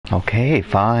Okay,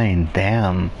 fine.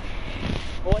 Damn.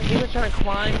 Well, he was trying to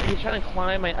climb. He was trying to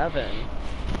climb my oven.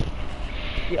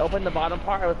 He opened the bottom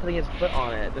part. I was putting his foot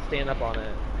on it to stand up on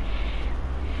it.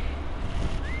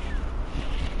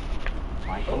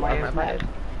 Oh,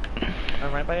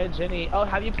 I'm right by a Jenny. Oh,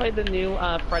 have you played the new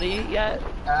Freddy yet?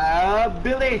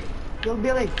 Billy! Kill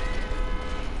Billy!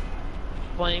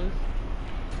 Flames?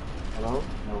 Hello?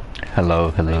 No.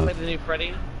 Hello, Have you hello. played the new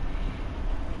Freddy?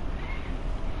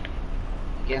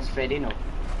 Against Freddy? No.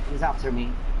 He's after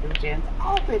me. You can't.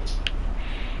 Oh, bitch!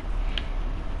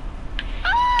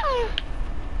 Ah!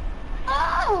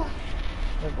 Ah!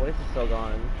 My voice is still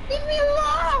gone. Leave me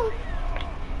alone!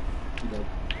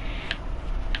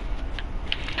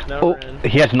 No, Oh,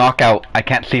 he has knockout. I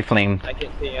can't see Flame. I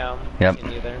can't see him. Yep. I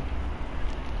can't either.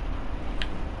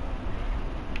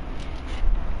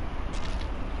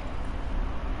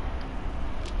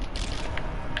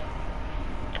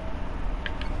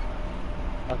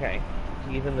 Okay,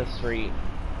 he's in the street.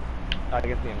 Oh, I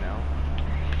can see him now.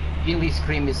 Billy's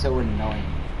scream is so annoying.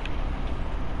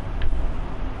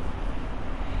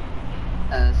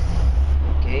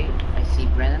 Okay, I see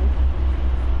Brennan.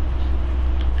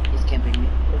 He's camping me.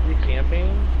 Is he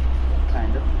camping?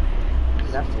 Kind of.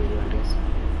 He's after you, I guess.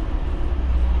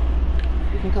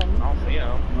 You can come. I don't see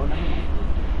him. No, no, no.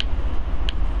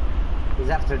 He's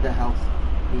after the health.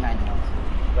 Behind the health.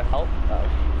 The help? Oh.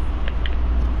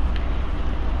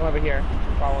 Come over here.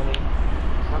 Follow me.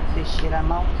 Fuck this shit,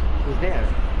 I'm out. He's there.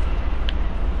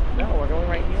 No, we're going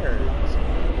right here.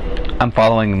 I'm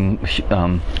following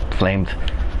Flames.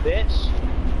 Bitch.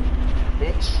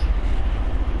 Bitch.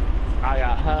 I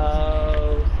got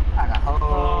hoes. I got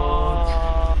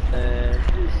hold. And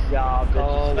y'all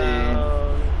bitches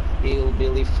phone.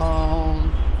 Billy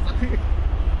phone.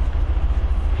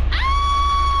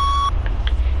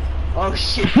 Oh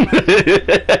shit.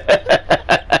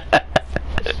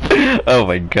 Oh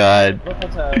my god. Look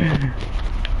at her.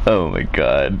 Oh my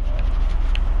god.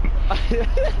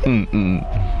 Mm-mm.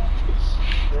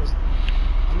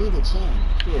 I need a chain.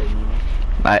 Here, you know.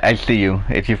 I see you.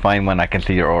 If you find one, I can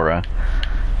see your aura.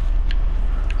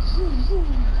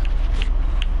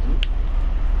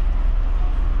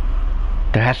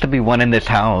 There has to be one in this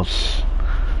house.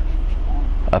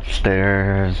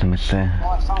 Upstairs, let me see. Oh,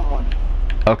 I found one.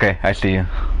 Okay, I see you.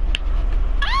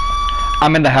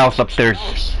 I'm in the house upstairs.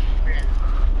 Oh, shit.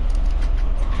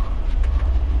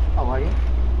 Oh, are you?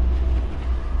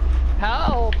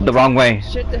 Help! The wrong way.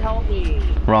 Shit to help me.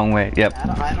 Wrong way, yep.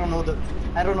 I don't know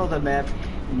the map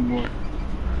anymore.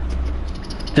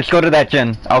 Just go to that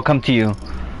gen. I'll come to you.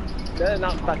 Better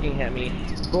not fucking hit me.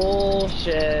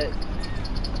 Bullshit.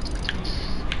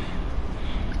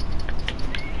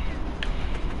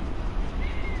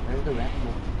 Where's the random?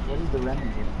 What is the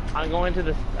random? I'm going to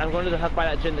the hut by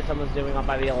that gym that someone's doing on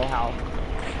by the yellow house.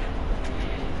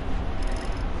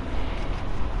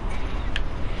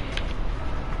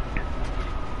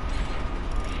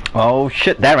 Oh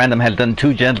shit, that random has done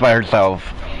 2 gens by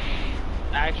herself.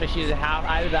 Actually, she's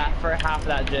I did that for half of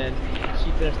that gym.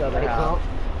 She finished the other half.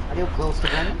 Are you close to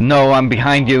them? No, I'm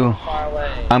behind you. Far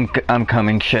away. I'm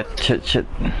coming. Shit. Take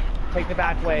the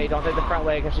back way. Don't take the front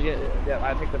way, cause yeah,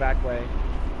 I take the back way.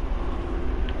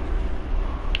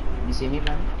 You see me,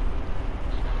 man?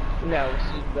 No,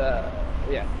 she's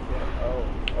yeah.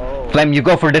 Oh. Flem, you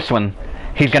go for this one.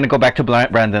 He's gonna go back to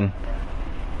Brandon.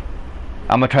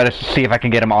 I'm gonna try to see if I can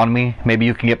get him on me. Maybe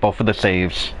you can get both of the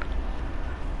saves.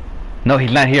 No,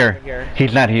 he's not here.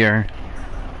 He's not here.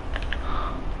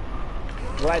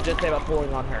 What I just say about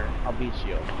pulling on her, I'll beat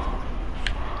you.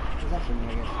 Is that for me,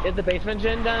 I guess? Is the basement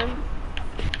gen done?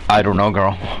 I don't know,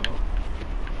 girl.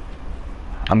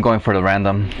 I'm going for the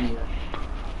random.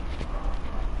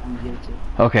 I'm here too.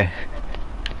 Okay.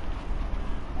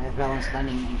 I have balance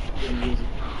landing in music.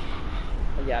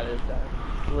 Yeah, it is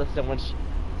done. Listen, when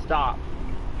stop.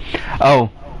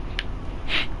 Oh.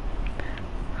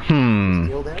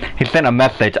 Still there? He sent a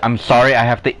message. I'm sorry, I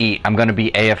have to eat. I'm gonna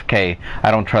be AFK. I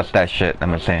don't trust that shit. I'm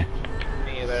gonna say.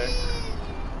 Me either.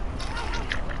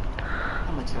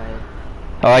 I'm gonna try it.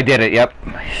 Oh, I did it. Yep.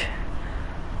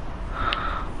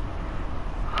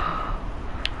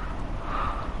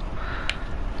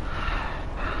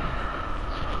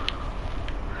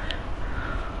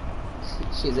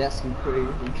 She's asking for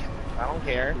you. I don't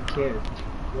care. Who cares?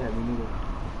 Yeah, we need it.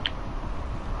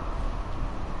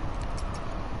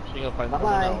 She gonna find Bye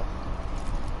someone bye. else.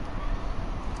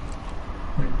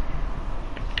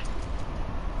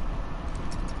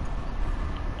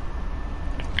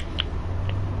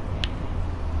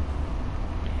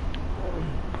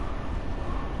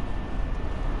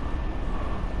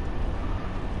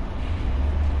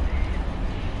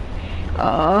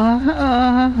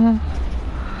 I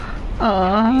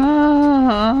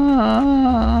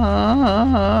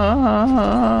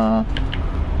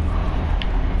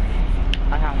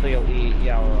have to go eat.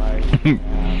 Yeah, right.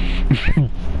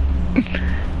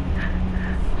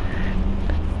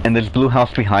 And there's blue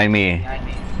house behind me.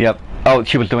 Yep. Oh,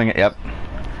 she was doing it. Yep.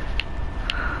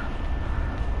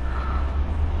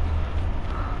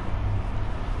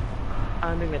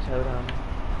 I'm doing the totem.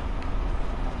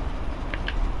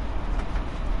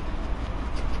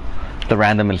 The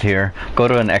random is here. Go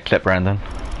to an exit, Brandon.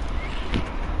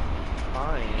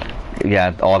 Fine.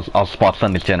 Yeah, all spots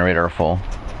on this generator are full.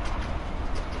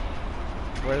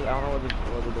 I don't know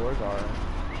where the doors are.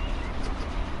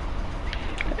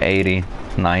 80,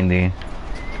 90.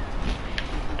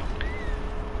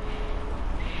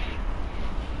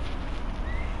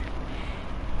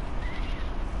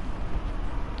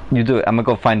 You do it. I'm gonna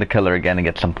go find the killer again and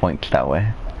get some points that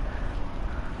way.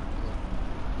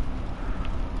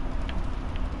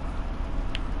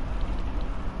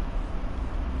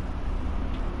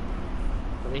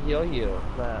 Let me heal you.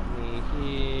 Let me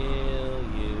heal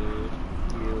you,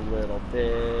 you little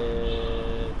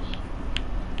bitch.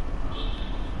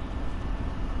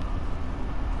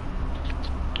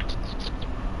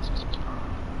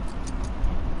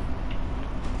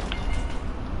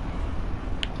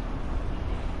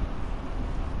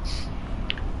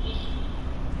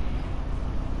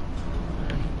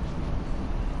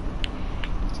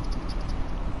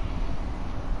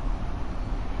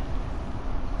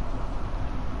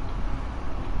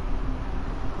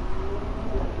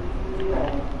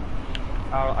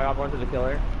 I got one to the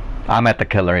killer. I'm at the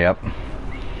killer, yep.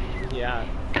 Yeah.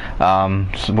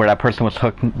 So where that person was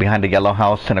hooked behind the yellow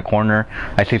house in a corner,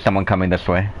 I see someone coming this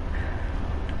way.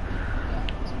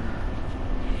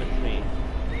 It's me.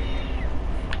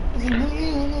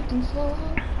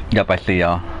 Yep, I see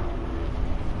y'all.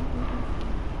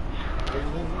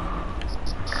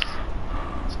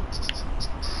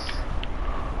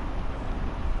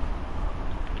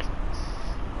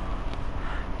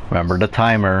 Remember the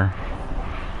timer.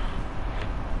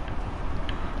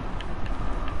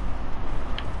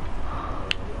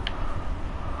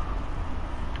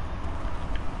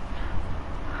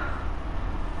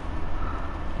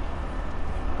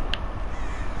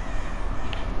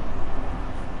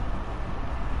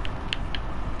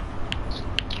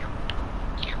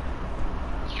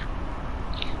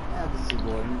 Yeah, this is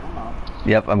boring. I'm out.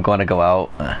 Yep, I'm going to go out.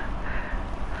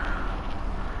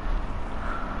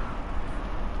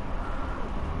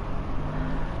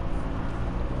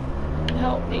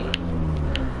 Help me.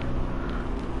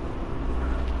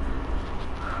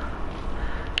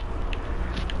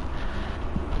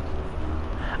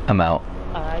 I'm out.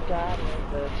 I got a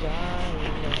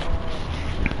vagina.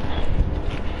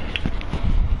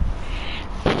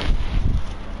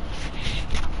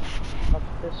 Fuck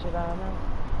this shit, I know.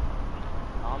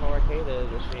 I don't know where Kate is,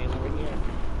 but she ain't over here.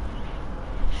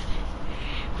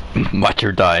 Watch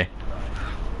her die.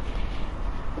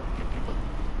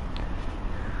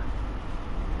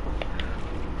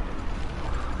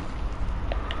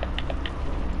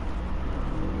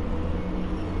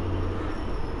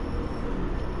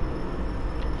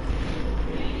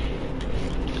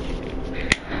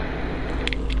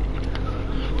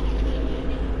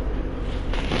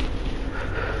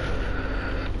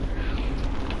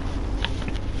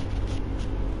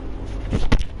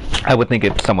 I would think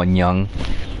it's someone young.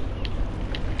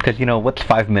 Because, you know, what's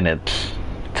 5 minutes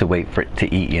to wait for it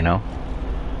to eat, you know?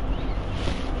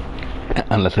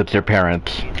 Unless it's your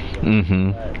parents.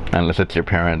 Mm-hmm. Unless it's your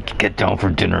parents. Get down for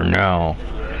dinner now.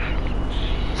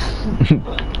 You're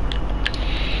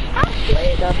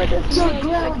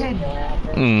grounded!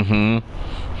 Mm-hmm.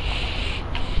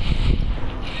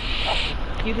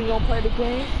 You think you'll play the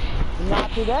game?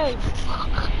 Not today.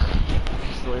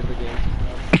 Destroy the game.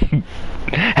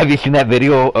 Have you seen that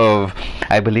video of,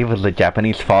 I believe it was a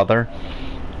Japanese father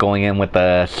going in with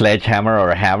a sledgehammer or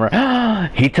a hammer?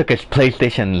 He took his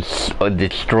PlayStation and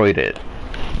destroyed it.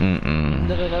 Mm-mm.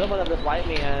 There's another one of this white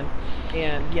man,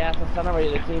 and he asked his son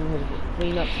already to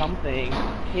clean up something.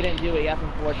 He didn't do it. He asked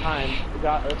him 4 times.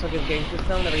 Took his game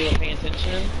system, never even paying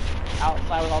attention,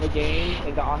 outside with all the games,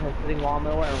 and got on his sitting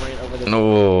lawnmower and ran over the.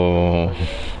 Oh.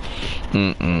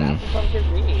 Mm-mm. That's what some kids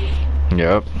need.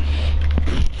 Yep.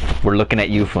 We're looking at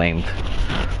you, Flamed.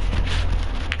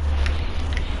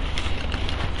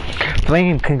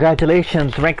 Flame,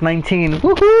 congratulations, rank 19.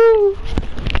 Woohoo!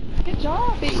 Good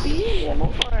job, baby. One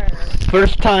more.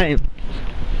 First time.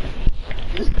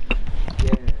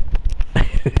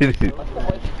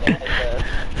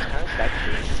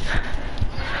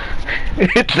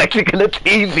 It's actually 'cause it's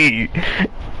easy.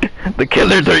 The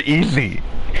killers are easy.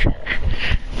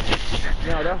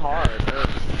 No, they're hard.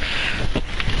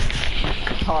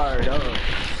 Hard. Oh.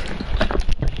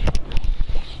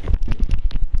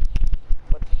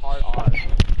 What's hard R?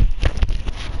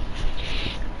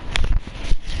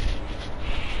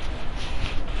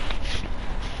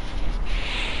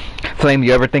 Flame,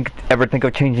 you ever think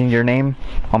of changing your name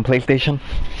on PlayStation?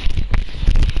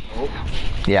 Oh.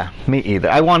 Yeah, me either.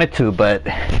 I wanted to, but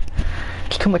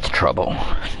it's too much trouble.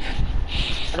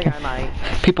 I think I might.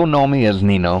 People know me as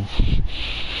Nino.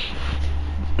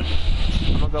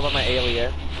 I'm gonna go by my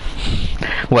alias.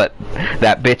 What?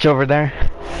 That bitch over there?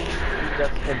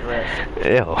 Jessica Drip.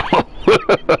 Ew.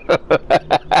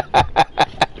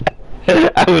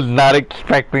 I was not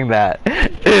expecting that.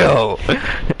 Ew. That's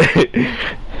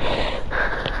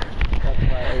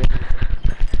my alias.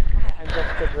 I'm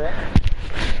Jessica Drip.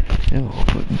 Ew.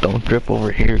 Don't drip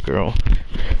over here, girl.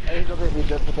 Angel gave me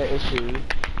Jessica issues.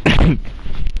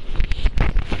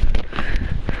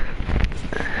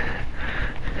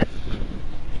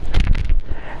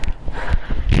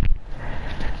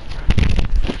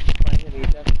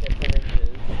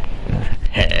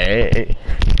 Hey.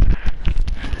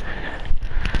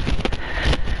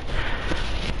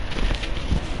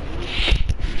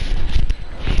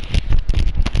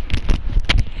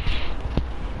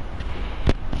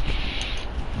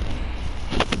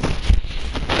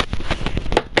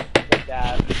 Like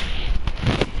that.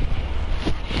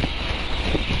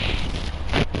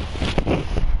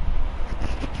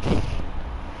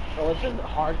 Well, it's been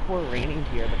hardcore raining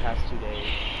here the past 2 days.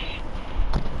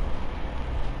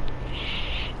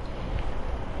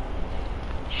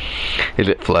 Is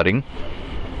it flooding?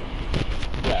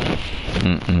 Yeah.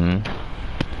 Mm-mm.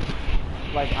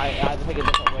 Like, I had to take a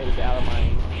different way to get out of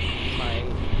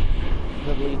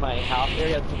to leave my house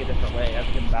area. I had to take a different way. I had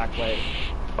to take the back way.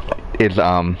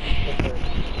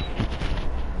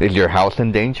 Is your house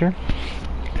in danger?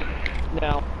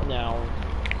 No.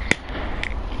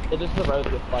 It's just the roads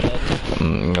get flooded.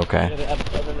 Okay. And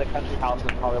then the country house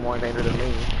is probably more in danger than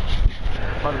me.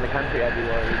 If I'm in the country, I'd be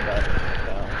worried, but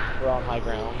we're on high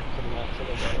ground, pretty much. So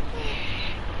they're good.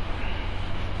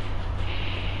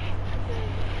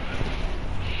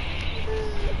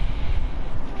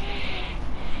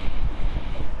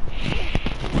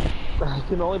 I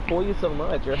can only pull you so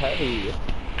much. You're heavy.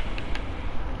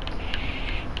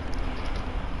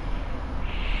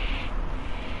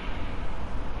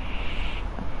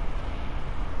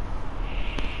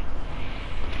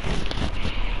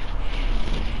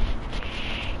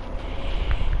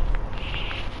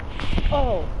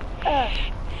 Oh,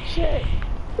 shit,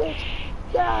 bitch,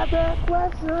 got that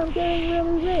question, I'm getting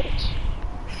really rich.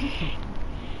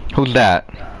 Who's that?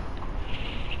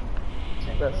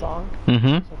 That song?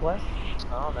 Mm-hmm. West?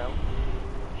 I don't know.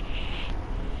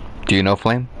 Do you know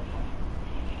Flame?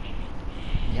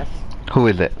 Yes. Who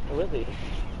is it? Who is he?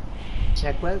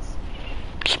 Checklist?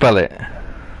 Spell it.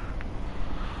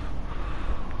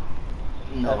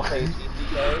 No.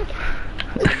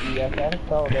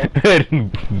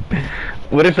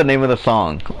 What is the name of the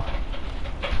song?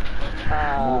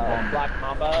 Black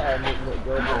Mamba, or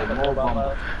Go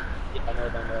Bamba. Yeah, no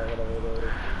Bamba, whatever it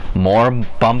is. More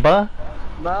Bumba?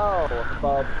 No,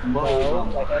 Bub, no,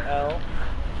 like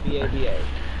N-L-B-A-B-A.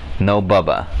 No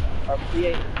Bubba. Or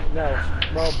B-A, no,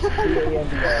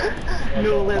 B-A-N-B-A.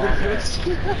 No leatherface. Oh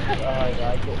my god,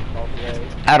 I get both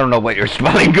ways. I don't know what you're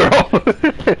spelling, girl.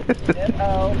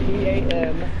 N-L-B-A-M-B-A.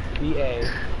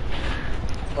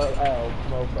 Well, I don't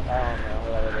know,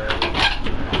 whatever it is.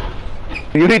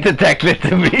 You need to text it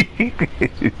to me.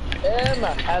 M,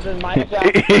 as in Mike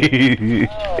Jackson.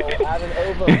 O, as in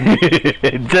over.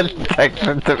 Just text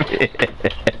it to me.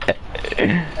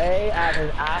 A, as in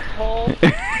asshole.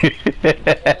 N,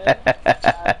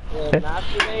 as in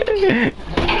masturbate.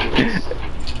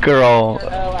 Girl. O,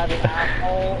 as in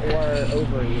asshole, or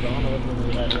ovaries. I don't know what the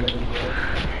is. I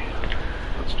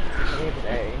think it's A.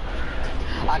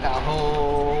 I got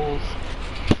holes.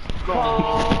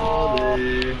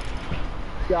 Oh.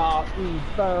 Got me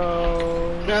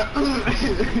phone. Can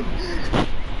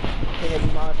it be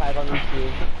monetized on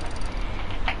YouTube?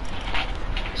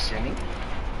 Shimmy.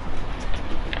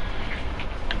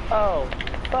 Oh,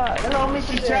 fuck. Hello,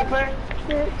 Mr. Trapper.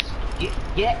 Bitch.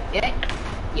 Yeah.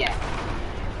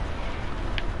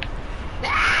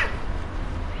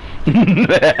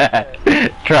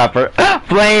 Trapper.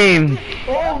 Flame!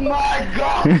 Oh my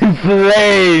god!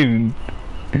 Flame!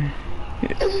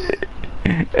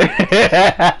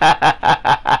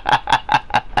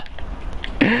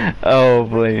 Oh,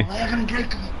 Flame.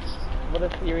 What a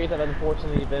series of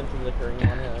unfortunate events is occurring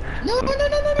on him. No.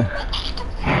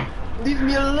 Leave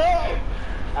me alone.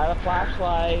 I have a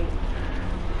flashlight.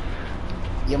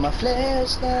 You're my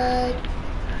flashlight.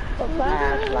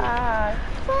 Flashlight.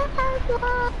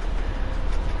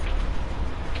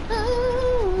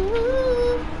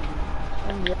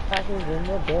 And your back is in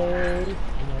the basement.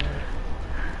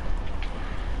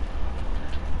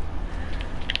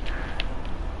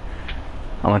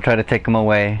 I'm gonna try to take him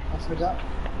away. I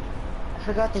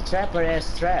forgot the trapper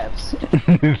has traps.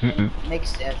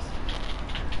 Makes sense.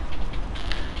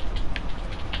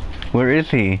 Where is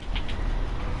he?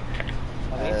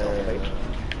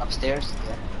 Upstairs?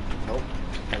 Yeah. Nope.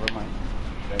 Never mind.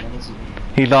 Brandon is here.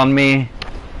 He's on me.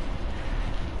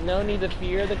 No need to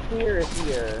fear, the clear is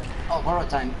here. Oh, borrow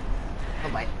time. Oh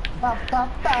my. Ba, ba,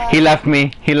 ba. He left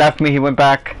me. He left me. He went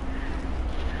back.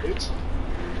 Bitch.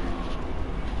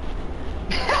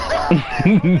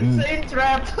 Same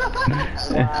trap.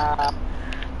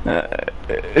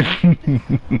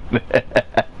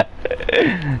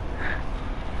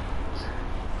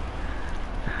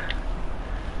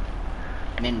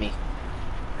 Min me.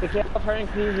 The kid of her and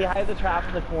Cleve, he hides the traps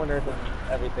in the corners and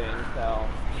everything, so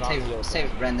not real.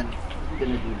 Save Brandon. I'm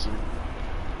gonna do Jim.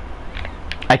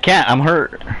 I can't. I'm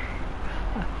hurt.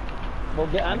 We'll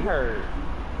get unhurt.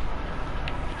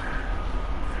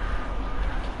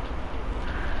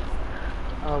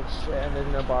 Oh shit, and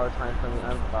there's no borrow time for me.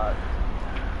 I'm fucked.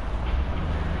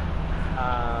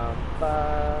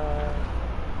 Fuck.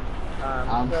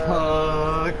 I'm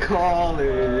fuck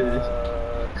college.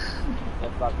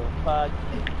 I'm fucking fuck.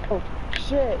 Oh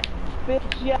shit,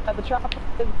 bitch! Yeah, the trap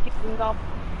is getting off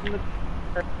in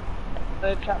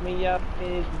the trap me up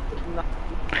is not.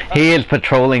 He is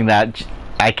patrolling that.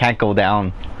 I can't go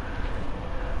down.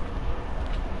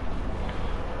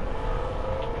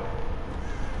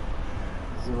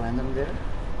 Is it random there?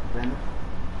 Random?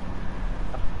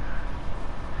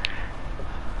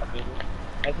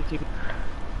 I think you.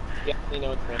 Yeah, you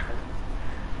know it's random.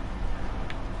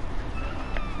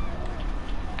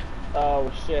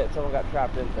 Oh shit! Someone got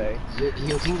trapped, didn't they?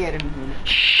 You can get him.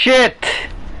 Shit!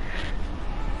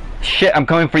 Shit, I'm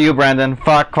coming for you, Brandon.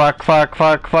 Fuck, fuck, fuck,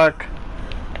 fuck, fuck.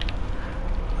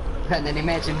 Brandon,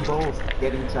 imagine both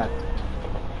getting trapped.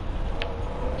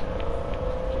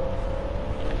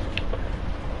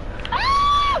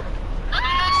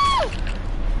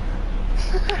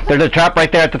 There's a trap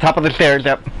right there at the top of the stairs,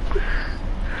 yep.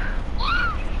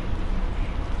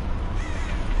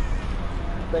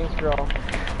 Thanks, girl.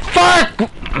 Fuck!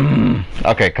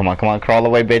 Okay, come on, come on, crawl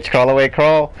away, bitch, crawl away,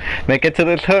 crawl. Make it to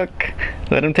this hook.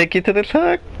 Let him take you to this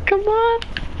hook. Come on.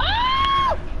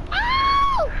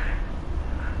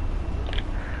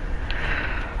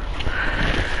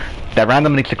 That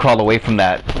random needs to crawl away from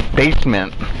that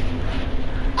basement.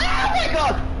 Oh my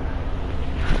god!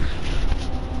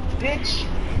 Bitch!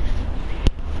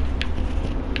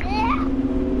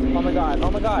 Oh my god!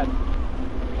 Oh my god!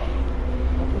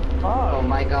 Oh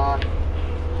my god.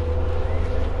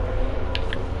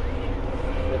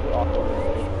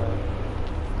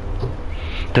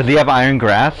 Does he have iron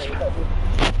grasp? He's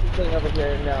sitting over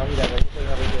here. No, he doesn't. He's sitting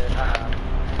over here.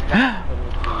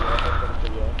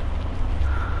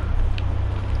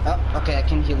 Oh, okay, I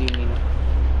can heal you, Nina.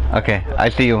 Okay, I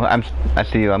see you. I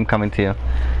see you. I'm coming to you.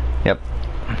 Yep.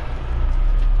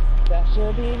 That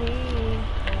should be me.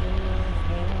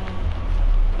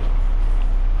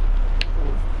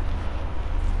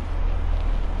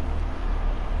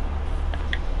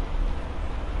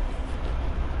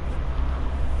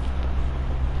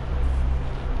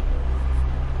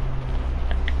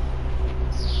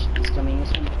 It's coming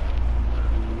soon.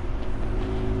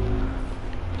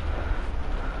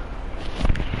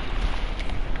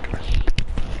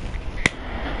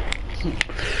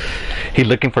 He's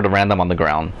looking for the random on the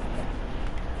ground.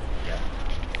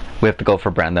 We have to go for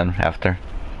Brandon after.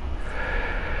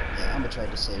 Yeah, I'm gonna try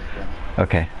to save Brandon.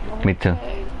 Okay, me too.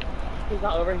 He's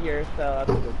not over here, so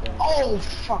that's a good thing. Oh,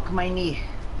 fuck my knee.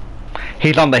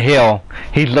 He's on the hill.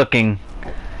 He's looking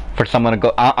for someone to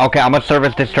go. Okay, I'm a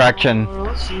service distraction.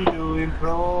 See you in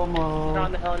promo. He's not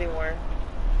on the hill anymore.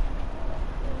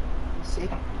 See?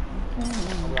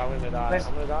 I'm gonna die.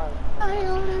 I'm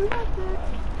gonna die.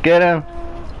 Get him.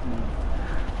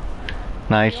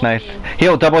 Nice, nice.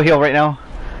 Heal, double heal right now.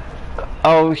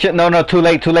 Oh shit, no, no, too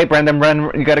late, Brandon, run,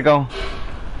 you gotta go.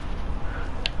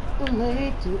 Too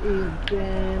late to eat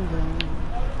Brandon.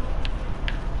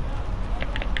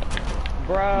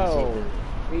 Bro,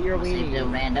 get your Save the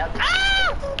weenie. random.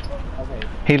 Okay.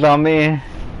 He's on me.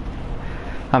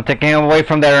 I'm taking him away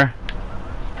from there.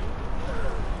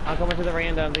 I'm coming to the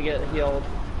random to get healed.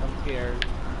 I'm scared.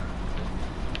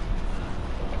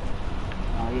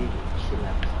 Oh, she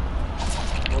left.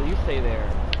 Well, you stay there.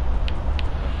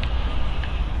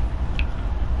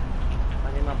 I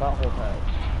need my butthole touch.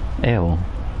 Ew.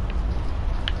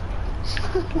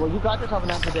 Well, you got yourself in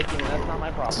that predicament. That's not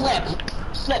my problem.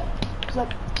 Slip.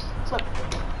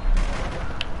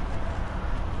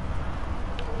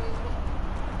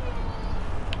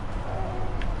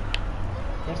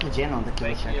 There's the gen on the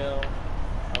Thank creature. you.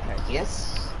 Okay.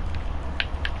 Yes.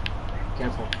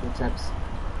 Careful, the traps.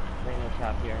 There ain't no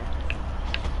trap here.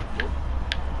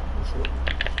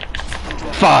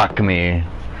 Fuck me.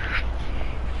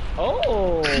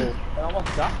 Oh! It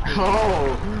almost got me.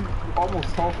 Oh, you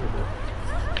almost salted it.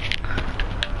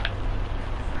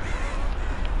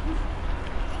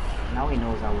 Now he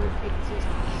knows our existence.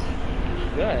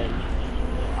 Good.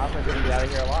 I'm gonna get out of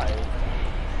here alive.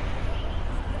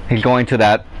 He's going to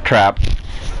that trap.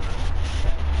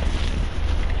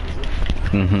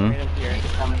 Mm-hmm. Right up here.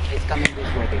 It's coming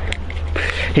this way, big one.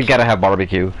 He's gotta have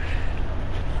barbecue.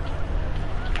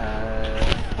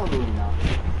 Probably not.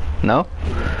 No?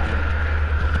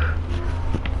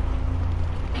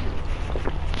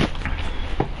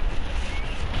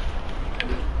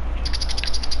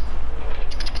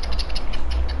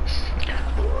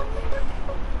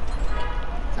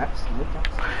 Traps? No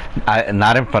traps?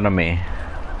 Not in front of me.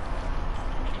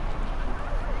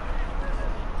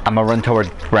 I'm gonna run towards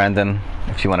Brandon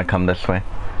if you want to come this way.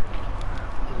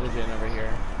 There's a gen over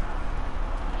here.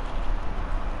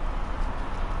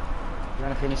 You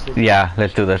wanna finish this? Yeah,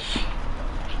 let's do this.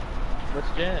 Which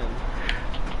gen?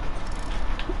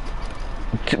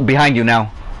 Behind you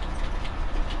now.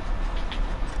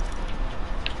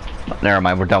 Never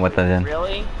mind, we're done with that then.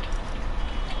 Really?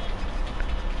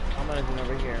 I'm gonna gen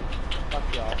over here.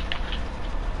 Fuck y'all.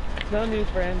 No new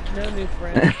friends, no new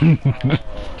friends.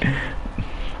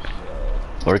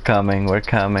 We're coming, we're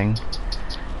coming.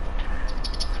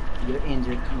 You're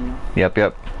injured, Camille.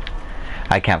 Yep.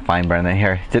 I can't find Brandon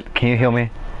here. Can you heal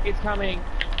me? It's coming.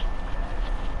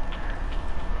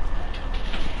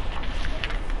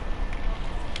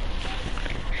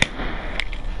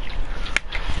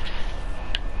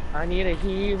 I need a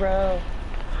hero.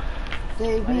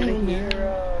 Save I need a me.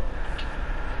 hero.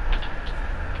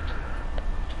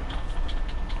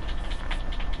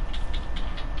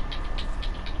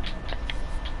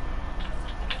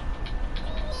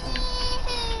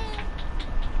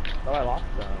 Oh, I lost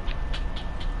them.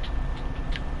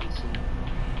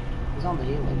 He's on the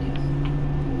hill, I guess.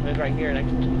 It's right here next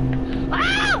to me.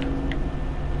 Ah!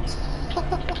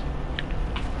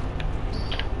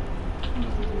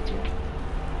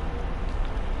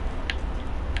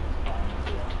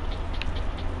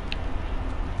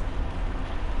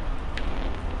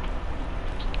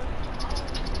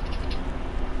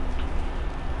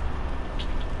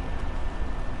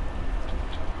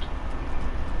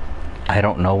 I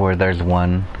don't know where there's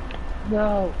one.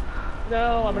 No.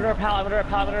 No, I'm under a pallet,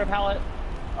 I'm under a pallet.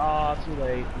 Oh, too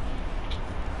late.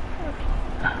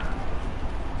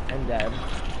 I'm dead.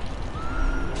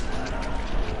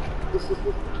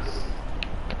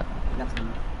 That's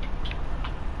me.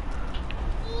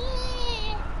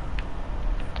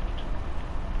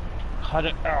 Cut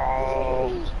it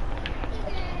out.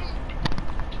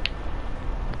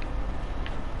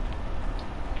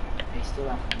 They still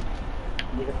after me.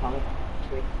 Need a pallet?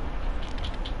 Quick.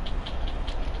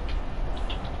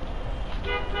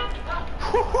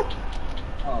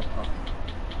 Oh, fuck.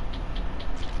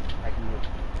 I can move.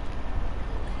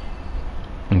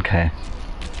 Okay.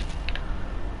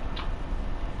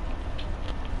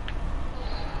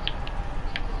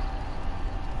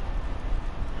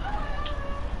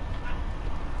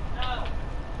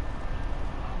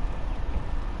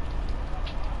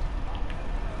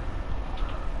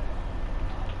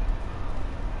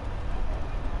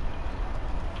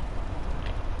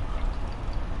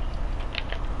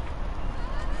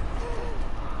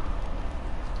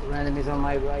 Random is on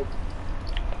my right.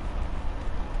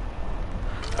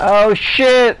 Oh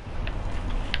shit!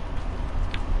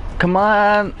 Come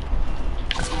on!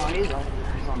 Oh, he's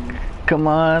on me. Come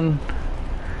on!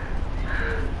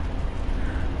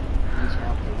 He's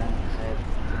help the random side.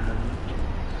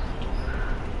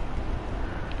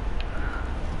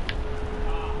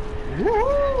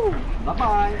 Woohoo!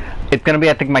 Bye-bye. It's gonna be,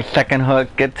 I think, my second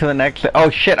hook. Get to an exit. Oh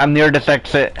shit, I'm near this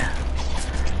exit.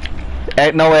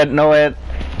 No Ed. I'm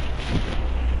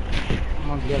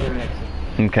on the other exit.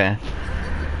 Okay.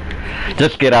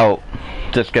 Just get out.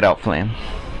 Just get out, Flame.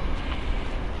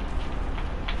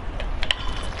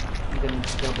 I'm gonna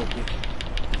double click.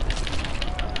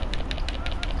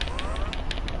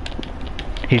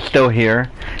 He's still here.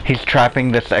 He's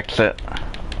trapping this exit.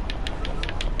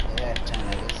 Yeah, 10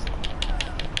 I guess.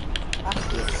 Ah,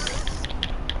 yes.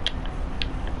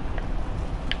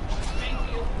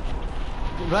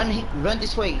 Run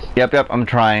this way. Yep, I'm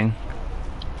trying.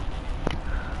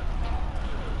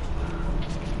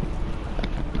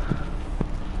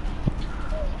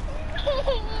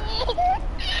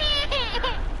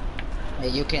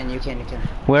 you can.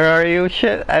 Where are you?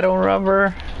 Shit, I don't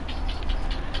remember.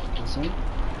 Listen.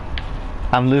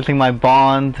 I'm losing my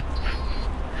bond.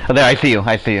 Oh, there, I see you.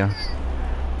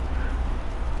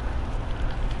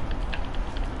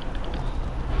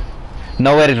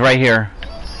 No, it is right here.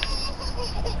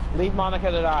 Leave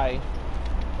Monica to die.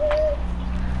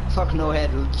 Fuck no head,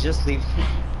 just leave.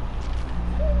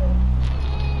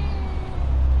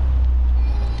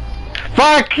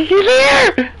 Fuck, he's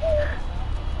here!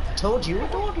 Told you.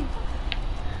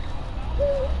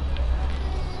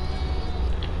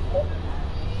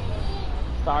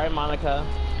 Sorry, Monica.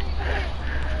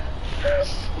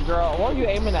 Girl, what are you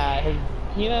aiming at? His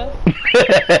penis?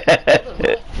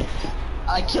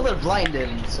 I killer blinded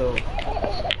him, so.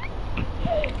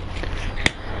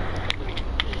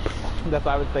 That's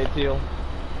what I would say too.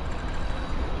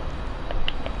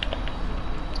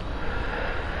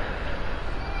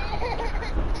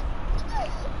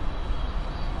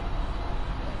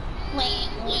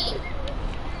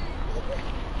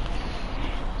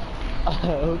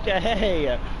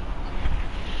 Okay.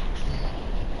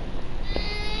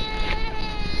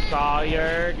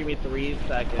 Sawyer, give me 3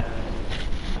 seconds.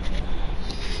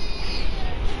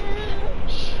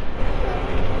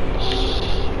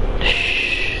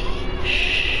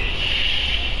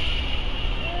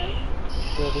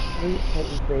 Go to sleep,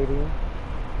 Peggy, baby.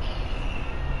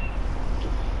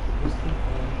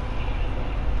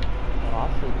 I'll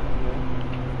sleep with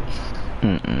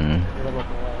you.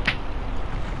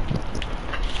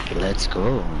 Let's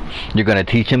go. You're gonna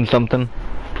teach him something?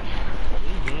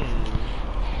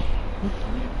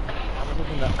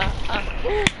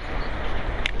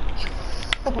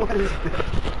 What is this?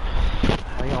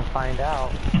 We're gonna find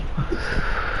out.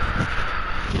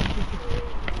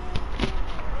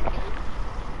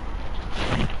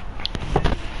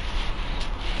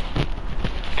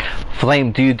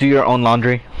 Flame, do you do your own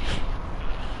laundry?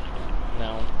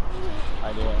 No,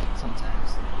 I do it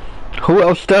Sometimes. Who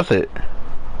else does it?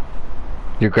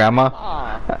 Your grandma?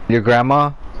 Ah, Your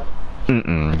grandma?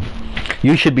 Mm-mm.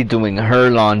 You should be doing her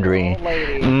laundry. old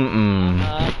lady.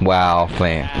 Mm-mm. Wow,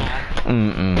 Flame.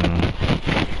 Mm-mm.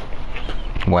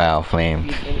 Wow, Flame.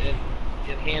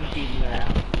 Get hand feeding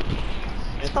her.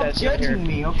 Stop judging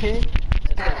me, okay?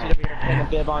 Instead she'd be putting a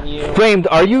bib on you. Flame,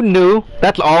 are you new?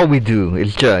 That's all we do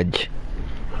is judge.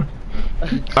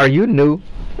 Are you new?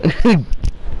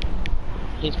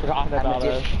 He's forgotten about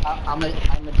us. I'm a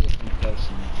different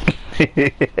person.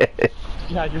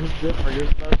 Yeah, you're different.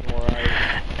 You're special, alright.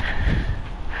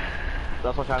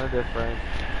 That's what kind of different.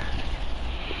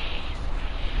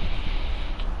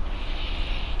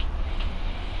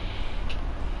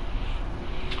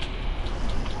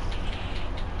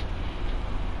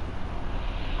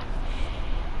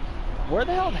 Where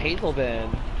the hell's Hazel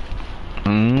been?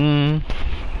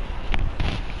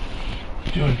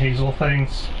 Doing Hazel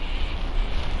things.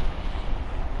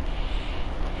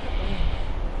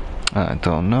 I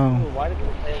don't know. Ooh, why did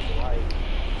people say it's white?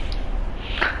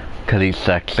 Cause he's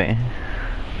sexy.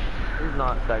 He's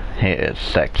not sexy. He is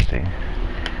sexy.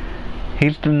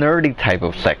 He's the nerdy type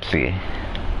of sexy.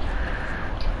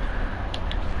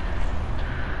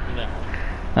 No.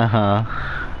 Uh-huh.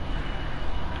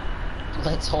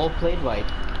 Let's all play white.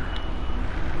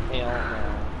 Hell no.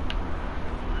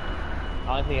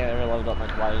 I don't think I ever leveled up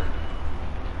much white.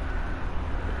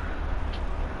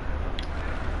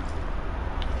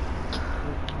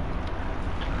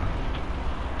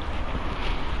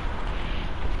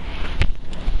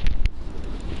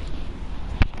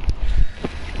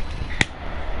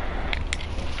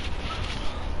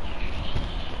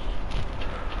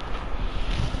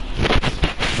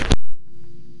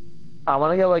 I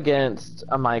want to go against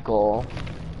a Michael.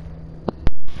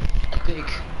 Pig.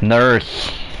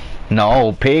 Nurse.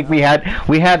 No, pig. We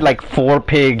had like 4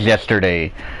 pigs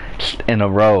yesterday in a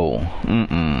row.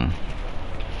 Mm-mm.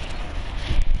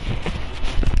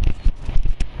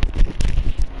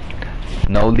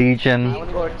 No Legion.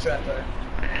 Pig or trapper?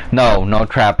 No, no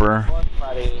Trapper. I like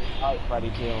Freddy. I like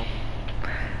Freddy too.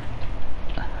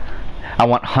 I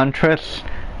want Huntress,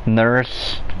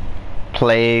 Nurse,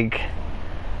 Plague,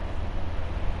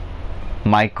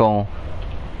 Michael.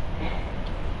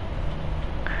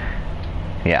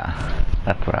 Yeah,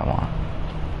 that's what I want.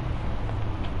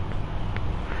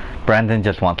 Brandon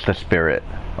just wants the spirit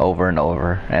over and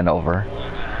over and over.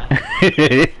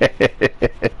 I'd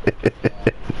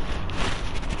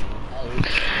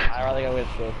rather go with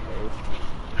Ghostface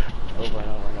over and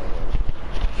over and over.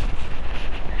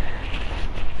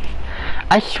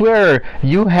 I swear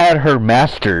you had her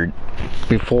mastered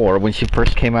before when she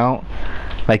first came out.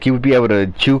 Like you would be able to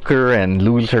juke her and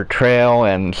lose her trail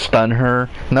and stun her.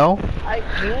 No? I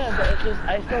can, but it's just,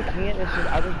 I still can't, it's just,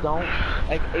 I just don't,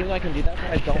 like, even though I can do that,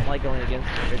 I don't like going against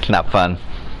her. It's not fun.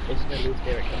 It's just my least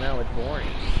favorite, no, it's boring.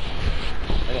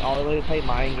 Like, all the way to play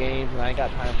mind games, and I ain't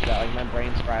got time for that, like, my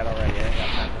brain's fried already, I ain't got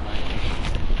time for mind games.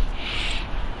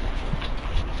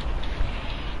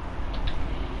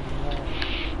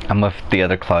 I'm with the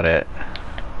other Claudette.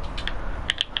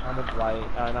 I'm with Light,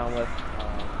 and I'm with,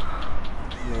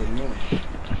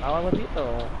 I'm with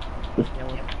Ethel. Yeah,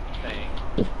 with thing.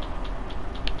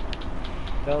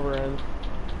 No runes.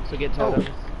 So get totems.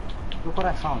 Oh, look what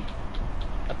I found.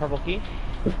 A purple key?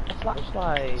 A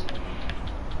flashlight.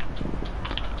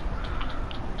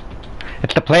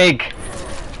 It's the plague!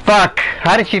 Fuck!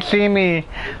 How did she see me?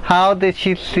 How did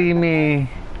she see me?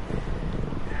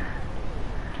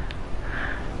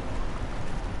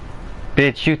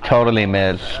 Bitch, you totally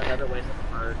missed. Another waste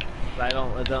of card. It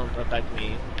don't affect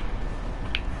me.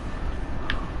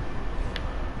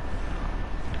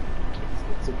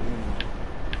 It's a green one.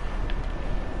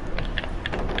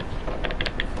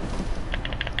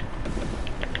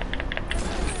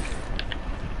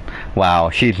 Wow,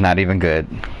 she's not even good.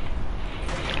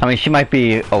 I mean, she might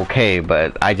be okay,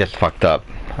 but I just fucked up.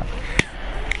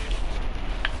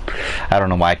 I don't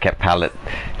know why I kept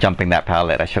jumping that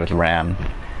pallet. I should have ran.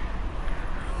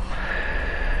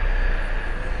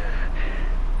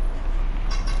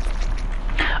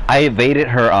 I evaded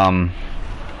her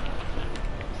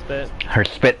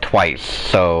spit twice,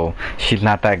 so she's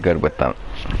not that good with them.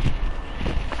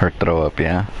 Her throw up,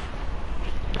 yeah.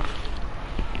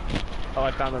 Oh,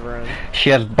 I found the room.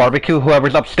 She has barbecue.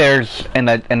 Whoever's upstairs in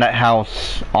that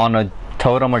house on a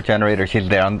totem or generator, she's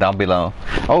there down below.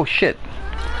 Oh shit.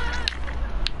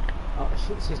 Oh,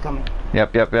 she's coming.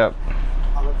 Yep. Pallet.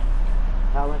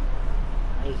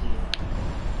 I see her.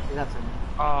 She's after me.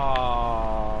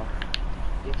 Aww.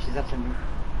 Yeah, she's after me.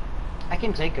 I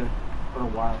can take her for a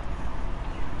while.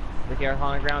 Be careful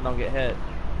on the ground, don't get hit.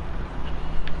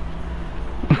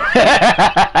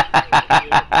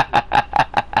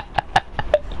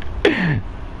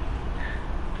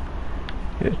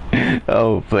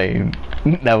 Oh, Flame.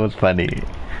 That was funny.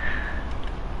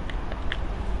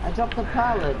 I dropped the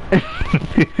pallet.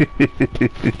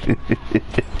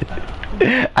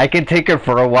 I can take her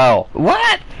for a while.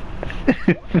 What?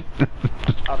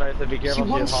 Oh, there's a be careful. She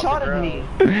one-shotted me.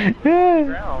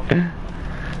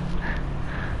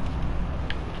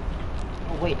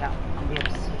 Oh wait, I'm in a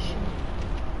position.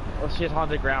 Well, she had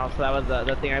haunted ground, so that was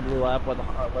the thing I blew up with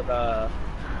a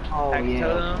Oh hex yeah.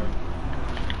 totem.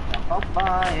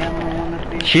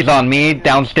 She's on me,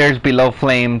 downstairs below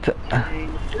Flamed.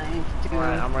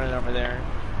 Alright, I'm running over there.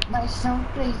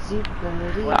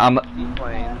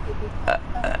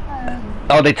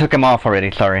 Oh, they took him off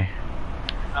already, sorry.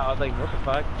 Oh, I was like, what the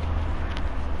fuck?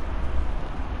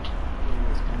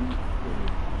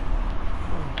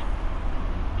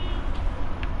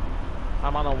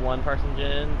 I'm on a one-person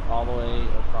gen all the way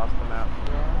across the map.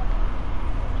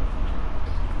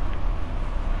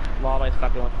 Lobby's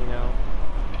fucking with me now.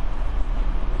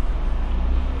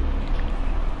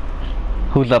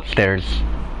 Who's upstairs?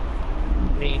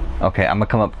 Me. Okay, I'm gonna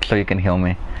come up so you can heal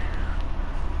me.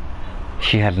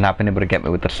 She has not been able to get me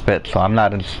with the spit, so I'm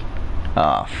not as...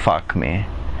 Oh, fuck me.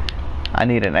 I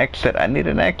need an exit, I need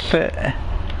an exit.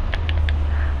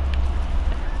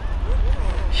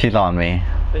 She's on me.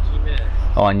 Bitch, you missed.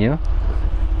 Oh, on you?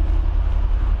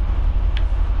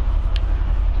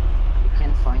 You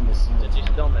can't find the single. Did you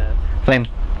still miss? Flame,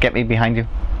 get me behind you.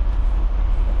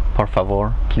 Por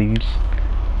favor, please.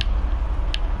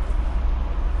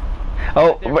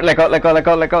 Oh, let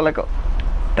go.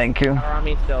 Thank you. Are on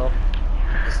me still.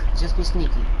 Just be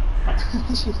sneaky.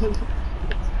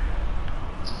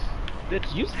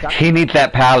 Bitch, you suck. He needs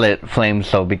that pallet, Flame,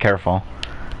 so be careful.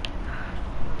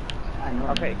 I know.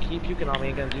 Okay, keep puking on me,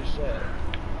 ain't gonna do shit.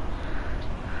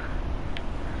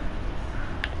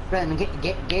 Ben, get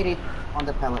it on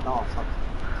the pallet. Oh fuck.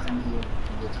 I'm here.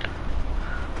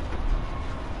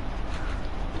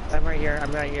 I'm right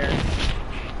here.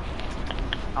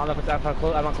 I don't know if it's that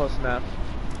close. I'm not close enough.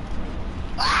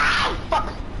 Ah,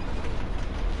 fuck!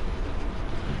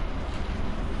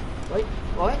 Wait,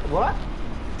 what?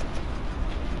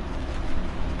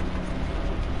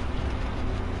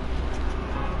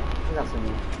 She's after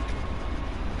me.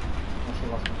 Oh, she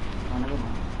lost me. Oh, never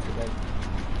mind. She died.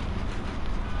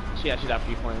 Yeah, she's after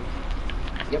you, Flames.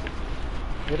 Yep.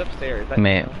 Who's upstairs? That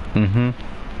Mate. Mm-hmm.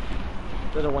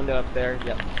 There's a window up there.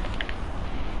 Yep.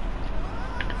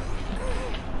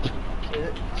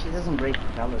 She doesn't break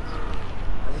pallets.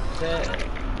 I'm sick.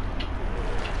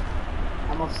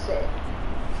 I'm upset.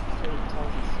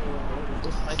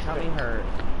 My tummy hurt.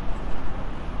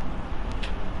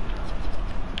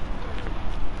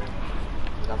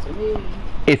 That's me.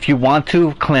 If you want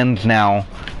to cleanse now,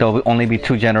 there will only be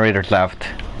 2 generators left.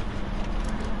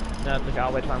 No, it's like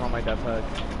I'll wait till I'm on my death hook.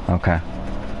 Okay.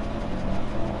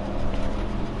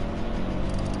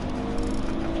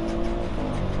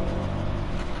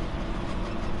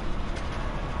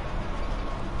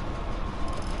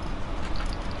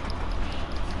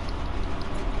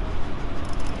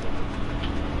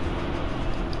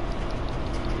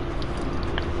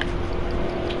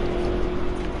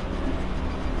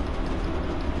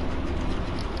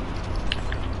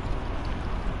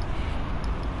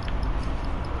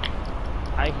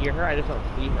 I hear her, I just don't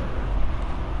see her.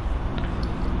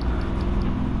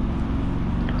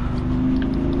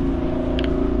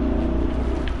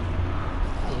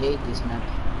 I hate this map.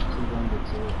 I'm going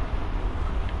to kill it.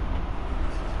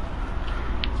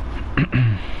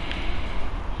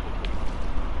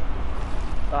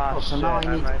 Ah, Oh, so shit, now I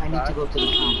I'm right need to back. go to the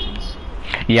fountains.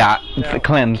 Yeah, No.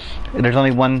 cleanse. There's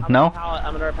only one. No?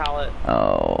 I'm under a pallet.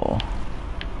 Oh.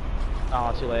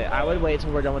 Oh, too late. I would wait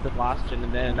till we're done with this last gen,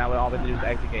 and then that would all we have to do is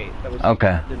exit gate. That was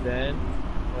Okay. And then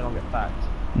we don't get fucked.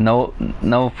 No,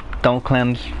 no, don't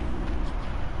cleanse.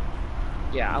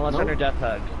 Yeah, unless we're under death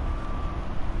hug.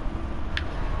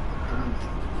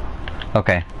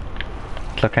 Okay.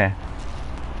 It's okay.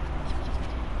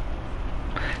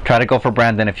 Try to go for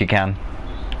Brandon if you can.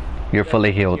 You're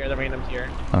fully healed. Here, the random's here.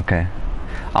 Okay.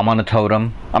 I'm on the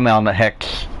totem. I'm on the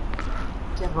hex.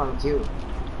 Just about you.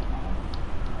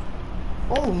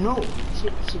 Oh no!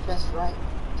 She passed right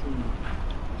to me.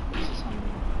 This is something.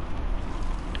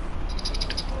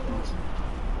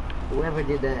 Whoever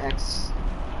did the X.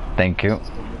 Thank you.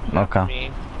 Okay.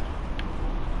 Me.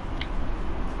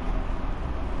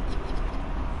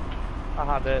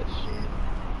 Haha, bitch.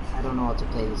 I don't know how to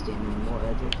play this game anymore.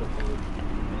 I just play it.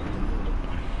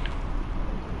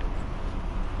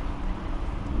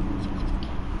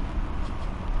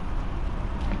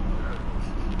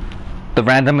 The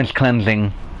random is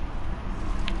cleansing.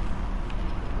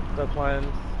 The cleanse.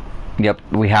 Yep,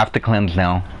 we have to cleanse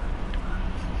now.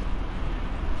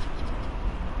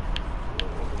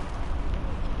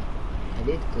 I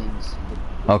did cleanse.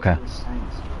 Okay. First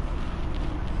times.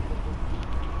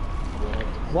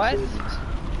 What? You're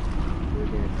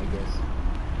dead, I guess.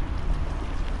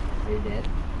 Are you dead?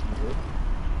 Good.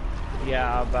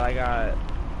 Yeah, but I got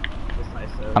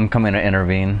decisive. I'm coming to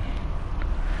intervene.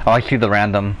 Oh, I see the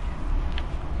random.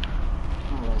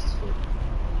 Oh, that's good.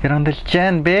 Get on this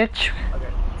gen, bitch. Okay.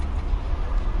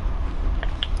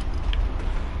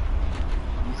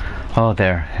 Oh,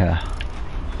 there. Yeah.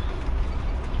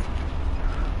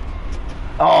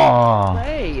 Oh,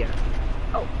 Hey!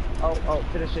 Oh,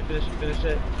 finish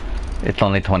it. it's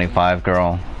only 25,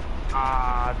 girl.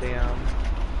 Ah, damn.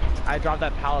 I dropped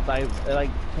that pallet, but it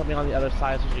like put me on the other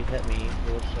side so she hit me.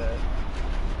 Bullshit.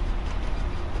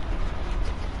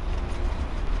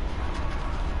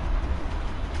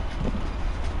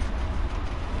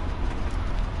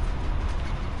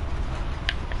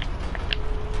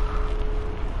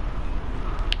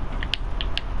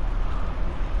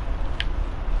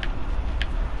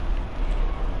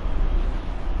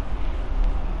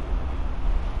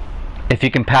 If you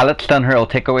can pallet stun her, it'll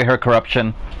take away her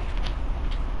corruption.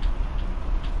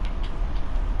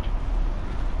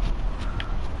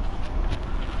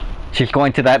 She's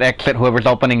going to that exit, whoever's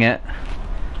opening it.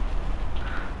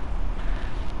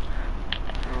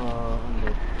 I'm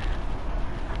dead.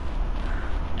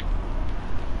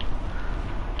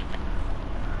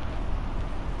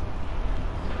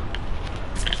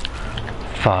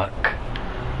 Fuck.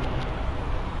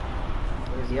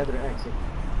 Where's the other exit?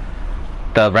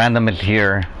 The random is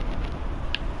here.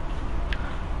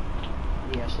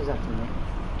 Yeah, she's after me.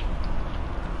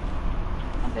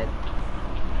 I'm dead.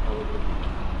 Probably.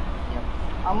 Yep.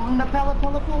 I'm on the pallet.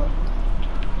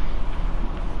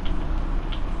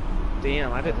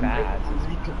 Damn, I did bad.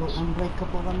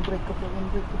 Unbreakable.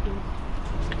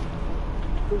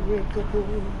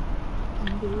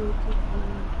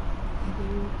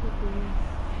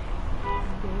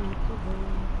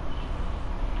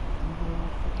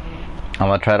 I'm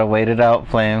gonna try to wait it out,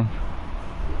 Flame.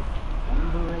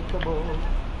 Unbreakable.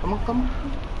 Come on.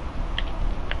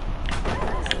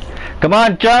 Come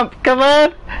on, jump! Come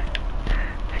on!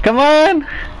 Come on!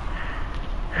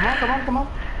 Come on.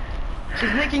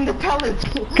 She's making the pallet.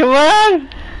 Come on!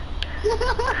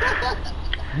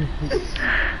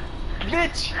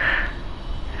 Bitch!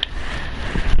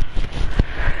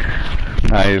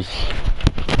 Nice.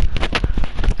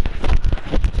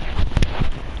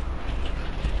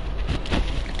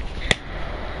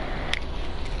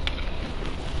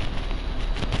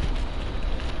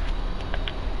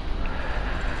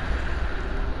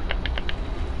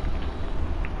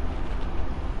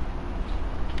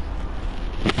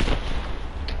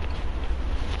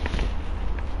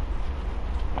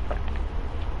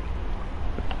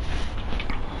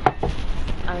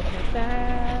 I said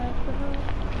that.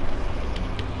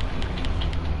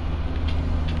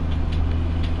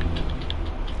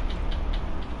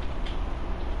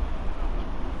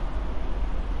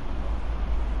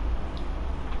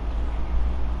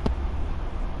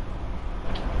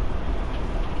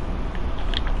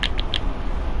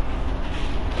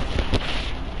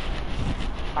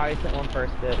 I sent one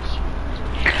first, bitch.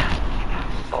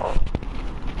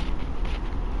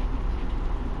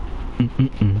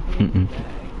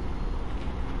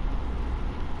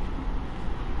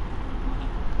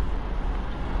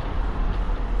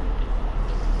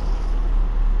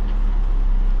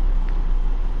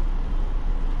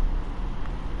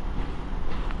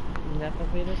 Never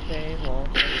be the same old.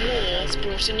 War's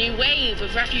brought a new wave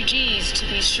of refugees to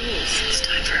these shores. It's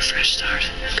time for a fresh start.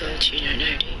 God, you don't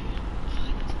know, do you?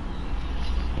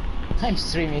 I'm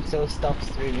streaming, so stop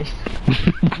streaming.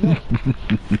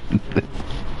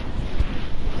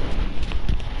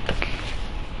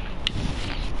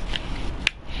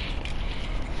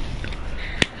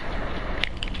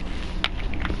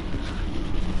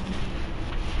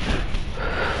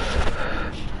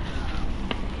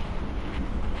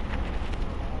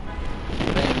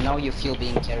 Now you feel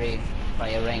being carried by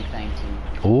a rank 19.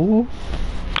 Ooh.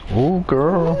 Ooh,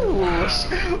 girl.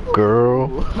 Ooh.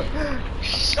 Girl.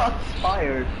 Shots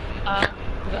fired.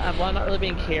 I'm not really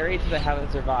being carried because I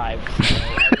haven't survived.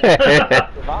 So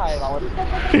survive.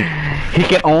 He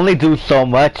can only do so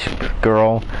much,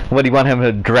 girl. What, do you want him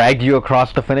to drag you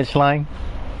across the finish line?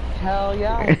 Hell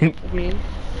yeah. I mean,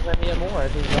 let me more.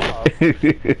 It's his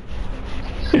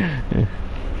job.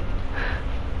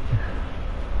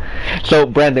 So,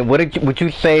 Brandon, would you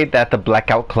say that the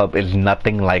Blackout Club is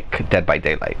nothing like Dead by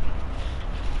Daylight?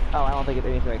 Oh, I don't think it's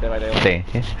anything like Dead by Daylight.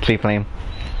 See, Flame?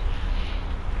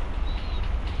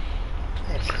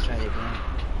 Let's just try it again.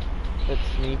 It's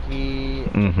sneaky.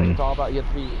 Mhm. It's all about you have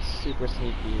to be super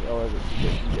sneaky, or you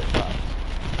get fucked.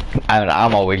 I don't know,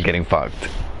 I'm always getting fucked.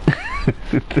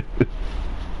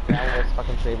 That was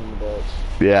fucking saving the bitch.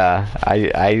 Yeah,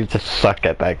 I just suck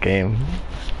at that game.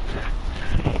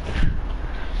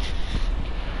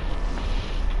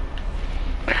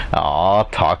 Aw,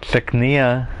 toxic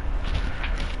Nia.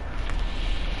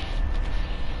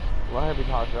 Let her be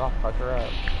toxic. I'll fuck her up.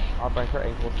 I'll break her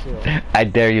ankles too. I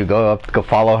dare you, go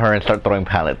follow her and start throwing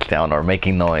pallets down or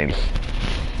making noise.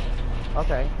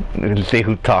 Okay. And see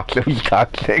who's toxic.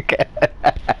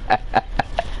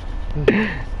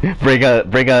 bring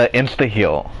a insta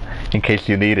heal in case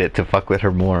you need it to fuck with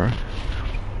her more.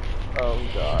 Oh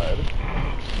god.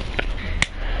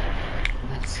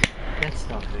 That's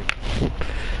toxic.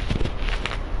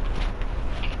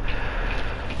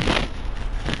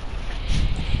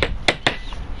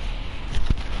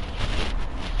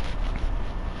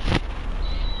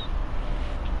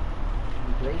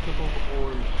 Unbreakable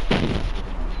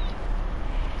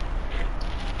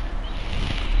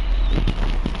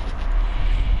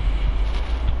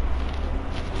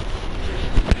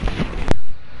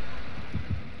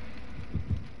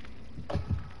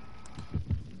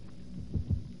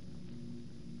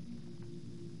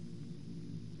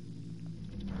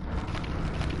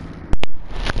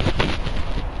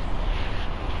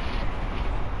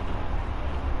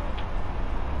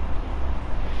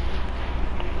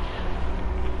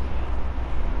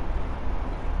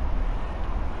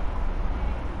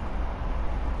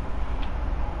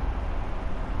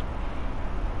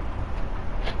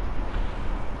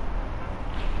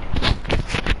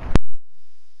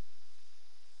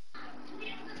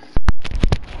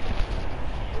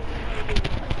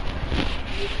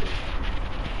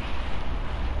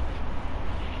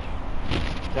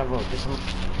or this one.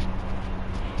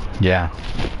 Yeah.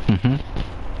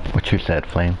 What you said,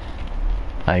 Flame.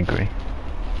 I agree.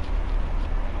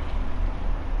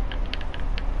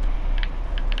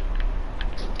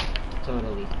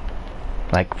 Totally.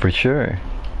 Like, for sure.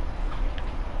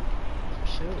 For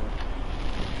sure.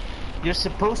 You're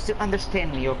supposed to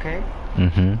understand me, okay?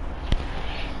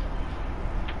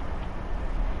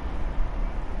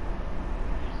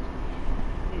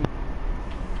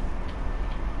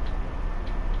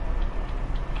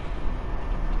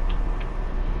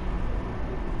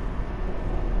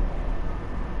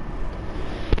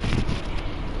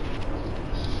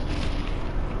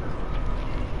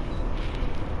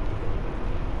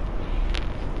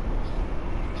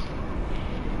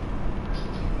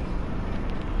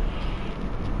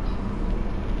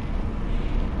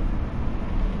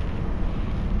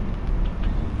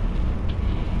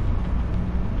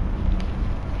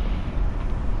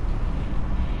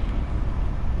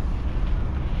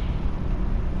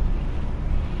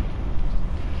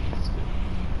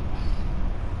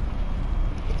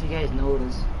 guys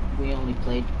noticed, we only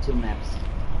played 2 maps.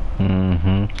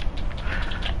 Mm-hmm.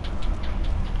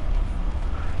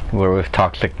 We're with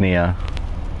Toxic Nia.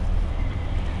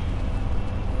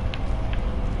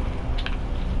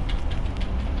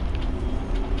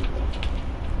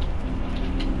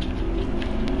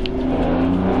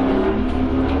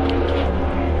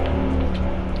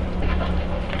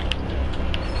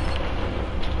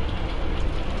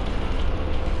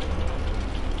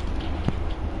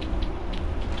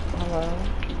 Hello.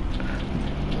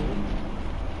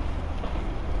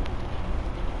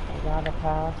 I gotta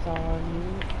pass on you.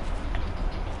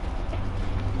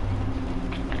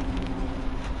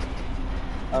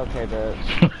 Okay, bitch.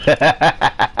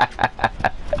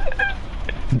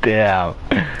 Damn.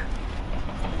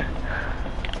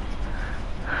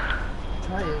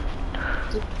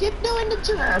 Just keep doing the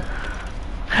job.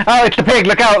 Oh, it's the pig!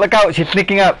 Look out! Look out! She's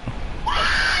sneaking up.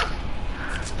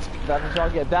 That's what y'all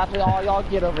get. That's all y'all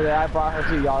get over there. I brought her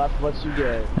to y'all. That's what you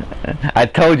get. I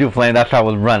told you, Flame. That's how I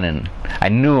was running. I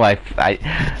knew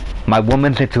my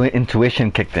woman's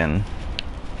intuition kicked in.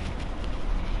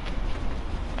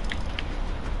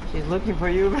 She's looking for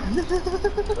you.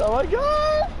 Oh my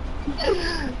god!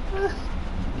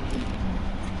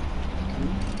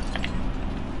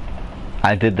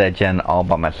 I did that gen all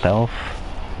by myself.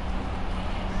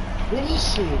 Where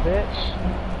is she? Bitch.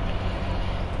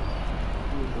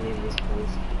 Please leave this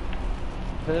place.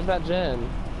 Finish that gen.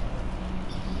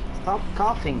 Stop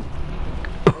coughing.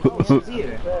 Oh, she's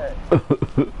here.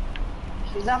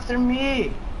 She's after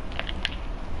me.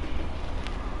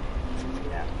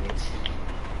 Yeah, bitch.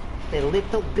 The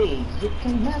little bee, you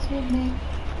can mess with me.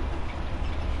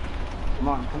 Come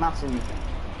on, come after me.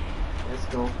 Let's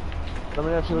go. Let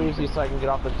me know if she leaves you so I can get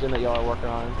off the gen that y'all are working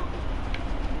on.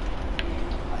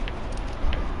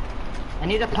 I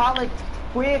need a pallet,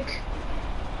 quick.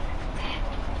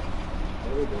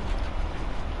 There we go.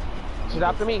 She's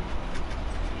after me.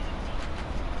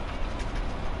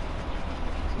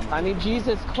 I need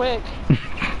Jesus, quick.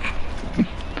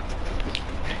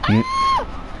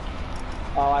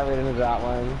 Oh, I ran into that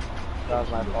one. That was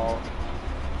my fault.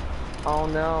 Oh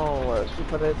no, she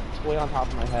put it way on top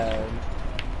of my head.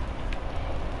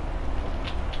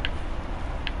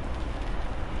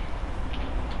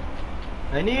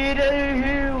 I need a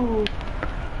heal.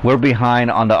 We're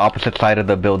behind on the opposite side of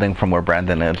the building from where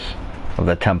Brandon is, of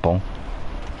the temple.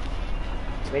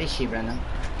 Where is she, Brandon?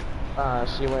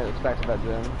 She went back to that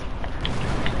gym.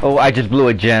 Oh, I just blew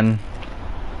a gen.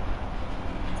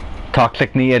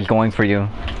 Toxic Nia is going for you.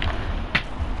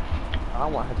 I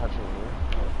don't want her touching me.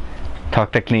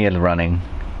 Toxic Nia is running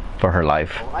for her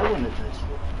life. Oh, I want to touch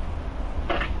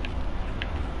you.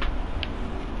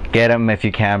 Get him if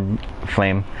you can,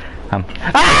 Flame.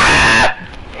 Ah!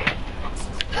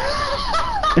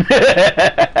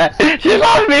 She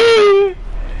lost me!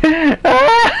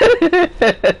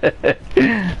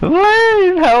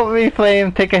 Flame, help me,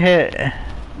 Flame. Take a hit.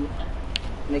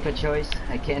 Make a choice.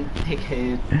 I can't take a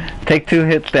hit. Take 2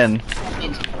 hits then.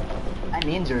 I'm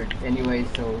injured anyway,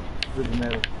 so doesn't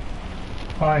matter.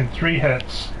 Fine, 3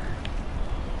 hits.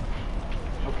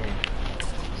 Okay.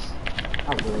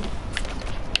 I'll do it.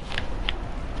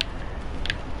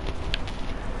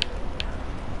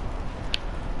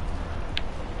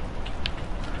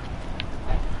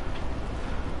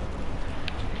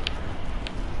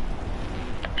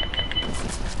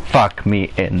 Fuck me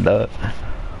in the...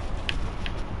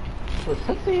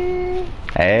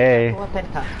 Hey. You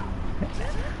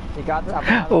got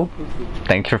that? Oh,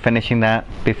 thanks for finishing that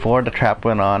before the trap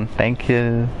went on. Thank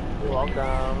you. You're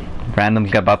welcome.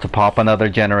 Random's about to pop another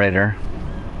generator.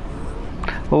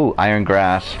 Oh, Iron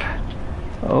Grasp.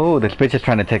 Oh, this bitch is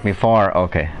trying to take me far.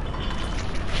 Okay.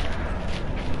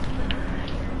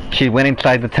 She went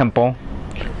inside the temple.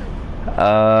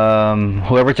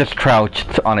 Whoever just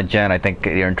crouched on a gen, I think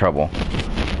you're in trouble. Yeah,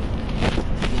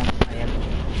 I am.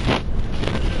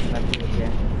 Back to the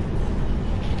gen.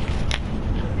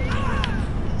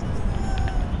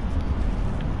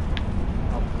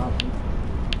 Help, help me,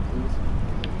 please.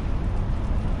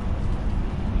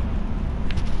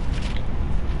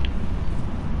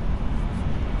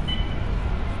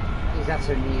 He's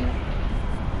after me.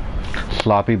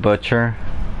 Sloppy Butcher.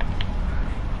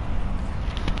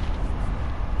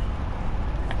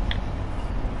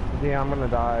 Yeah, I'm gonna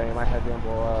die. My head's gonna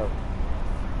blow up.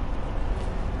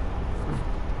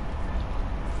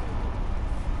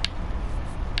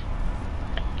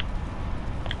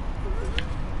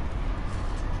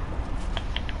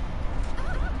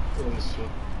 Where is she?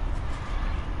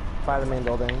 By the main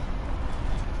building.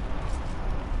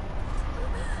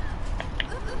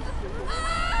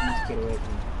 Let's get away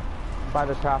from her. By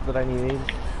the trap that I need.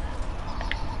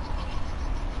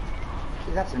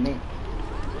 She's after me.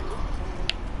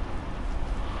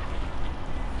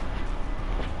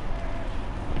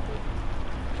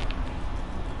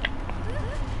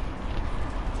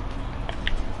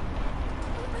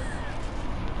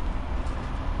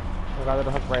 I got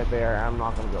the hook right there. I'm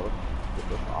not gonna be able to get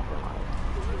this off or not.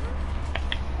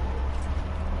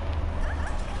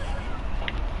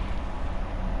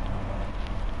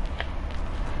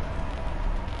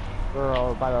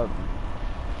 Girl, by the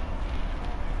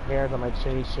hairs on my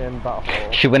chinny chin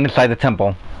butthole. She went inside the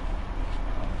temple.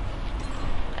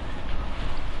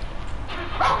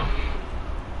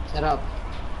 Set up.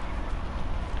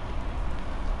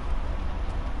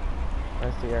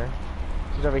 I see her.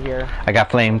 She's over here. I got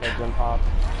flamed. Okay, gym pop.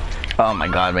 Oh my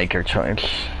god, make your choice.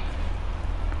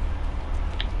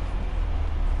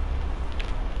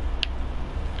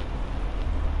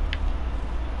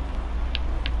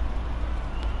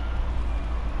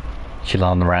 She's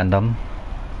on the random.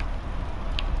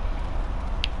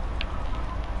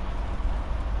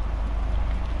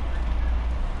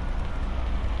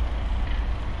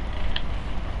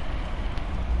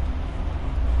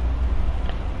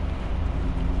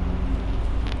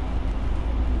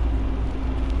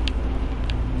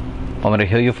 Want me to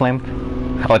heal you,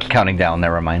 Flame? Oh, it's counting down,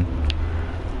 never mind.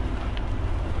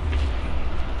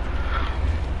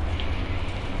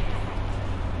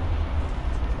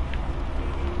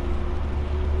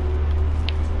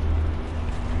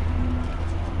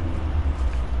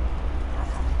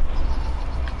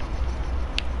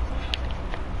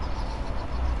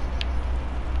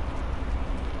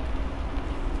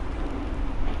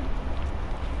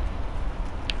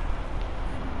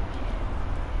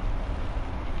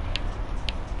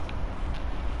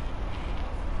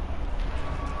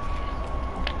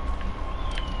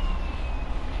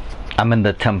 I'm in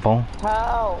the temple.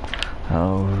 Help!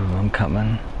 Oh, I'm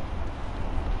coming.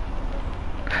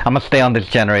 I'm gonna stay on this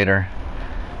generator.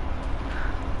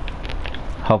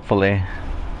 Hopefully.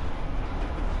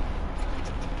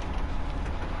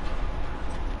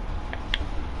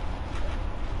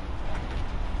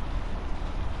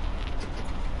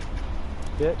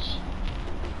 Bitch.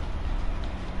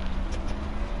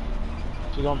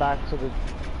 She's going back to the...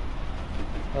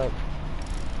 Look.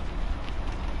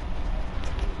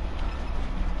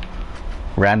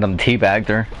 Random teabagged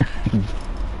her.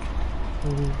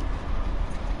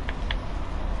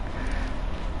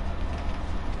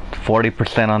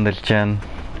 40% on this gen.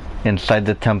 Inside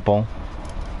the temple.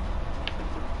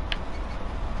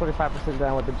 45%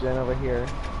 down with the gen over here.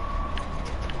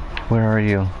 Where are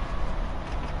you?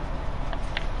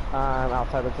 I'm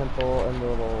outside the temple in the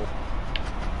little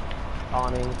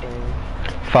awning thing.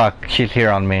 Fuck, she's here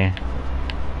on me.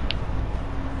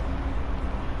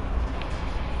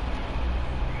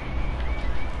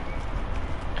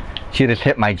 She just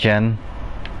hit my gen.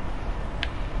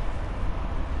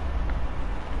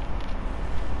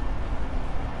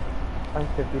 I'm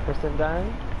 50%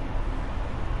 down.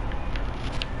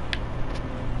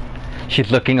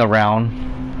 She's looking around.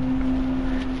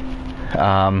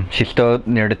 She's still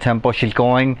near the temple. She's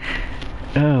going...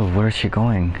 Oh, where's she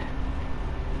going?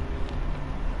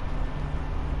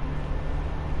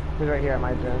 She's right here at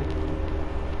my gen.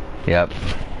 Yep.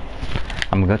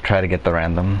 I'm gonna try to get the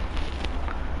random.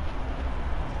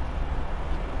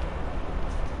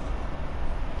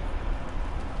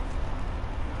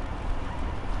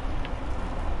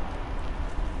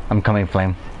 I'm coming,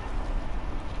 Flame.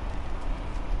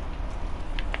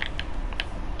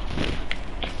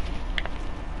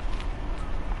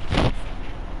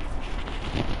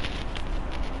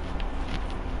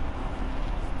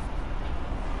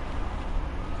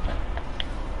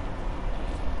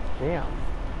 Damn.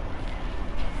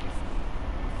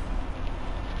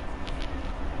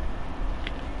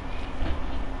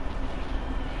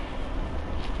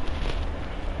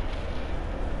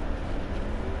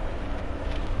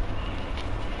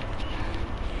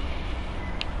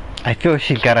 I feel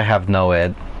she's gotta have no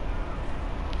ed.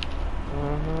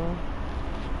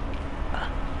 I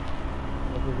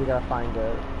think we gotta find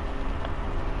it.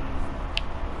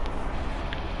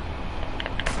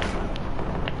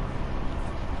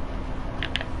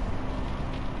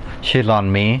 She's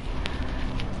on me.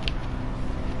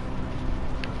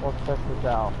 Let's test this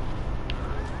out.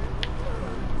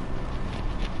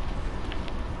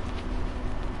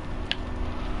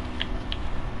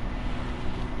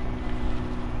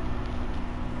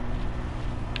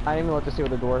 I didn't even look to see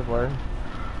what the doors were.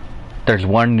 There's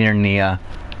one near Nia.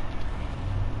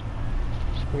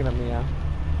 Just picking up Mia.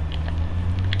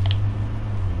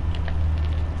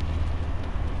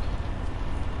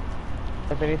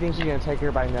 If anything, she's gonna take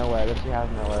her by no ed if she has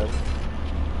no ed.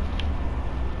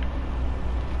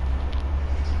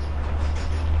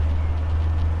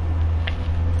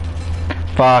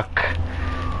 Fuck.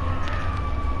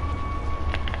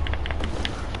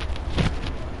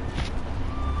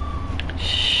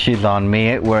 She's on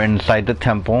me. We're inside the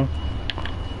temple.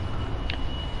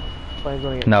 Flame's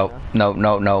gonna get No,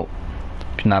 Nina. no.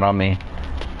 She's not on me.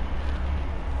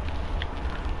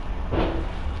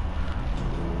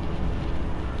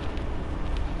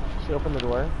 She opened the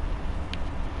door.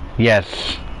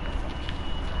 Yes.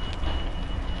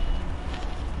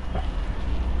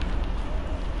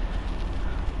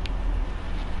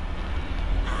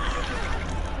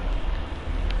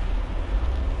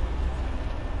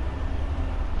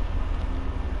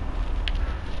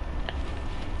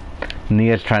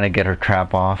 Nia's trying to get her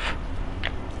trap off.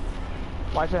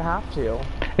 Why'd you have to?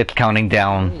 It's counting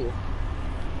down. Leave.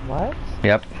 What?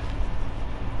 Yep.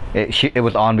 It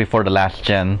was on before the last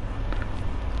gen.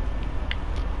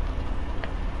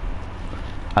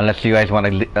 Unless you guys want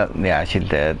to... yeah, she's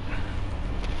dead.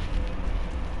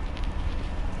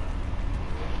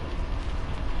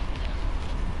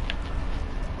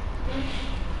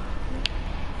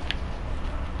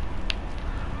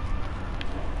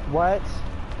 What?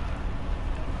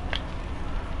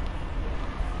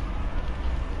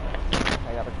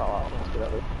 I gotta call out. Let's get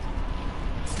over.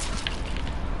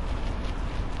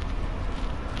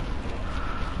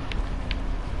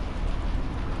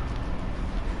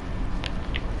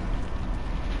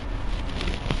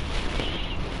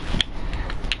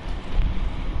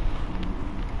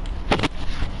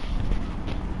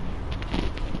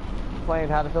 Flame,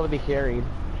 how'd it feel to be carried?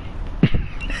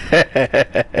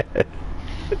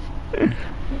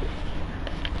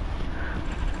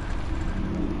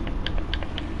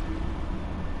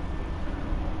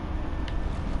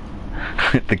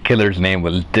 The killer's name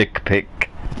was Dick Pick.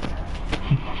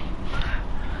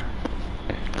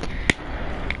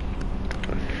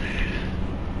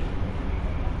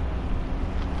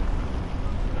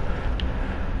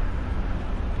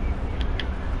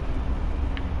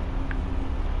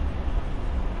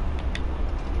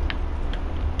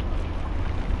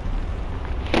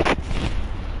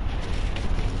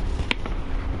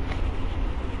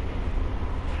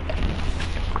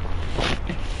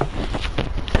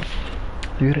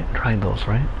 You didn't try those,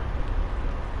 right?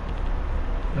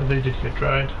 No, they did get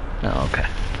dried. Oh, okay.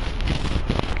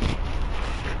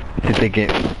 Did they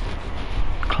get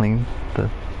clean?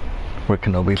 Where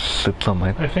Kenobi slips on my...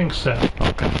 I think so.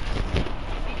 Okay.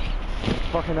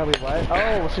 Fucking nobody what?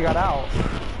 Oh, she got out.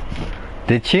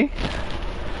 Did she?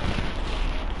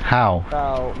 How?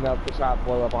 Oh, no, the shot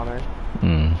blew up on her.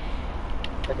 Hmm.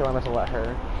 I think I must have let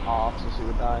her off so she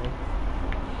would die.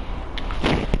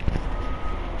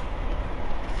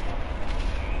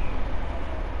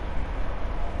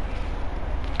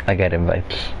 I got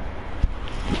invites.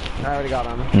 I already got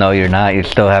them. No, you're not. You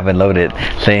still haven't loaded.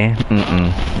 See?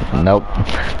 Mm-mm. Nope.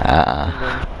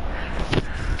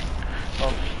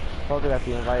 Well, told you that's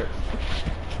the invite.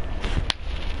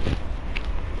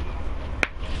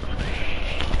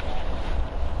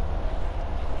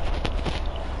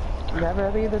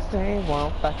 Never be the same,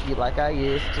 won't fuck you like I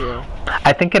used to.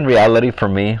 I think in reality for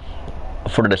me,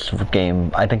 for this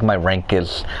game, I think my rank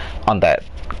is on that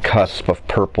cusp of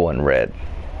purple and red.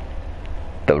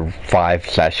 The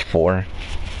 5/4.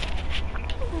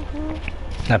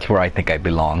 That's where I think I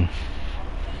belong.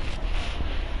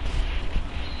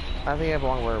 I think I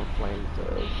belong where Flames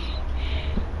is.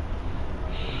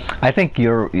 I think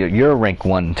you're rank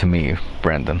 1 to me,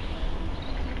 Brandon.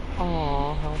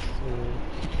 Aw, how sweet.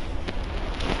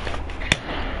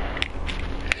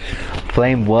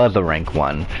 Flame was a rank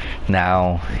 1.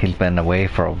 Now he's been away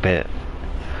for a bit.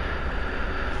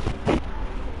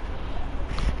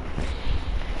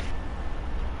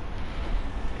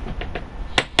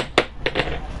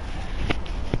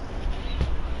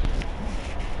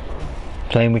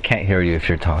 Flame, we can't hear you if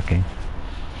you're talking.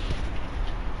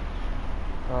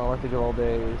 Oh, like the good old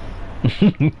days.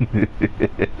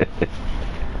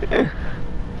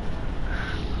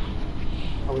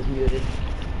 I was muted.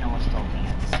 No one's talking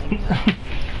at the same time.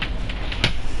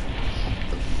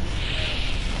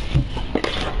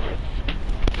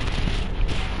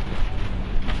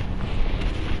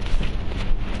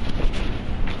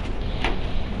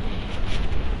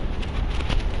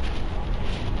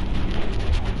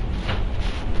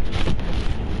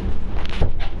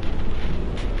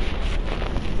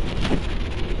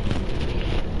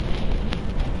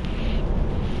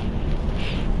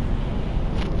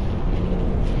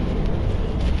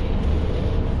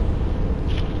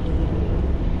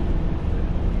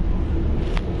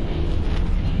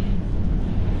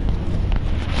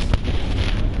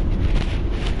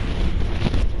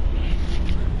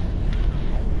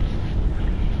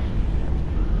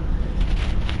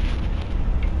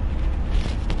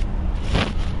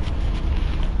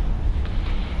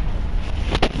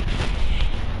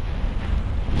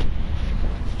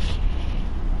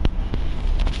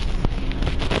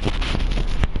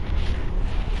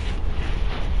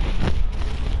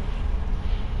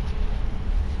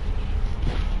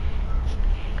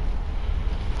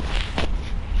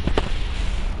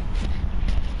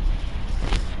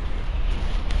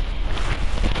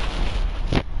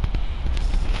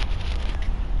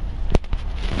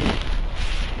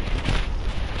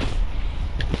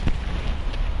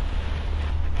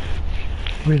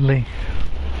 really?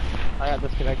 I got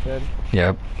disconnected.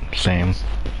 Yep, same.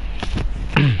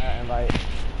 Invite.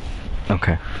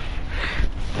 Okay.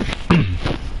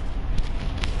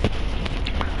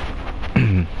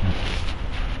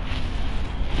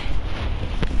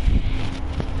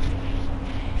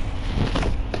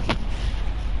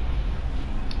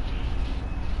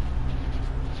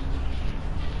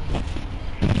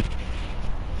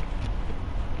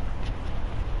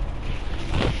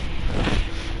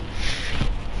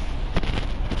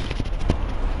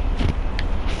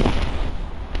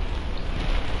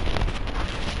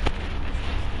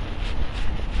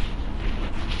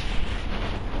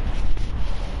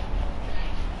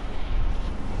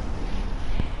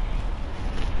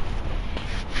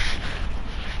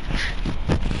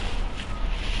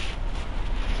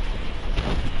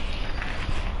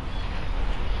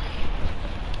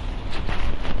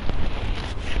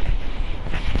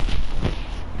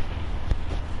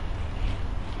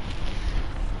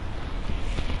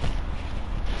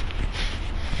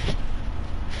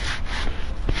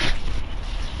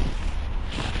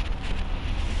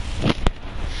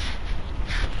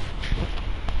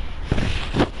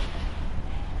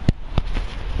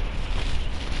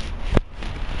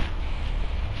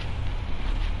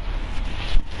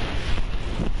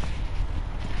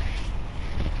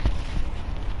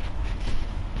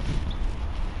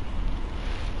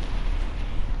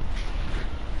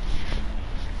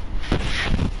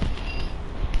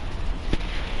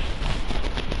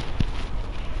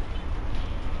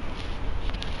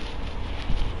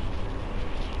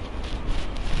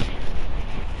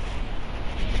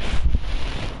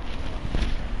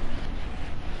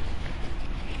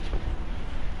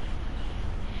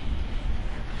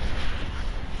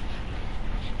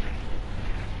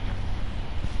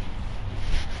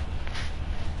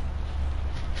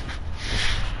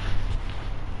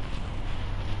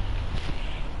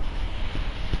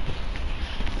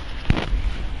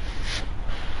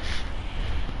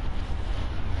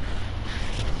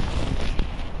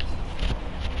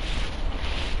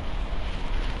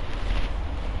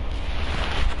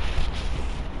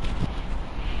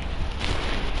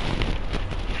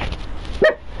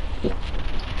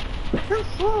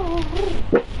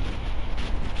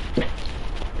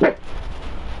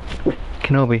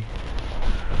 Kenobi.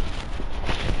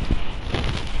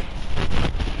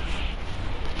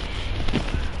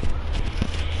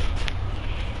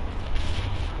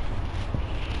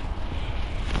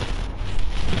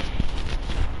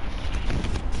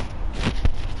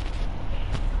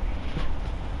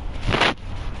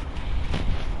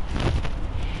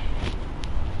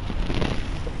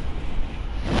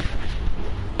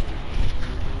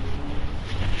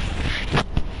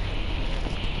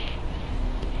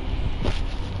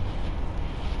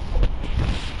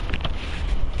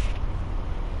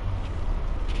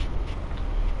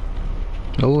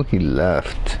 Oh, he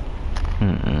left.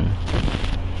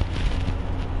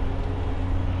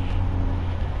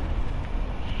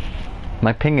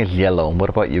 My ping is yellow. What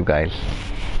about you guys?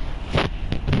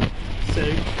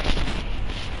 Same.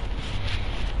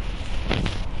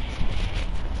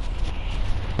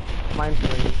 Mine's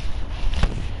green.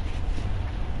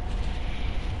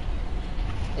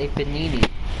 A panini.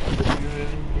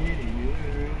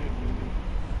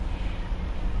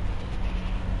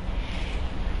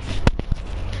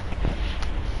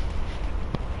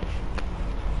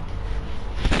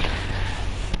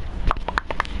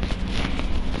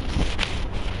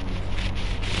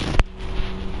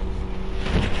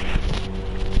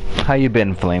 How you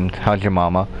been, Flamed? How's your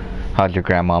mama? How's your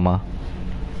grandmama?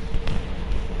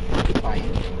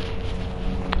 Fine.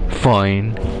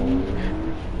 Fine.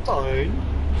 Fine.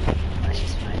 Oh,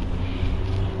 she's fine.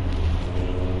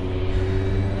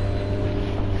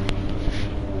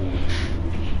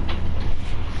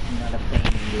 Not a pain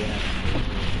in the ass.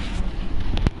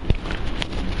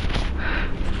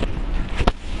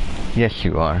 Yes,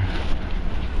 you are.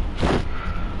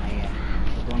 I am.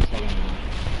 So don't say anything.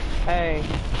 Hey,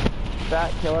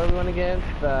 that killer we went against,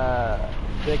 the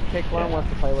big pick one wants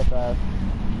to play with us.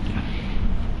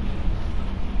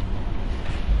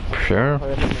 Sure. Play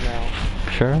with him now.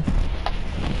 Sure.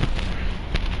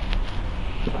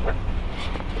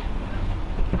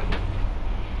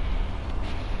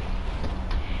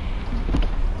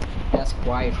 Ask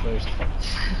why first.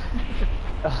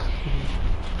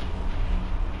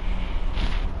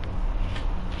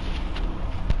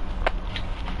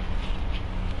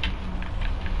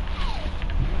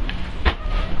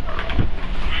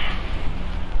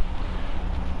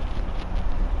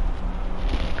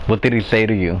 What did he say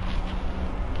to you?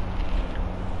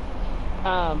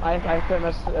 I sent a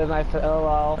message and I said,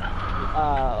 LOL,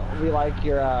 we like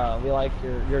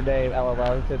your name,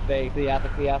 LOL. He said thanks. He asked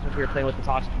if you were playing with the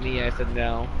toxic me. I said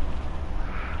no.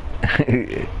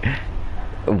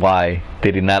 Why?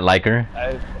 Did he not like her?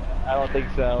 I don't think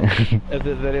so. If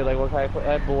this video like, what can I play?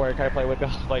 I'm bored. Can I play with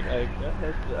us? Like, I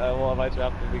guess we'll invite you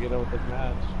after we get in with this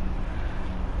match.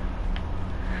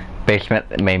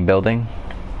 Basement, main building.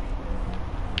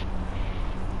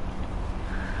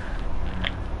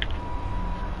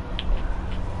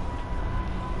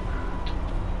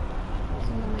 Who's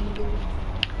in the main game?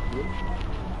 You?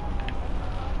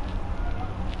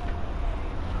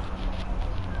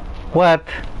 What?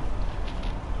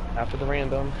 After the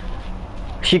random.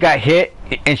 She got hit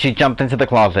and she jumped into the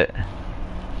closet.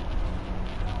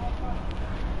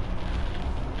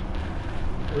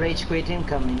 Rage quit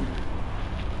incoming. You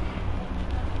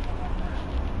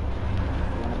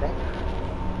wanna bet?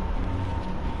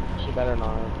 She better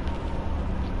not.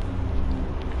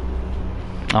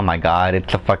 Oh my god,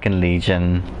 it's a fucking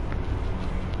Legion.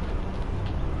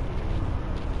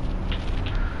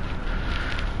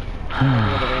 You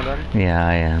know the random? Yeah,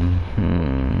 I am.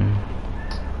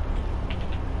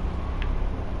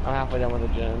 I'm halfway done with the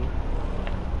gym.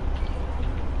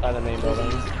 By the main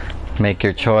building. Make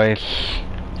your choice.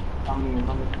 Come here.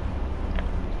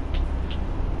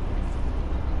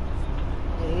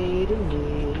 Hey, to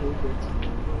me,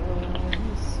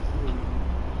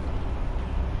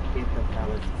 get the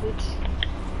pallets, bitch.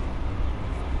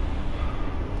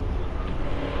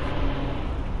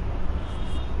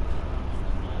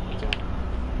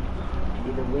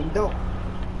 Be the window.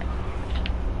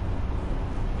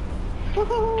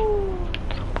 Woohoo!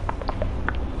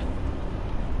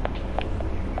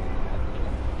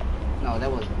 No, that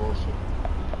was bullshit.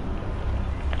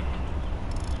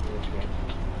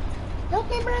 Help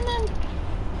me, Brennan!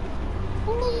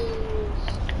 Please!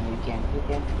 No, you can't.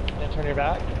 Didn't turn your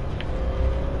back?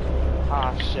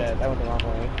 Ah, shit. That went the wrong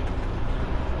way.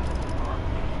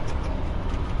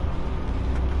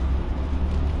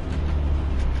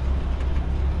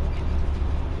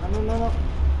 No.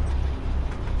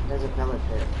 There's a pellet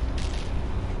there.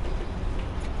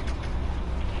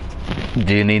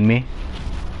 Do you need me?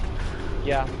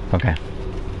 Yeah, Okay.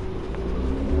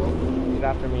 he's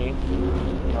after me.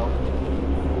 No.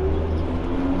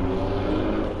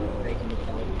 Breaking the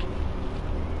pellet.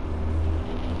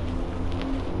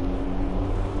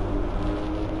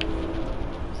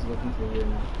 He's looking for you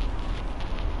now.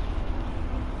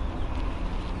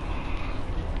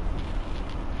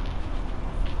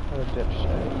 What a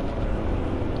dipshit.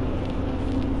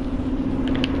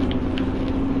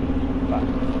 Fuck.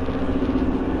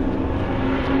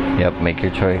 Yep, make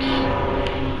your choice.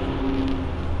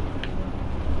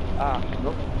 Ah,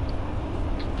 nope.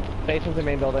 Basement's the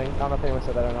main building. I don't know if anyone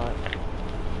said that or not.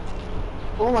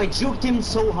 Oh, I juked him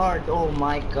so hard. Oh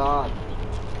my god.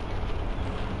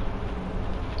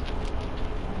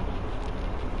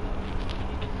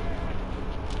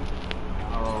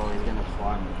 Oh, he's gonna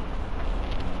farm me.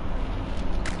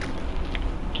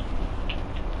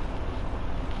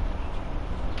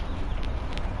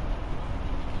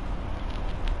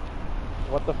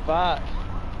 What the fuck?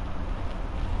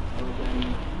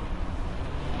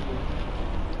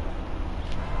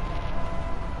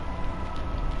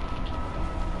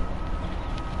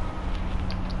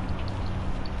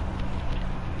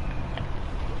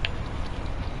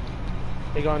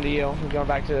 He's going to you. He's going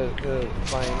back to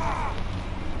playing.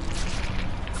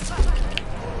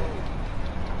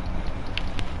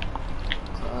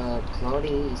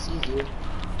 Claudia, he sees you.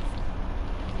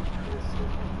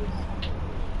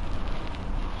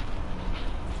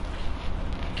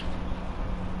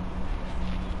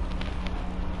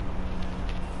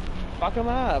 Fuck him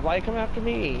up. Why you coming after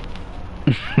me?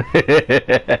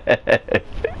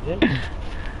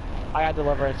 I got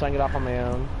deliverance, so I can get off on my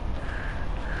own.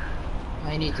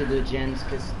 I need to do gens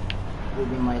because it will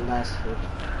be my last hit.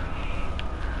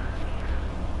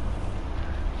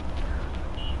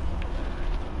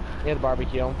 He had a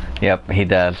barbecue. Yep, he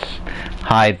does.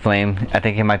 Hide, Flame. I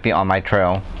think he might be on my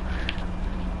trail.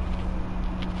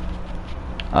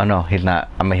 Oh no, he's not.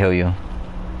 I'm gonna heal you.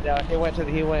 Yeah, he went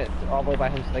all the way by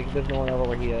himself. Like, there's no one over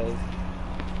where he is.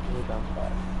 He was down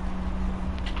spot.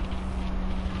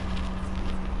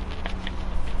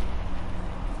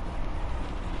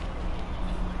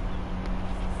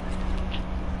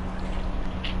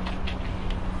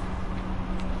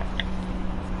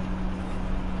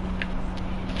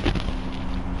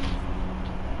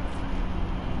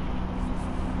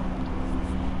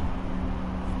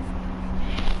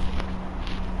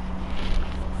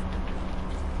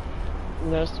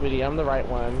 No, sweetie, I'm the right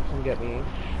one. Come get me.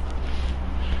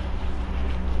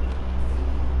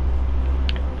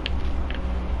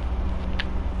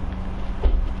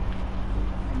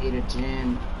 need a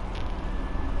gym.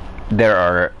 There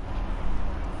are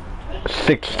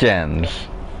 6 gens.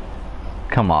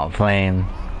 Come on, Flame.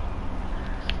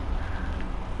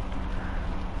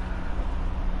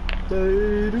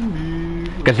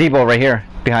 Gazebo right here,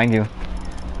 behind you.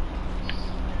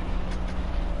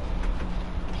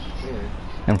 Here.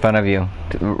 In front of you.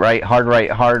 Right, hard right,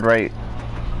 hard right.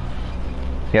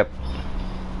 Yep.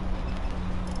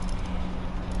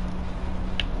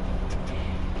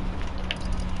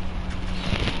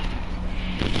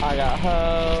 I got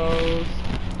hose.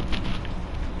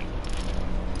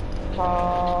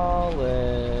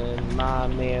 Calling my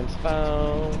man's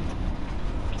phone.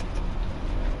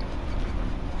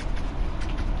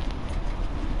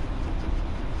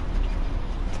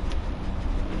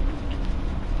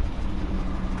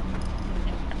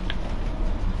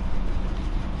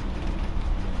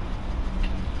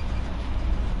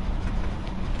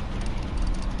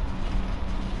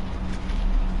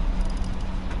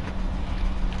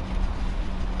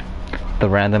 The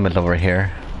random is over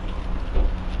here.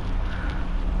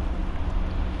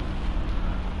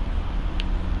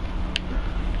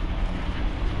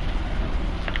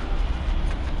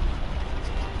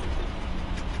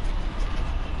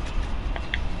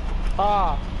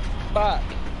 Ah, fuck,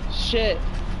 shit,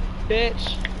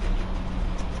 bitch.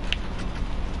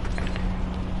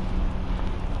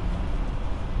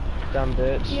 Dumb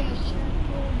bitch.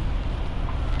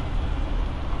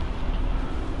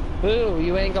 Boo,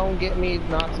 you ain't gonna get me,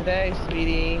 not today,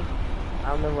 sweetie.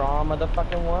 I'm the raw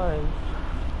motherfucking one.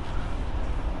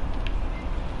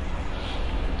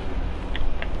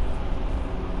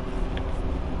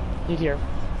 He's here.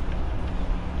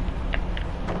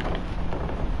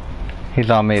 He's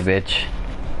on me, bitch.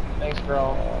 Thanks,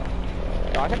 girl.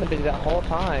 Oh, I got the busy that whole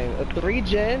time. 3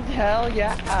 gens? Hell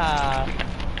yeah!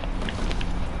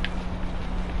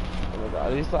 Oh my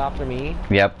god, are you still after me?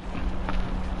 Yep.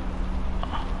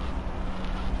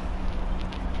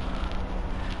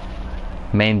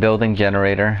 Main building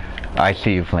generator. I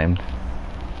see you, Flame.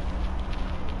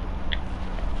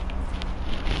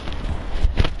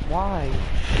 Why?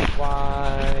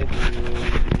 Why do you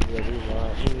really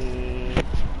want me?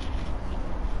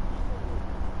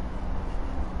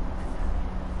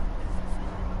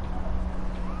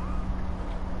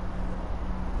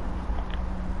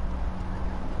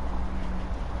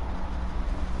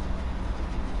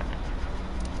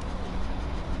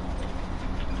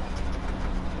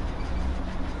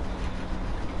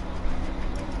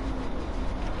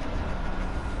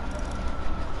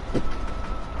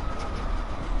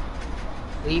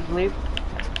 Leave.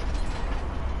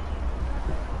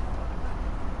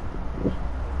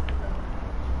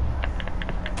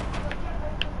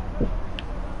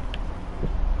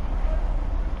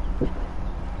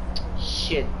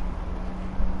 Shit.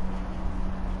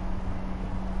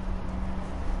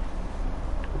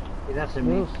 He's after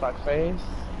me. Move, fuckface.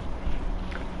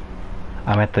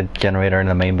 I'm at the generator in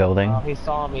the main building. Oh, he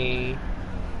saw me.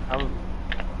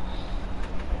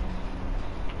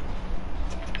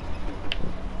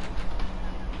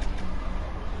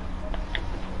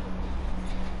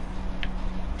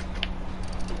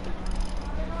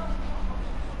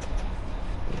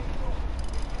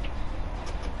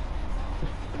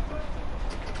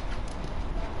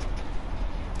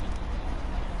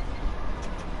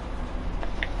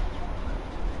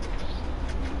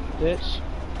 Bitch.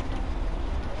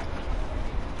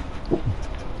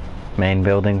 Main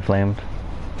building flamed.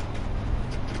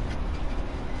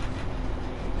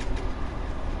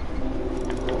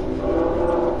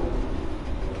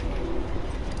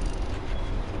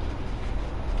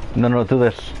 No, do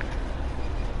this.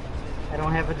 I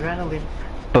don't have adrenaline.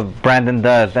 But Brandon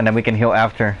does, and then we can heal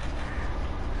after.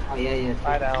 Oh yeah.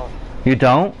 I don't. You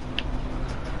don't?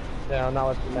 No, not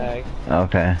with the Meg.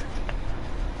 Okay.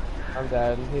 I'm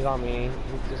dead. He's on me.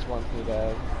 He just wants me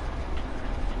dead.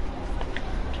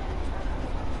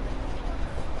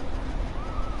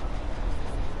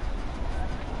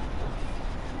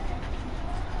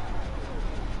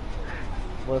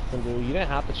 Listen, dude, you didn't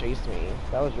have to chase me.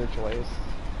 That was your choice.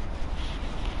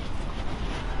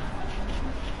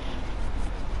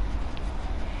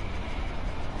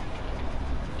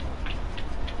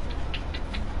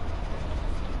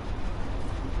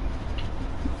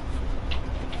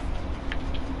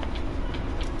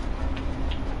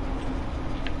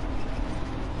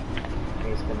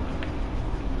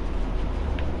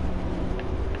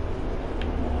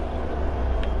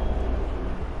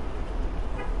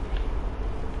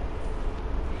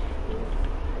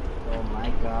 Oh my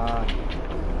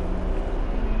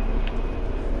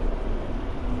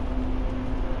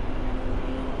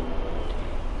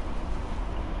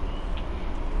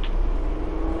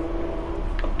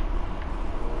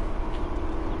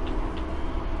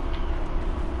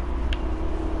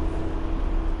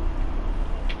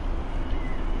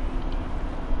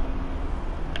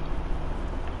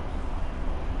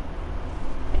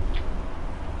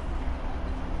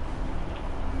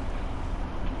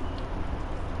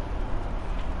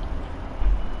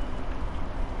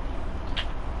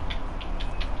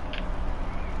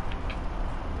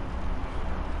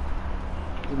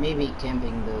maybe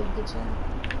camping the tent.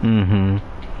 Mm-hmm.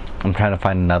 I'm trying to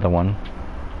find another one.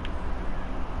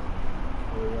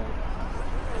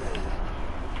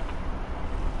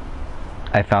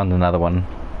 I found another one.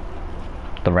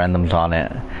 The random's on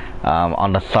it.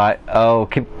 On the side. Oh,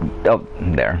 keep. Oh,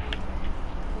 there.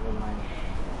 Never mind.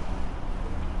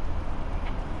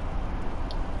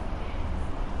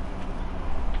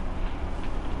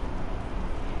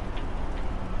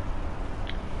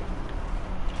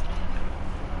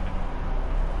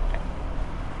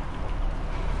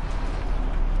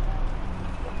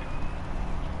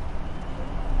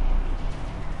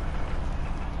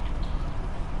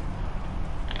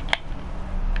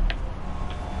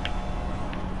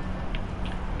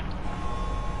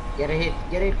 Get a hit,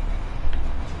 get it.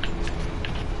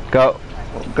 Go.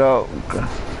 Go.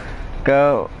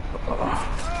 Go.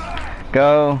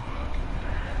 Go.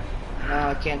 No,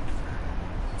 I can't.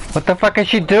 What the fuck is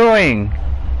she doing?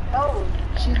 Oh,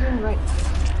 she's doing right.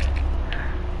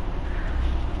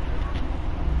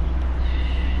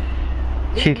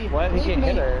 She. What? He can't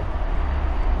hit her.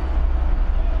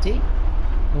 See?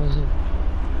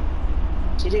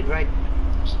 She did right.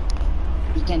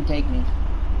 He can't take me.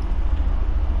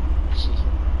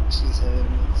 She's having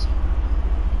me.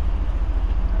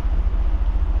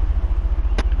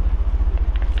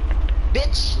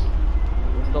 Bitch!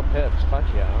 We're still pitched. Fuck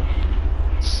yeah.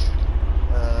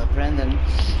 Brandon.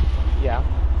 Yeah.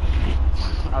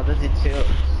 How does it feel?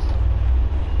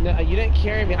 No, you didn't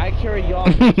carry me. I carry y'all.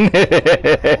 Talking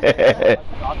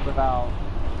about.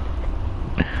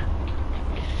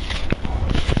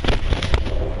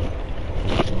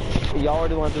 Y'all were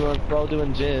the ones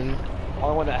doing gin.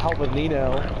 I want to help with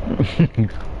Nino.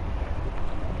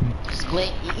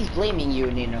 He's blaming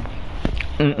you, Nino.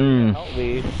 Mm-mm. Help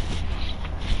me.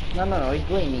 No, he's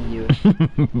blaming you.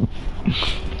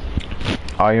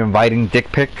 Are you inviting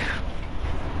dick pic?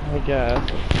 I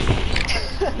guess.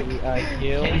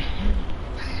 P-I-Q.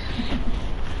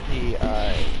 P-I-Q.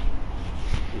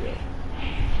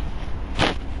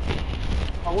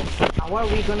 How are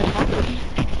we gonna talk to him?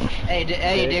 Hey,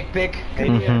 dick pic.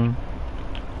 Mm-hmm.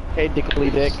 Hey, Dickly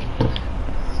Dick.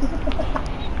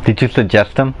 Did you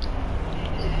suggest him?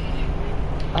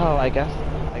 Oh, I guess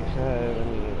I could.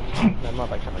 I mean, I'm not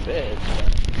that kind of bitch.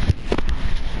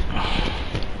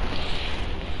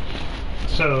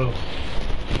 So,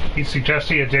 he's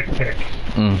suggesting a dick pic.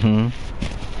 Mm-hmm.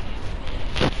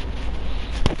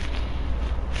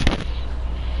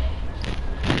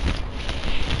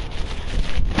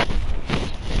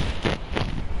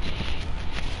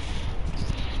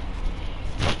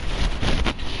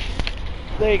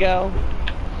 There you go.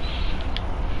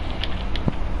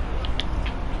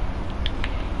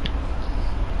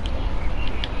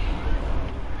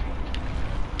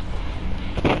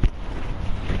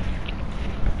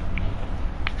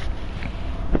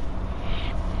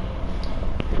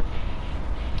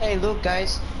 Hey, look,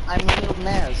 guys. I'm Lil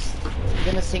Nas. I'm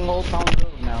gonna sing Old Town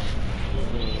Road now.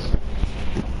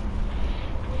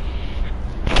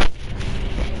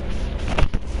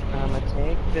 I'ma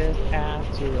take this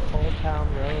ass to the Old Town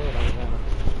Road. I'm gonna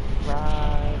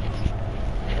ride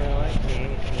till I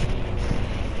can't hear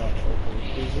the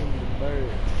horses and the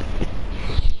birds.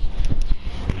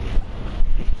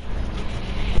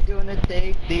 Gonna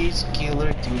take this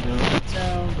killer to the Old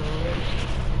Town Road.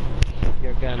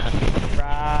 You're gonna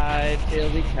ride till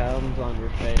he comes on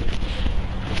your face.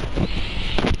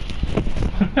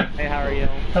 Hey, how are you?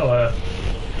 Hello.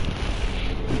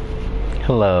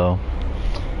 Hello.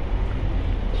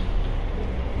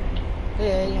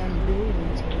 Hey, I'm doing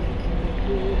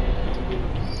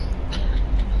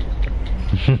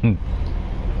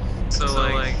So,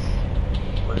 like,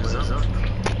 what is up?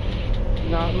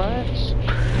 Not much.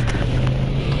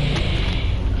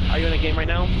 Are you in a game right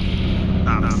now?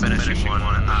 I'm finishing one.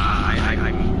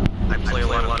 I play a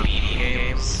lot of BD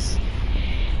games.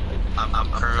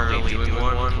 I'm currently doing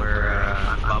one where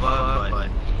I'm Bubba, but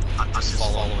I'm just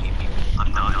following people.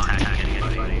 I'm not attacking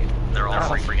anybody. They're all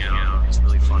freaking out. It's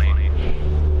really funny.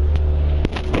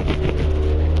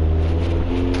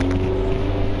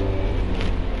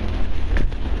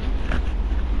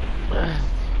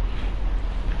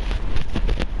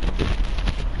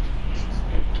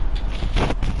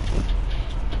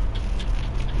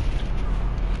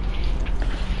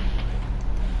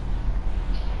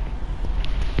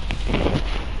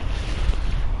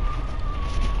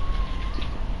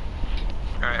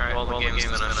 Alright, well, the game's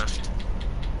finished.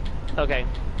 Okay.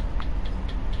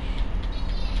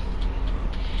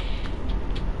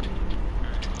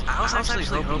 I was actually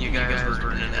hoping you guys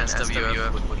were in an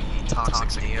SWF with the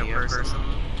Toxic Neo person.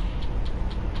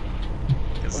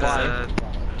 Why?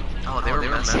 Oh, they were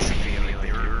messaging me.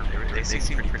 They were they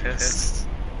seem pretty pissed.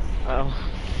 Oh.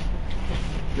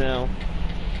 No.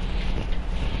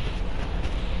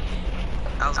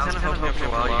 I was kind of hoping after a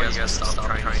while you guys stopped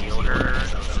trying to heal her. I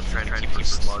was just trying to keep her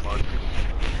slug.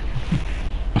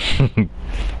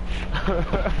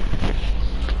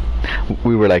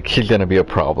 We were like, she's gonna be a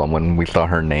problem when we saw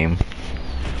her name.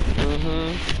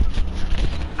 Mm-hmm.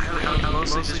 I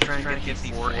was mostly just trying to get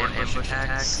the 4 ambush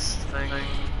attacks thing.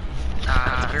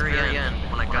 At the very end,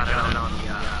 when I got out on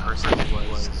the person who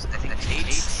was, I think, Kate,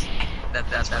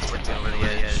 that's what took me over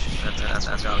the edge. That's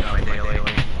what got my daily.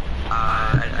 I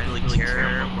didn't really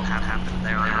care what happened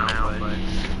there on out,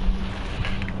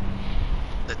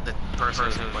 but the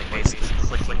person who was like basically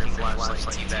clicking the flashlight,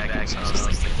 teabagging, so I was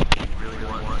like, really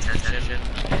want attention.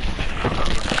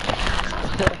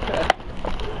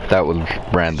 That was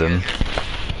Brandon.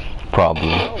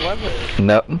 Probably. Oh, was it?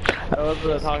 No. That was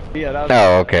the talk. Yeah, that was.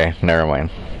 Oh, okay. Never mind.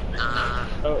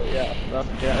 Oh, yeah.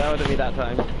 That would be that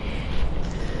time.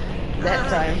 That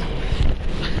time.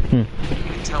 You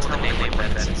can tell when the name like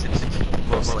that, it's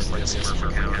most likely a server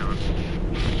account.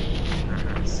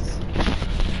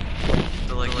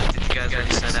 So, like, did you guys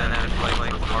already send that out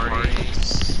like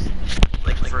parties?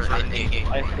 Like, for an in-game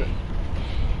party?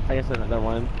 I guess another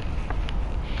one.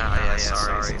 Yeah,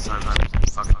 sorry. Sometimes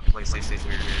fucking PlayStation's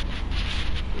weird.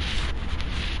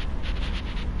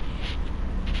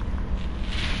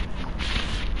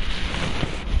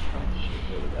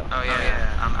 Oh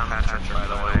yeah. I'm Patrick, by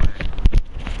the way.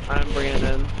 I'm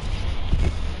Brandon.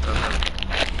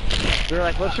 We were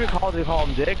like, what should we call him? Do we call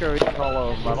him Dick or we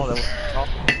call him? I don't know.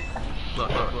 Look,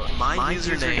 my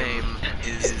username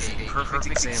is a perfect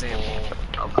example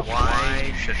of why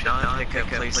you should not pick a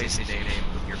PlayStation name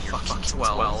when you're fucking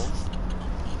 12.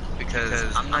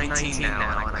 Because I'm 19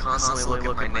 now, and I constantly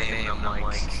look at my name and I'm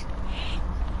like,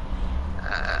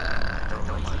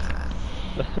 don't like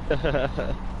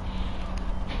that.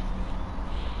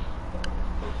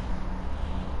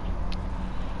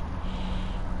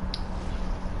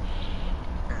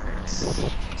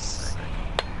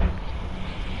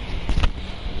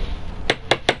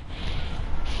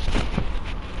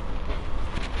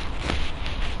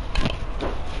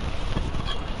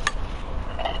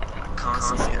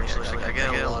 Constantly, actually, I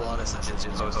get a lot of messages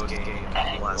post-game,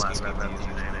 people asking me about the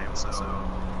username, so...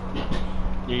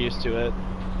 You're used to it.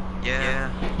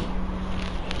 Yeah.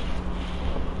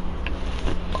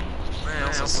 I'm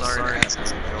also sorry to ask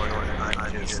what's going on,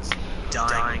 I'm just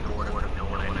dying bored of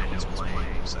knowing what I know is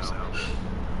playing, so...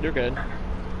 You're good.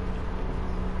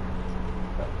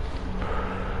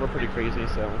 We're pretty crazy,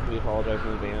 so we apologize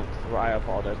in advance. Or I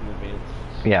apologize in advance.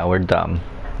 Yeah, we're dumb.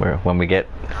 When we get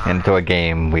into a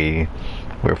game, we're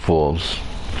fools.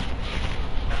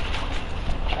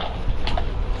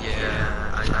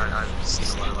 Yeah, I've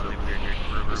seen a lot of weird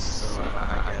rumors, so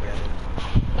I get it.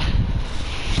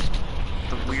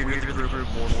 The weirder the rumor,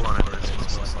 more fun it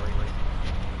is, most likely.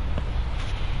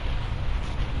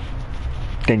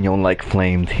 Daniel like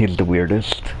flamed. He's the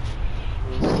weirdest.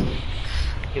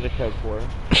 Get a code for it.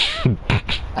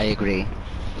 I agree.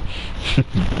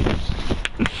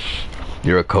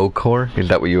 You're a cold core? Is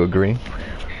that what you agree?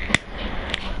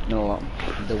 No,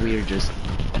 the weirdest.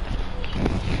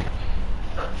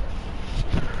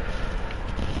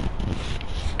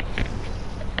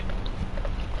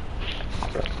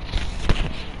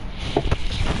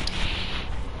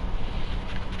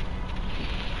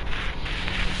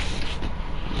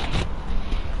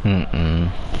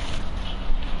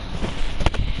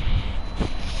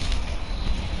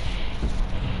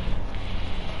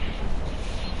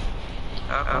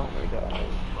 Oh my god.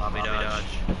 Lobby dodge.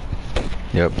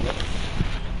 Yep.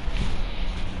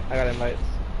 I got invites.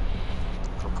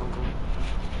 Cool.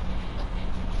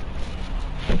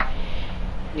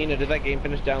 Nina, did that game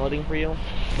finish downloading for you?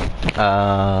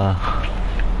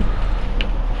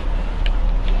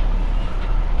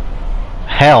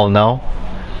 Hell no.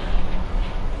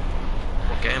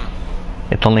 What game?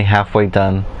 It's only halfway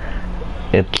done.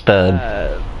 It's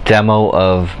the demo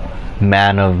of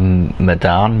Man of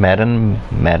Medan?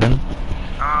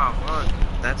 Oh, fuck.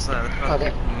 That's what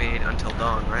we made Until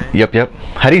Dawn, right? Yep.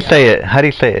 How do you say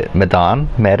it?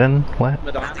 Medan? What?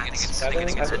 I think it's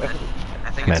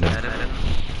Medan.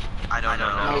 I don't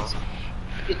know. No,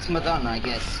 it's Madonna, I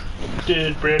guess.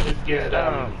 Did Brandon get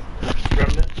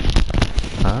Remnant?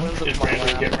 Huh? Did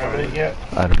Brandon get Remnant yet?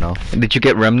 I don't know. Did you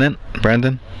get Remnant,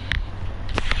 Brandon?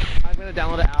 I'm gonna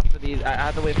download it after these. I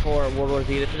have to wait for World War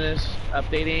Z to finish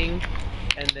updating.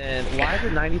 And then, why is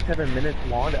it 97 minutes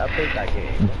long to update that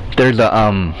game? There's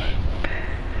a,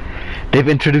 they've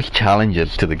introduced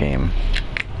challenges to the game.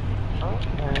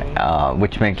 Okay.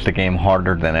 Which makes the game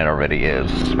harder than it already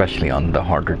is, especially on the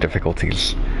harder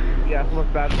difficulties. Yeah, so once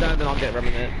that's done, then I'll get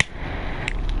Remnant.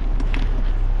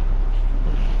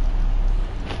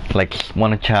 Like,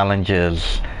 one challenge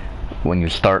is when you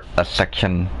start a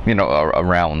section, you know, a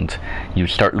round, you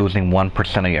start losing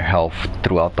 1% of your health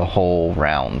throughout the whole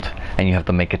round, and you have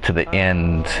to make it to the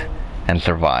end and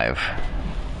survive.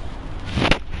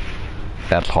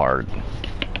 That's hard. I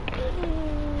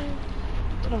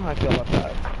don't know how I feel about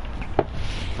that.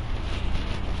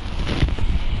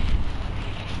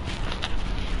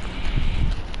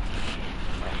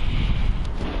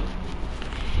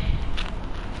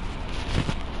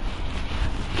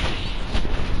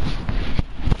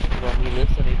 Well, he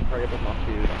lives and he's hurry up with my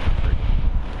food.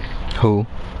 Who?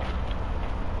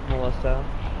 Melissa,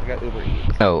 I got Uber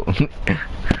Eats. Oh,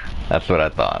 that's what I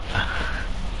thought.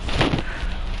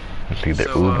 It's either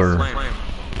Uber. Flame.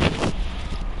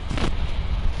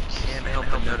 Can't help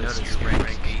but notice you're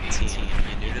rank 18. Are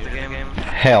you new to the game?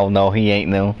 Hell no, he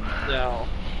ain't new. No,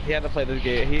 he had to play this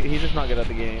game. He's just not good at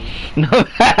the game.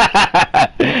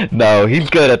 No, he's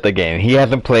good at the game. He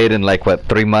hasn't played in like, what,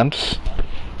 3 months?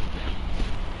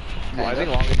 Oh, I think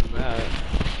longer than that.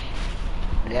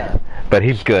 Yeah. But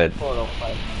he's good. Total,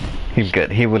 but He's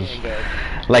good. He was, ain't good.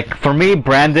 like, for me,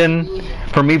 Brandon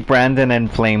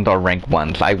and Flamed are rank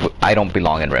 1s. I don't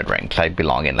belong in red ranks. I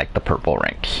belong in, like, the purple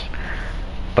ranks.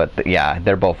 But, yeah,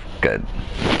 they're both good.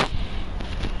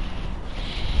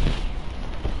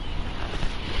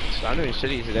 So I'm doing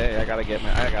shitty today. I gotta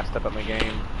step up my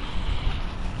game.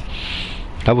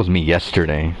 That was me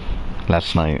yesterday.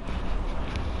 Last night.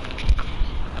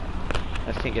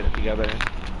 I just can't get it together.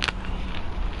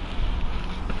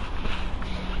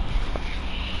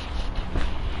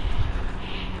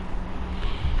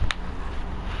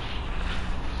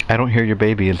 I don't hear your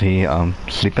baby. Is he,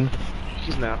 sleeping?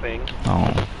 She's napping.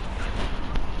 Oh.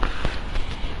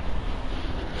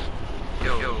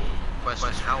 Yo,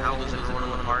 question. How old is everyone in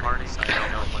the party? I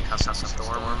don't know, like, how's the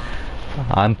storm?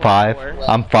 I'm 5.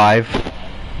 I'm 5. Okay,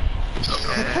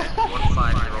 1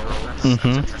 5-year-old. That's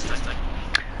interesting.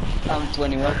 I'm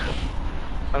 21.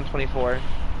 I'm 24.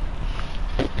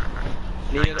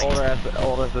 Needed older as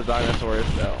the dinosaurs,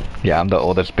 though. Yeah, I'm the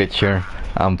oldest bitch here.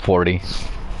 I'm 40.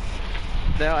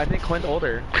 No, I think Quinn's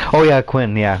older. Oh yeah,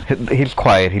 Quinn, yeah. He's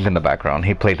quiet, he's in the background.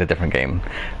 He plays a different game.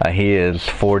 He is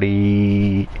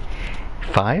 45?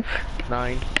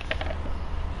 9.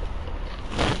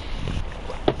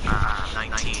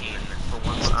 19. For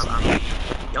once, I'm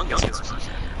youngest.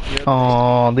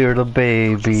 Oh, they're the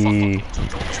baby.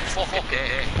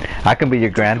 Okay. I can be your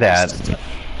granddad.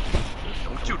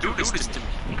 Don't you do this to me.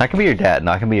 I can be your dad.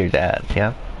 No, I can be your dad.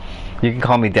 Yeah. You can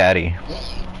call me daddy.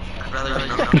 I'd rather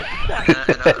no.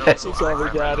 And also, Sorry,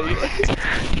 Daddy.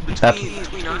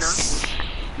 Between us,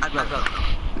 I'd rather.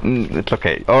 It's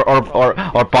okay. Or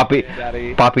Papi,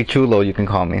 Daddy. Papi Chulo, you can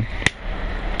call me.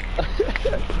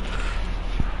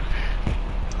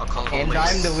 I'll call it And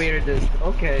I'm the weirdest.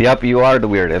 Okay. Yep, you are the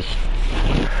weirdest.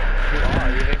 You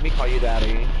are. You make me call you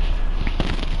Daddy.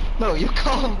 No, you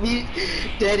call me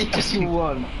daddy because you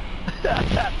won.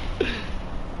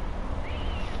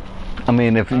 I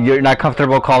mean, if you're not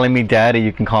comfortable calling me daddy,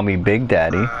 you can call me Big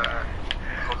Daddy.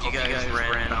 Hope you guys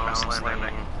ran balance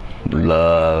landing.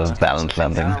 Love balance I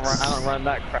landing. don't run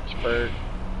that crutch bird.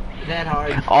 That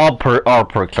hard. All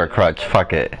perks are crutch.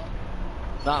 Fuck it.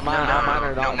 Not mine. Mine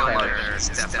are not mine crutch. are. It's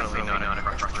definitely not a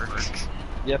crutch perk.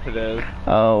 Yes, it is.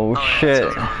 Oh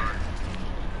shit.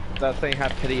 That thing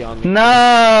had pity on me.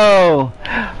 No!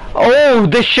 Oh,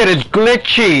 this shit is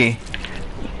glitchy.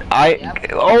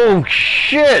 Oh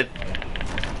shit.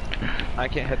 I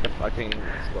can't hit the fucking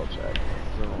skill check.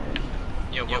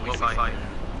 Yo, what we fight?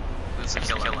 Who's the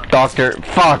killer? Doctor,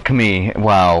 fuck me.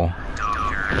 Wow.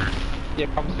 Doctor. Yeah,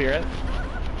 come spirit.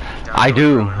 I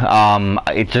do.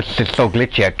 It's so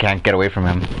glitchy. I can't get away from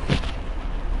him.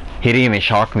 He didn't even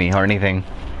shock me or anything.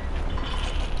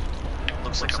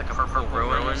 Looks like a purple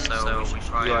ruin, so we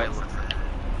try Yeah. it with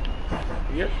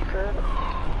it. Yep.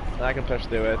 I can push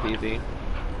through it easy.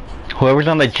 Whoever's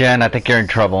on the gen, I think you're in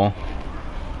trouble.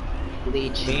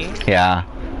 Bleach. Me? Yeah.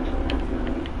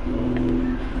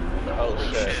 Oh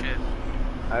shit.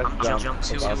 I'm jump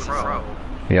to and fro.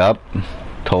 Yup.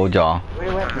 Told y'all.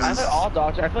 I feel all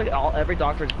doctors. I feel like every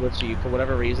doctor is glitchy for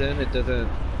whatever reason. It doesn't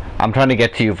I'm trying to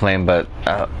get to you, Flame, but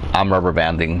I'm rubber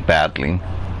banding badly.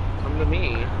 come to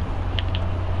me.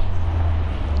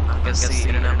 I guess the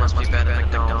internet must be bad at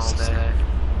McDonald's today.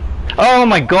 Oh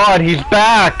my god, he's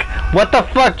back! What the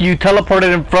fuck? You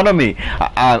teleported in front of me.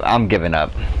 I'm giving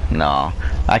up. No.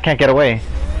 I can't get away.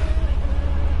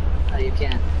 No, you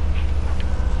can't.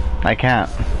 I can't.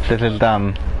 This is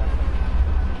dumb.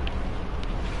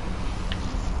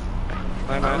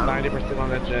 I'm at 90% on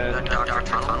the gen. Dr.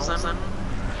 Tunnelson?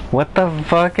 What the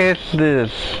fuck is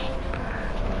this?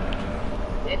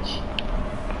 Bitch.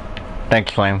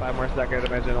 Thanks, Flame. 5 more seconds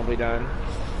and my gen will be done.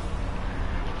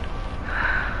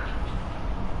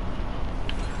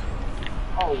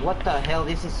 Oh, what the hell?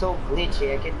 This is so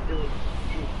glitchy. I can do it.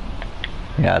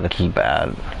 Yeah, this is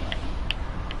bad.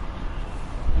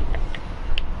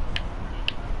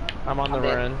 I'm on the I'm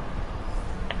dead. run.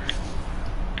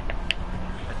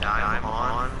 And I'm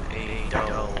on a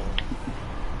double.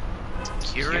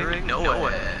 Curing? No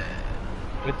way.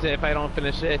 It's if I don't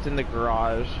finish it, it's in the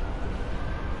garage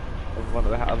of one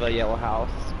of the yellow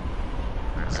house.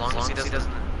 As long as he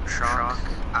doesn't shock,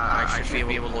 I should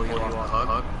be able to pull you off the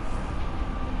hook.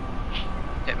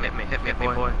 Hit me,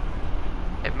 boy.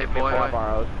 Hit me, boy. I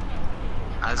borrowed.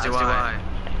 As do I.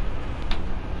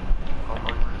 Oh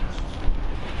my.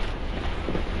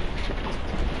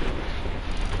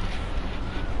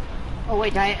 Oh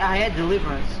wait, I had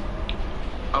deliverance.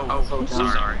 Oh, so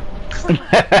sorry.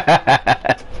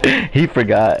 He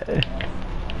forgot.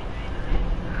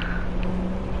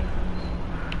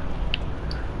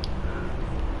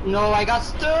 No, I got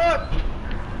stuck.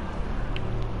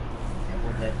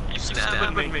 You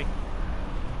stabbed me.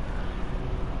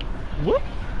 Whoop!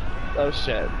 Oh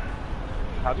shit.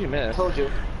 How'd you miss? Told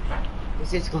you.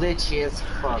 This is glitchy as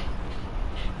fuck.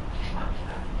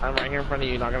 I'm right here in front of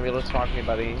you, not gonna be able to talk to me,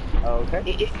 buddy. Oh, okay.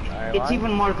 It's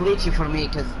even more glitchy for me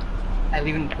because I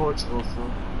live in Portugal,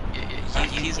 so.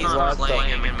 He's not playing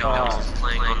him and no one else is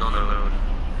playing on the moon.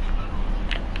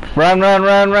 Run, run,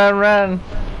 run, run, run!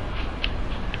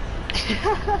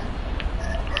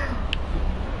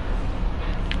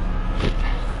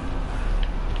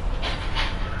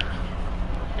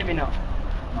 Maybe no.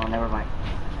 No, never mind.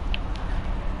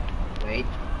 Wait.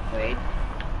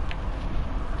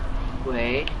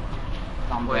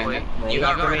 Come Wait. wait. You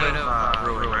got rid of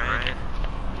Ruin, right?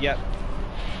 Yep.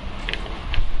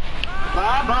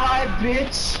 Bye bye,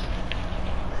 bitch.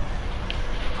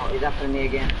 Oh, he's after me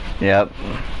again. Yep.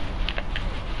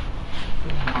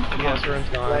 Yes, room's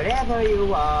gone. Wherever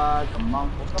you are, come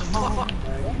on.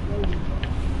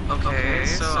 Okay,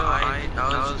 so I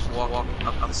was walking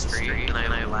up the street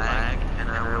and I lagged and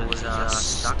I was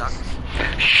stuck.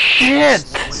 Shit!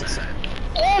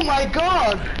 Oh my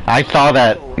god! I saw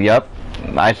that. Yep.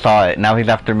 I saw it. Now he's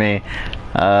after me.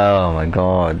 Oh my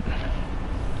god.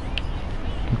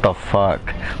 What the fuck?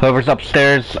 Whoever's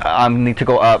upstairs, I need to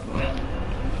go up.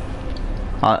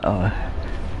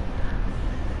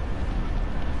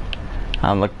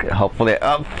 I'm hopefully.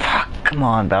 Oh fuck! Come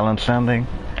on, balance something.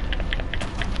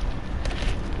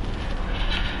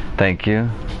 Thank you.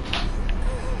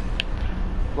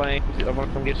 Flame, I want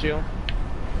to come get you.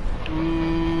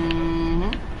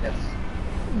 Yes.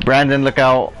 Brandon, look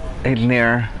out. He's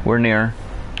near. We're near.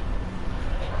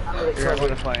 You're going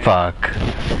to Flame. Fuck.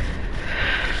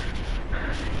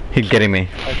 He's getting me.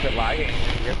 I quit lagging.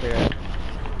 You're there.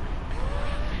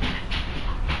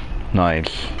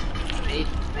 Nice.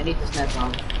 I need to snap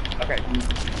on. Okay.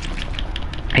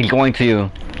 He's going to you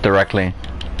directly.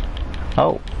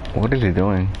 Oh, what is he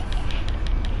doing?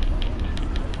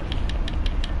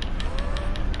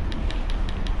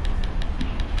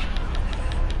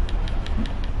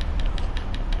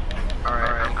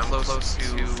 Alright, I'm close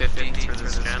to 50 for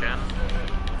this gen.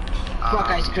 Fuck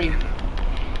ice cream.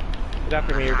 Get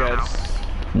after me, you're good.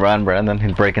 Run, Brandon.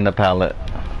 He's breaking the pallet.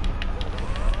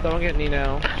 Someone get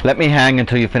Nino. Let me hang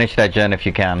until you finish that gen if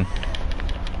you can.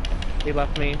 He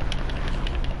left me.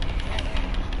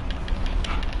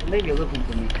 Maybe looking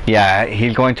for me. Yeah,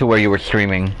 he's going to where you were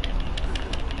streaming.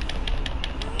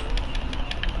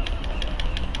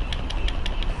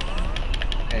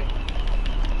 Okay.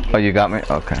 Oh, you got me?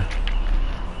 Okay.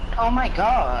 Oh my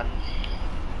god.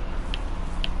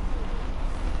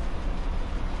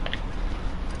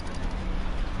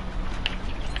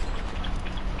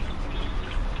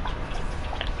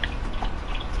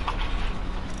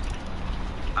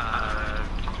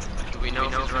 Do we know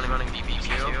if he's running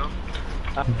BBQ?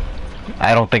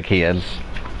 I don't think he is.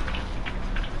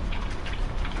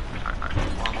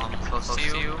 While I'm close to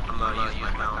you, I'm gonna use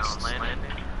my mouse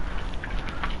landing.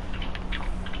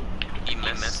 He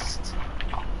missed.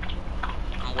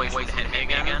 I'm waiting to hit me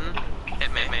again.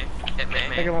 Hit me.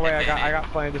 Take him away, I got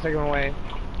Flame, just take him away.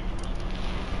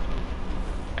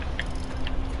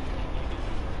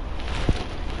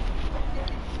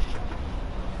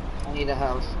 I need a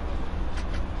house.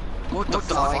 What the Oh,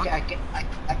 fuck?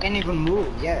 I can't even move.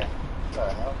 Yeah. What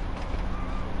the hell?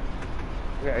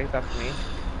 Okay, he's after me.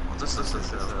 This is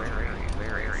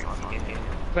very fun game.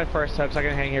 It's my first touch, so I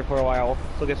can hang here for a while.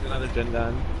 Still get another gen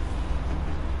done.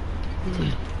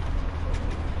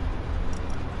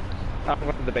 I'm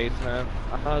going to the basement.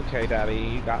 Okay, Daddy,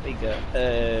 you got me good.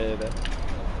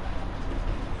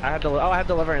 I had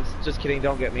deliverance. Just kidding.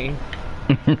 Don't get me.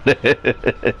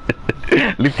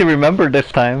 At least you remembered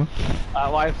this time.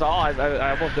 Well, I saw.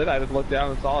 I almost did. I just looked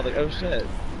down and saw. Like, oh shit.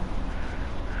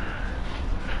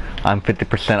 I'm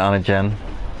 50% on a gen.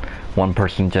 One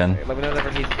person gen. Okay, let me know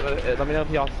let me know if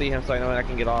y'all see him so I know when I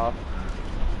can get off.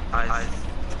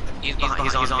 He's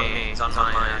on me. He's on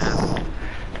my ass.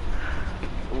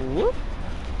 Whoop.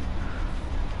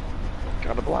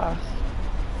 Got a blast.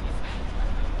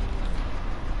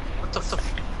 What the f?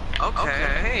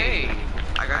 Okay.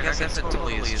 I guess it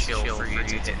totally is chill for you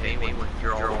to hit me when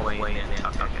you're all the way in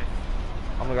Nantucket.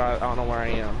 Oh my god, I don't know where I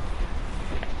am.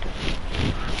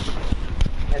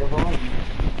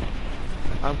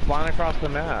 I'm flying across the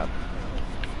map.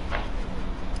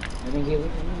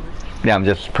 Yeah, I'm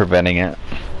just preventing it.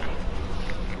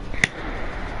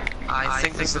 I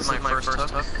think this is my first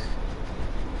hook.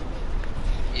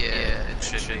 Yeah, it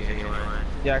should be anyway.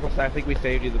 Yeah, I think we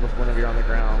saved you whenever you're on the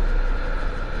ground.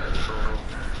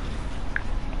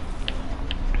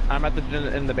 I'm at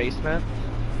in the basement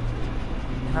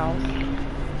house.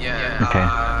 Yeah. Okay.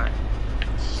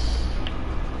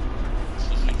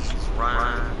 He's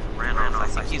ran off. I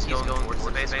think he's going towards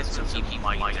the basement, so he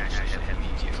might actually hit me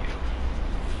too.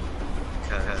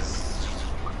 Because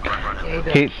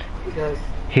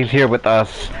He's here with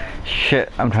us.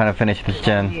 Shit, I'm trying to finish this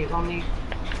gen.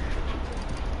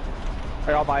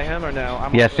 Are y'all by him or no?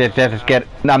 Yes, get.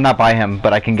 No, I'm not by him,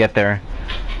 but I can get there.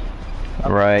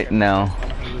 Right now.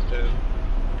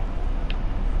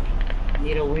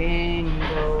 Need a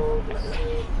window.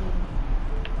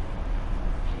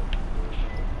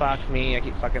 Fuck me, I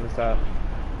keep fucking this up.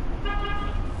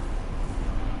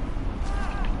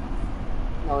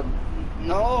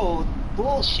 No,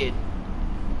 bullshit.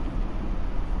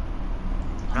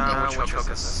 which hook is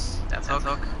this? Death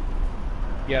hook?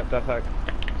 Yep, that's hook.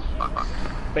 Fuck.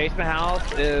 Basement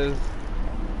house is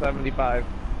 75.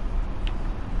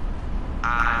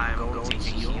 I'm going to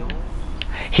heal.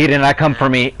 He did not come for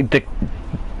me. Dick.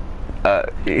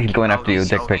 He's going after you,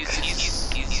 dick pic.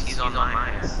 He's on my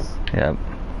ass. Yep.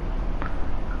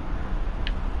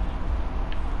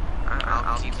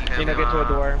 I'll keep him. You know, get to a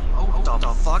door. Oh,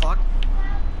 the fuck?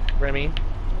 Remy.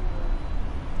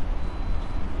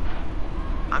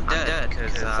 I'm dead,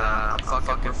 because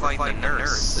we're fighting the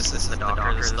nurse. This isn't the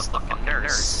doctor, this is the fucking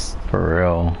nurse. For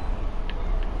real.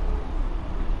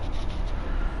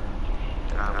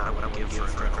 I would give for a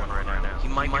quick one right now. He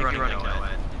might be running away,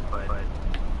 but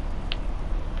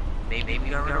maybe we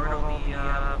got rid of all the,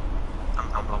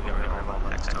 I'm probably rid of all the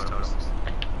next totems.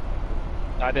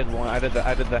 I did one. I did the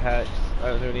hex.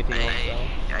 I didn't do anything else.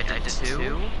 So. I did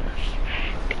two.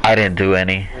 I didn't do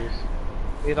any.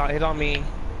 He's on me.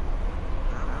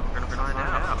 We're gonna find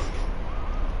out.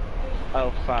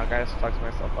 Oh fuck! I just fucked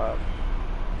myself up.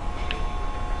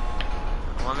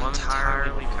 Well, I'm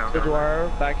entirely The covered.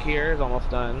 door back here is almost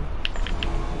done.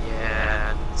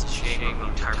 Yeah, it's a shame the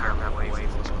entire map way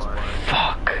was apart.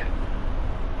 Fuck.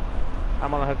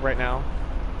 I'm on the hook right now.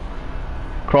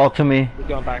 Crawl to me. He's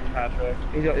going back to Patrick.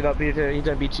 He's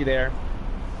gonna beat you there.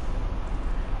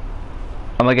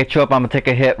 I'm gonna get you up. I'm gonna take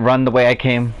a hit. Run the way I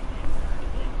came.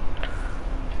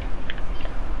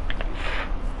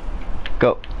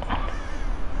 Go.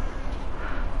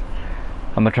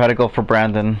 I'm gonna try to go for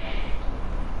Brandon.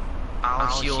 I'll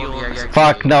heal. Yeah.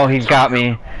 Fuck, no, he's got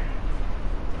me.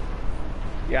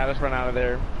 Yeah, just run out of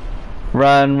there.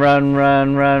 Run.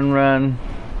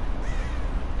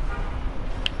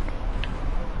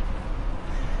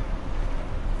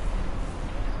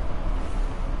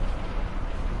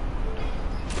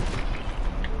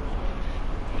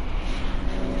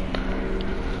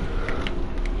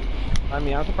 I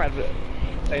mean, I'm surprised that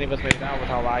any of us made it out with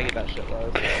how laggy that shit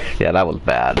was. Yeah, that was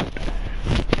bad.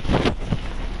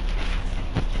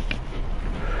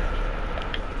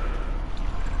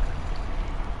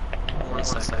 One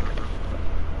second.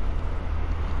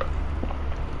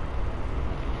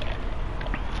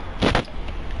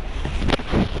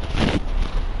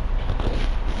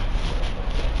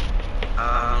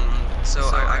 So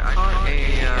I caught a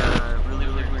really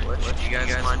weird glitch. Do you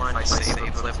guys mind if I save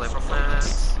a clip from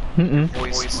that?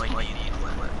 Voice might need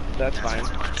a That's fine.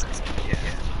 Yeah.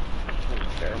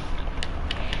 Fair.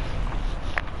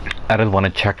 I just want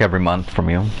to check every month from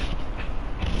you.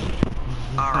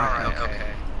 Alright,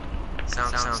 okay.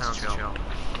 Sounds chill.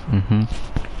 Mm-hmm.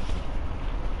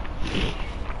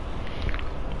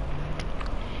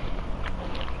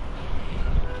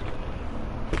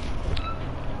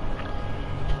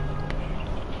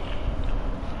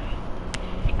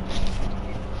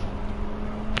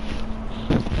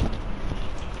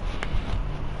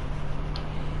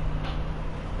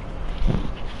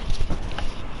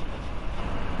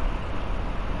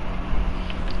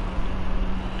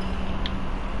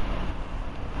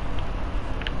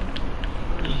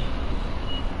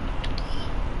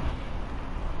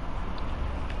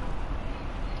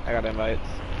 got invites.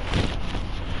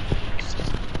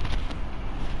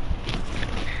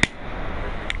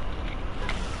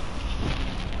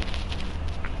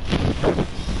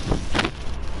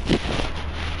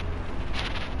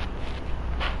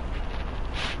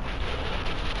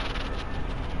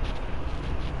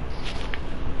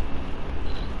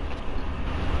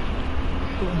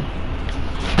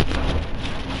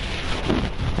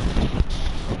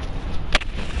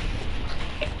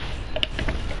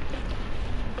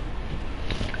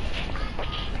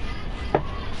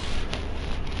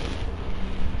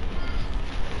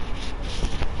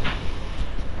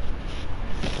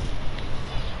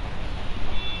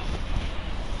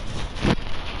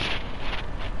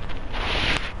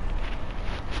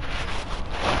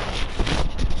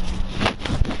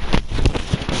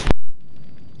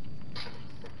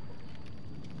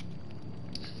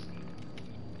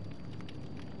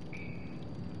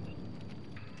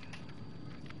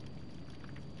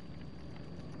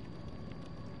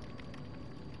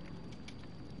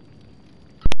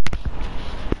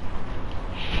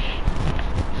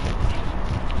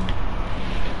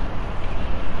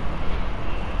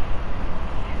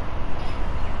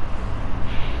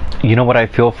 You know what I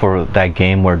feel for that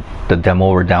game where the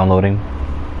demo we're downloading?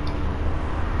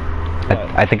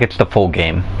 I think it's the full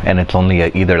game, and it's only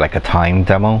either like a time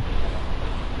demo.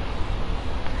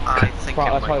 I think That's it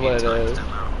might probably be a what it timed is.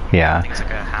 demo. Yeah. I think it's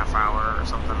like a half hour or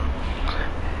something.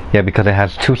 Yeah, because it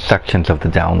has 2 sections of the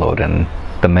download, and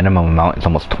the minimum amount is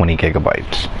almost 20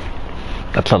 gigabytes.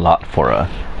 That's a lot for a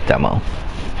demo.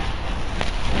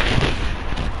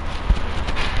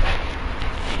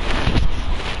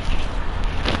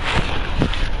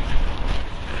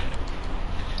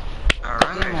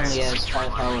 The game only has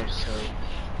 5 hours, so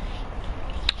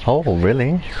Oh,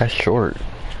 really? That's short.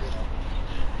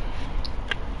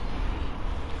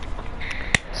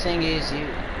 thing is you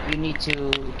need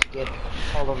to get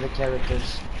all of the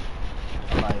characters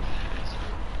alive.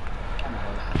 Kinda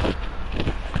hard.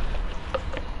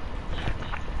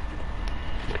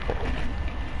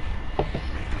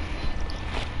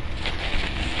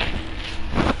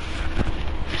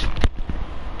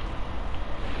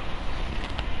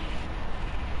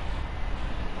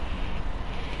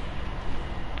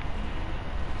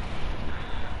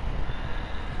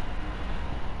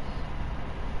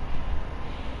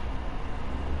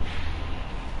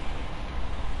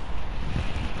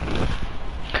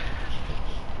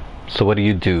 So what do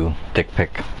you do, Dick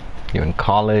Pic? You in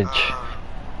college?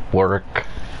 Work?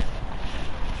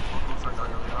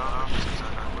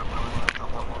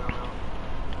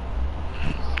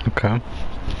 Okay.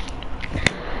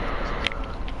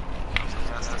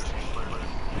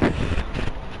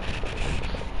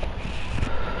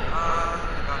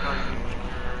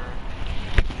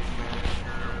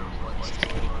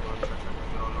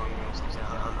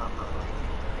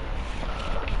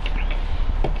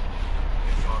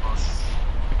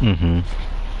 Mm-hmm.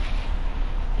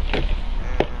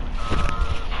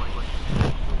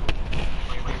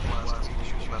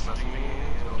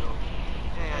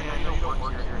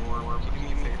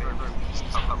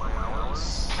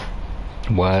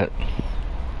 What?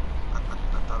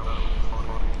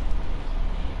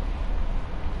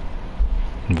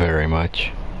 Very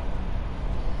much.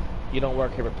 You don't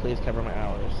work here, but please cover my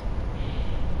hours.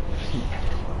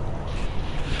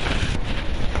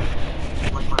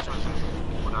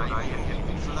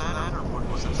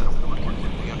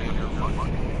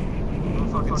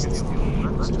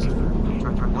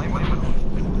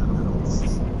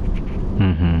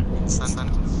 Mm-hmm.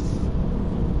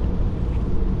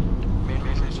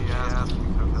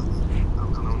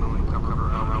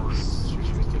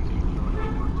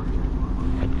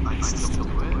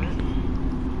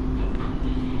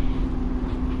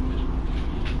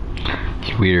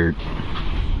 It's weird.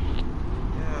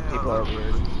 People are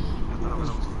weird.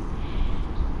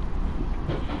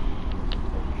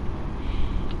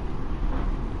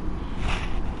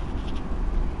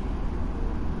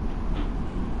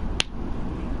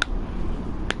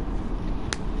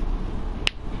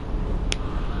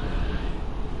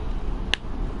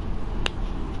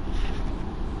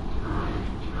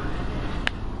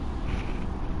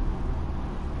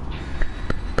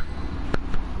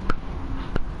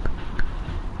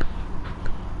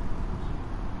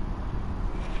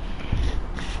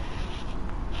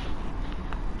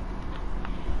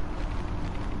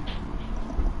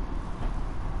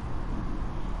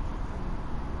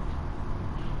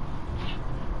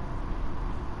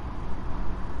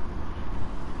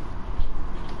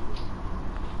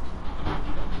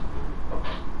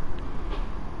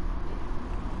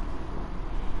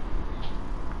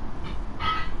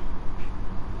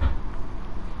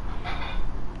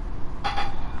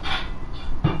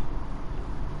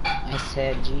 I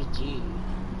said GG.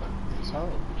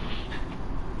 Sorry.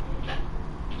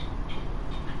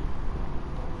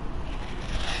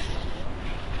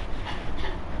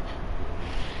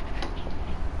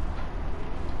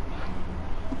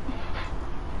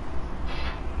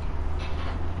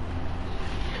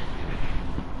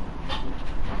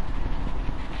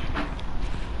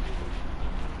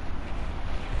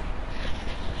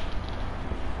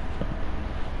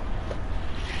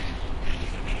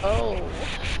 Oh.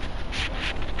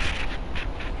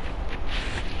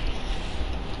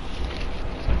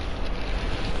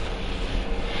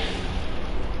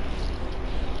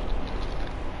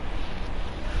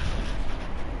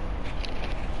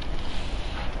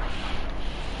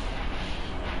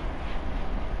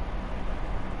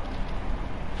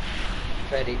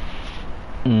 Freddy.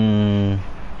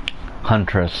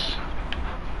 Huntress.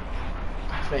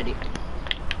 Freddy.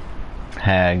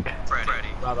 Hag. Freddy.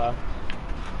 Bravo.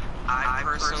 I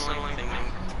personally think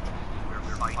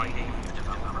we're fighting the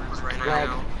developers right Like-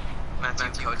 now.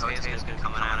 Matthew Cote has been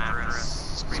coming after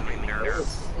us, screaming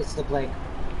nerf. It's the black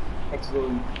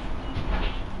X-Room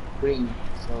green,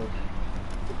 so...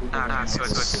 So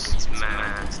it's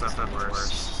mad. It's nothing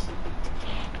worse.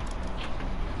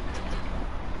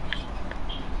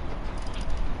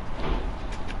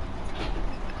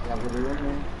 Yeah, we're doing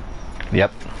it.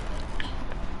 Yep.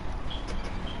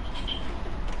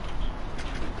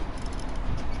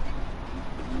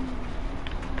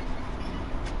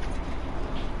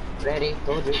 Ready,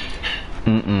 told you.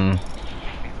 Mm-mm.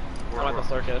 I'm at the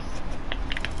circus.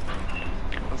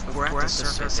 If we're at the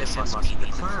surface, it must be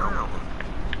the clown.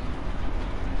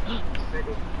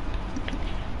 Ready.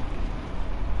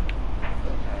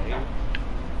 Okay.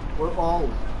 We're all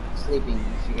sleeping,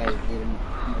 if you guys didn't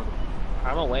know.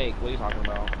 I'm awake. What are you talking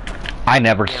about? I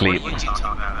never Yeah, sleep. what are you talking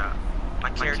about? My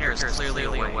character is clearly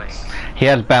awake. He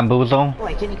has bamboozle. Oh,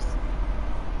 I can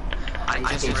I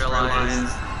just realized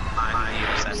I'm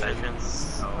the obsession,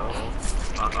 so...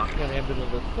 Yeah, man, been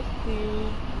with this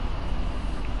pussy.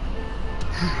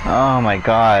 Oh my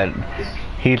god.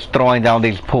 He's throwing down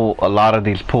a lot of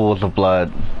these pools of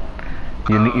blood.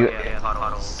 yeah,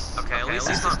 puddles. Okay, at least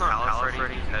it's not Palo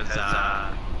Freddy, because,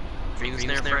 Green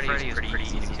Snare Freddy is pretty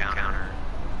easy to counter.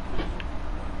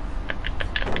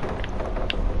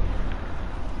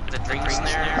 The Dream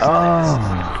Snare... Oh.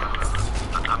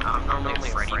 I'm normally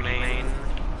a Freddy main.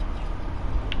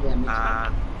 Yeah, me too.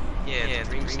 Yeah, the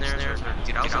Dream Snare...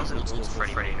 Dude, I was an old school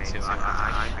Freddy main, too.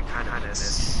 I kinda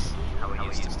miss how it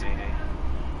used to be.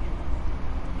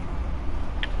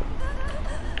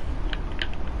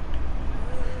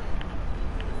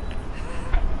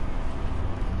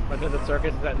 Because the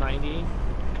circus is at 90.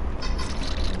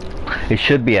 It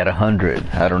should be at 100.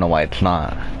 I don't know why it's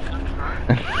not.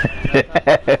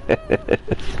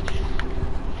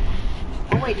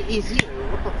 Oh wait, he's here.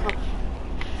 What the fuck?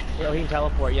 Oh, he can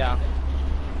teleport, yeah.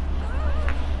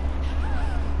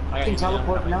 He can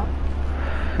teleport now?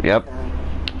 Yep.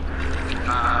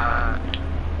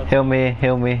 Heal me,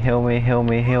 heal me, heal me, heal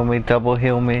me, heal me, double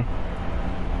heal me.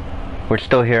 We're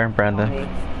still here, Brandon. Okay, I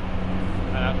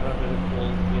have to run through this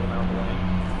pool to get him out of the way.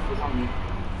 he's on me.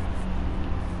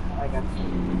 I got you.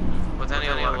 With any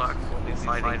luck, we'll be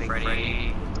fighting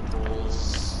Freddy with the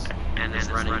bulls, and then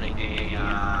running a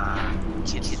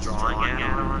kids drawing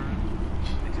add-on.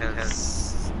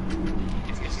 Because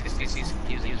if he's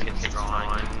using kids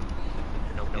drawing,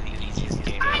 it'll be the easiest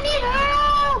game. I need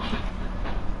help!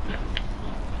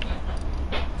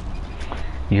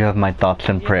 You have my thoughts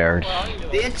and prayers.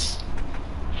 Bitch!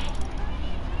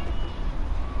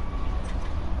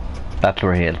 That's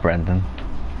where he is, Brandon.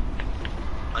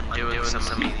 Undoing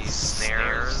some of these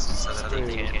snares so that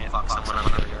they can't fuck someone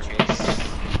up with their chase.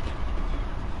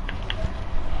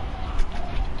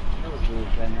 That was rude,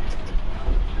 Brandon.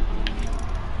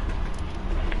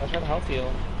 That's what health heal.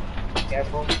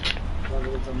 Careful. That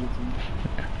was on the team.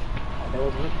 That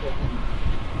was rude, Brandon.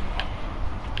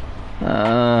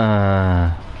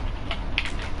 Oh,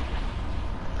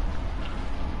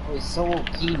 he's so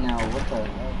OP now. What the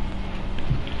hell?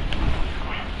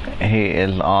 He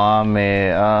is on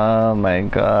me. Oh my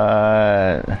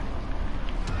god.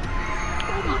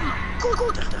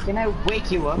 Can I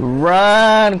wake you up?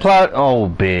 Run, Cloud. Oh,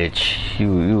 bitch.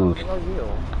 You. What about you?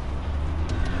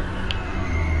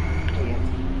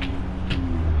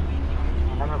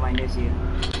 Never mind, it's you.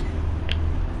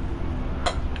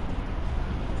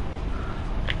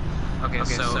 Okay,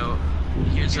 so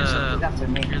here's a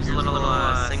little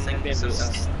thing that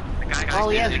says the guy Oh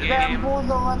yes, in the grab game.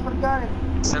 Bullseye, I forgot it.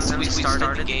 Since we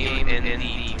started the game in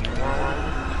the world,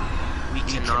 we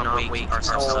cannot wake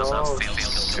ourselves up Oh, fail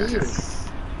skill check. jeez.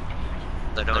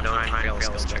 So don't try and fail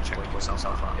skill check yourself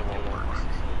up. It won't work.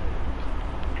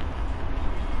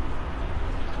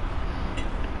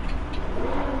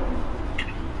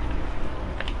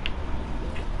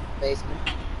 Basement.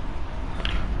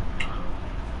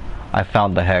 I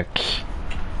found the hex.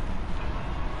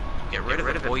 Get rid of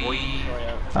it, boy. Oh,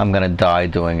 yeah. I'm gonna die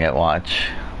doing it, watch.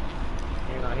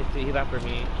 You know, he's after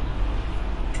me.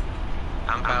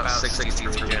 I'm about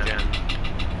 63 gen.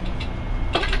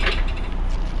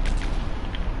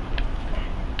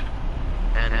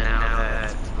 And now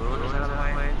that Ruin is out of the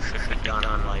way, should be done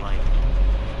on like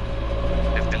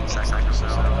 15 seconds or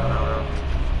so.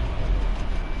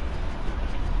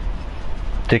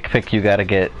 Dick pic, you gotta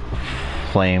get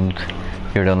flamed.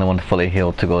 You're the only one fully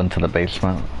healed to go into the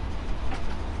basement.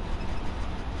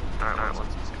 Alright, 1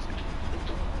 second.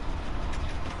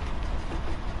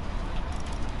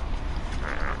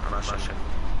 Alright, I'm rushing.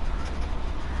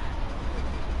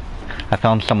 I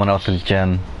found someone else's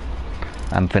gen.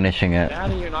 I'm finishing it.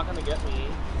 Daddy, you're not gonna get me.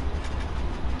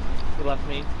 He left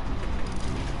me.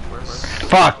 Where's...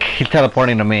 Fuck! He's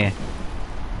teleporting to me.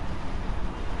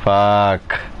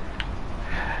 Fuck.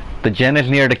 The gen is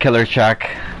near the killer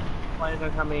shack. Planes are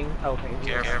coming. Okay.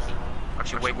 Careful.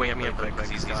 Actually, wait me up quick,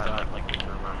 because he's got like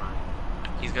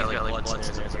blood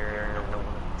in his ear.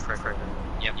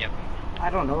 Yep. I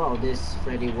don't know how this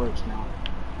Freddy works now.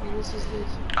 Like, this is this.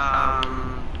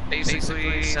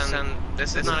 Basically,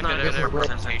 this is not a good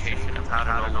representation of how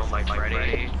to know like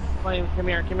Freddy. Plane, come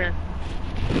here.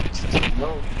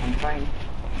 No, I'm fine.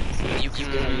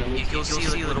 You'll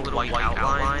see little white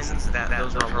outlines,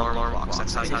 those are alarm clocks,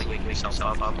 that's how you wake yourself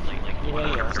up, like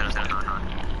 100% of the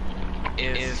time.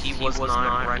 If he was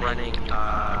not running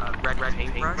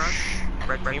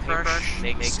red paintbrush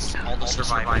makes all the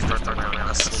survivors start around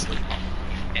asleep,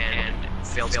 and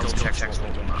failed skill checks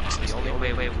will go up. So the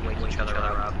only way we wake each other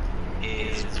up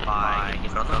is by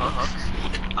getting on the hook,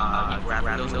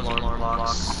 grabbing those alarm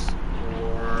clocks,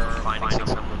 or finding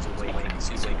someone to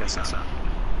wake us up.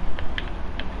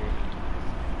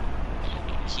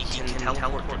 He can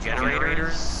teleport to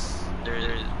generators,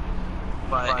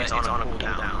 but it's on a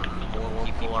cooldown. The more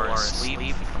people are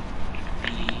asleep,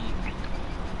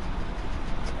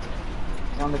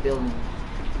 It's on the building.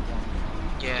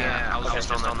 yeah, I was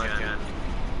just on that gen.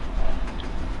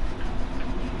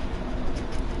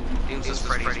 Seems this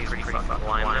Freddy's pretty fucking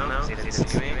blind now. He didn't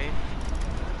see me.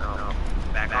 No.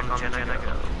 Back on the gen I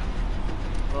go.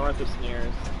 North of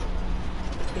snares.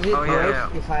 Is it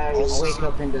worth if I wake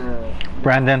up in the...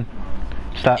 Brandon,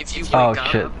 stop. If you Oh wake up,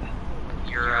 shit.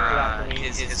 your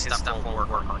his stuff won't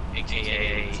work on.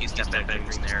 AKA, if you step back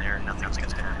in there, nothing's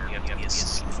gonna happen. You have to be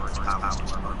asleep for its powers to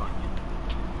work on you.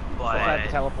 Besides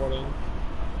But teleporting.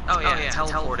 oh yeah,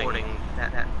 teleporting.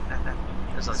 That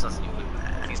there's nothing you do with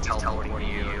that. He's teleporting to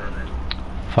you and then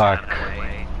Fuck.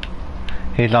 away.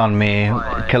 He's on me.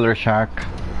 But- Killer shack.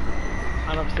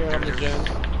 I'm upstairs on the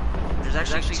gym.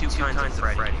 There's actually two kinds of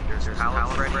Freddy. There's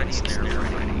Pallet Freddy and Snare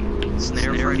Freddy.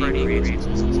 Snare Freddy creates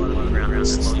blood on the ground and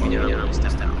slows you down when you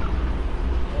step down.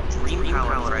 Dream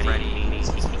Pallet Freddy means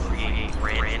he can create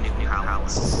brand new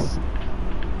pallets.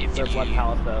 If Their blood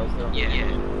pallet though. So.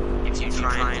 Yeah. If you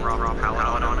try and drop a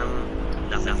pallet on him,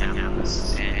 nothing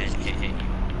happens. And hit you.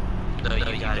 So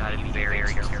you gotta be very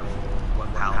careful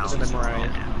what pallets you Memorize.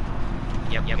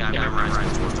 Yep, you gotta memorize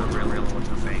which ones are real, which ones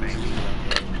are fake.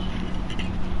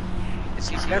 It's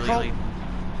Careful. really...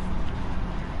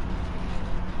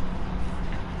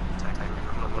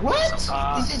 What?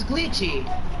 This is glitchy.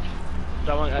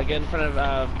 Someone get in front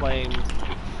of Flames.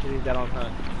 He's dead on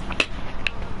hunt.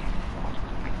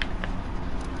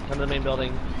 Come to the main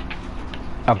building.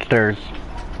 Upstairs.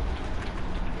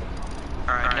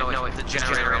 Alright, no, the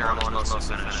generator alarm is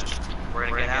mostly finished. We're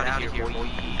gonna get out of here, boy.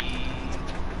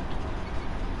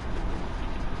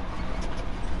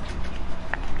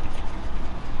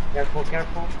 Careful.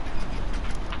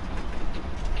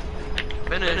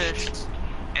 Finished.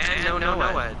 And no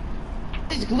Ed.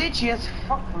 It's glitchy as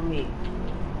fuck for me.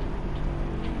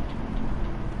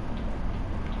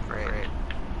 Great.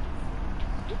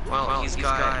 Well, he's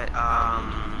got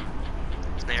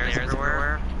snares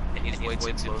everywhere, and he's way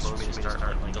too close for me to start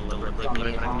like deliberately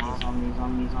putting him off. Zombies,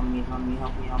 help me,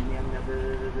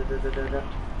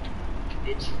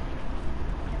 bitch.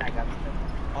 I got stuff.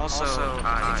 Also,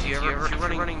 if you're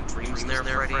running Dreams there,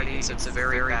 Freddy, it's a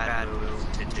very bad move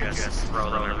to just throw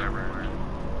them everywhere.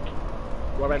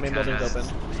 Where my main building's open.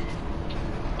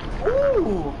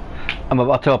 Ooh! I'm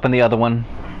about to open the other one.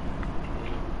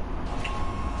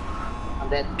 I'm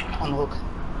dead. On hook.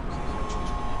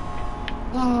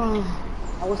 Oh,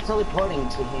 I was teleporting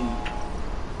to him.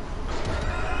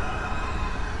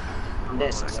 I'm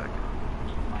dead.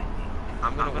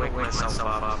 I'm gonna wake myself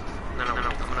up. No, I'm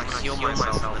gonna heal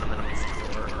myself, and then I'm gonna move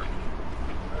forward.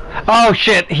 Oh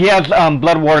shit, he has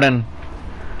Blood Warden.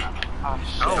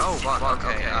 Oh, fuck,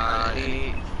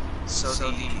 okay.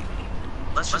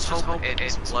 Let's just hope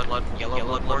it's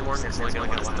yellow blood warden, it's only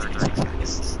gonna last 30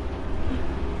 seconds.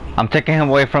 I'm taking him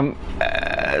away from...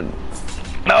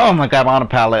 oh my god, I'm on a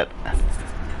pallet.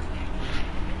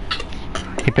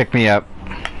 He picked me up.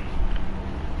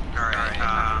 Alright,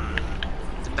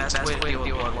 the best way to deal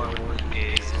with blood warden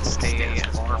is stay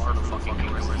as far from the fucking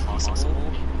room as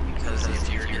possible, because if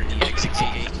you're near the exit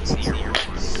gate, you can see your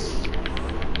weapons.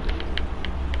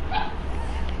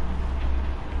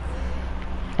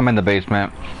 I'm in the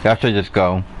basement. Y'all should just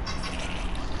go.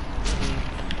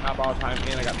 Not all the time,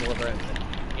 and I got deliberate.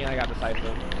 And I got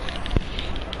decisive.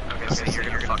 Okay, so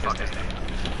you're gonna fuck this day.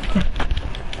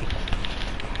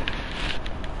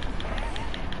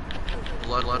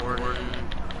 Blood warden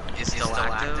is still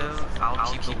active.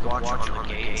 I'll keep a watch on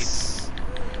the gates.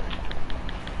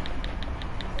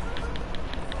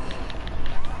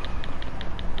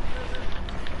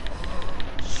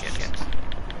 Shit.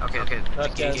 Okay, the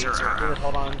gates are out.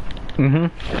 Hold on. Mm-hmm.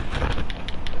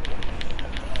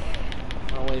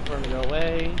 I'll wait for him to go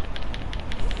away.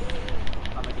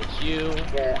 I'm gonna get you.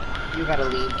 Yeah, you gotta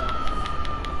leave.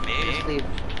 Just Me? leave.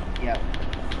 Yeah.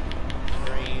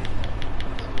 3,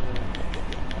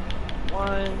 2,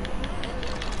 1.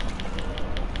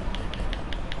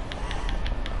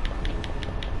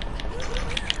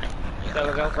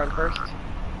 Gotta go run first.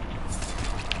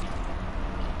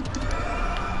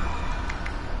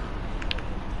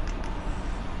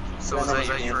 So was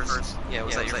that your first? Yeah,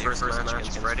 was that your first match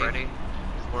against Freddy?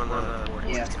 One of the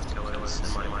Yeah. killers, in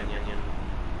my opinion.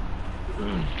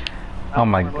 Oh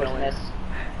my... Goodness.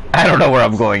 I don't know where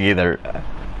I'm going either.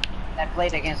 I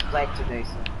played against Black today,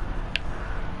 so.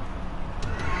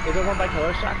 Is it one by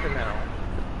Killer Shack or no?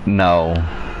 No.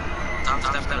 I'm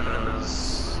stepping in the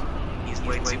nose. He's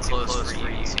way too close for you.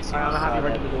 Alright, I'm gonna have you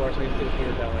run to the door so you can see the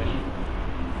Peter that way.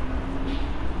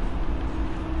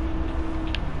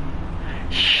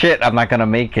 Shit, I'm not gonna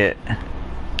make it.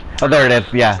 Oh, there it is.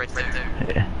 Yeah. Right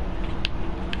there.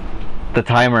 The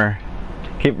timer.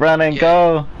 Keep running. Yeah.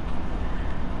 Go.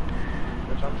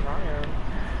 Which I'm trying.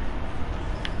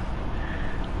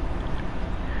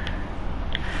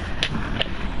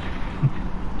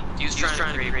 He was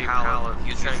trying to create power.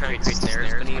 He was trying to create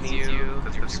stairs beneath you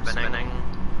because you were spinning.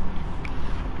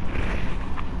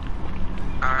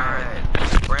 Alright,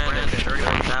 Brandon,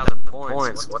 31,000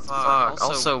 points. What the fuck?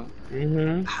 Also,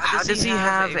 how does he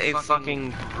have a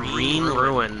fucking green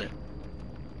ruin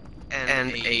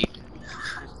and a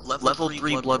level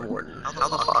 3 blood warden? How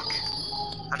the fuck?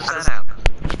 How does that happen?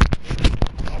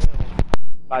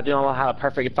 I do not have a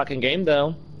perfect fucking game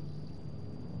though.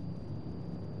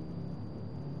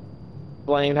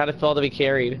 Blaine, how'd it feel to be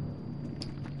carried?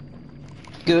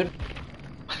 Good.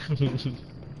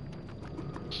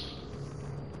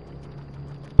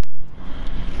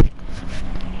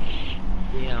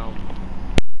 Damn.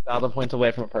 1,000 points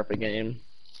away from a perfect game.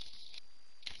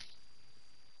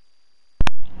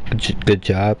 Good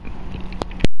job.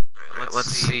 Let's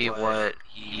see what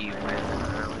he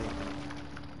ran early.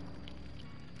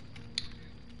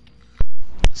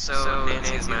 So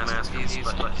Nancy's masterpiece,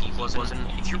 but he wasn't.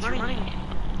 If you're running,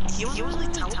 he wasn't really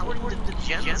teleporting to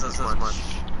gens as much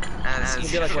as He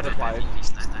did like what applied.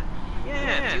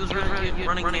 Yeah, he was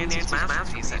running Nancy's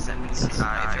masterpiece. If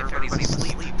everybody's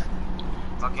asleep,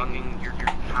 fucking your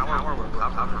power will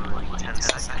recover in like 10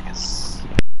 seconds.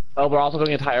 Oh, we're also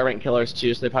going to higher rank killers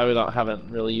too, so they probably haven't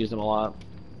really used them a lot.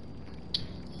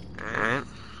 Alright.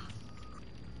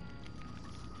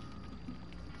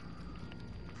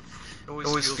 It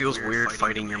always feels weird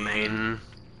fighting your main.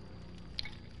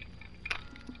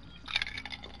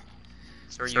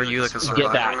 So are you like a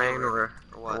survivor main or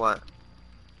what?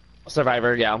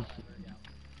 Survivor, yeah.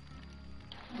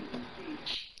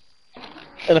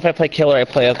 And if I play killer, I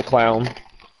play as a clown.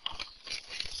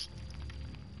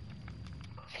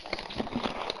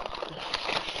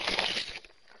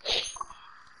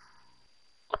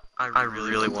 I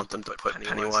really want them to put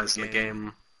Pennywise in the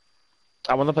game.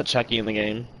 I want to put Chucky in the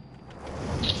game.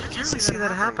 I can't really see that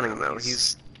happening though.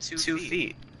 He's 2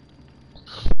 feet.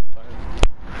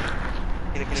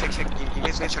 You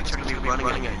guys know Chucky's gonna be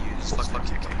running at you. Just fuck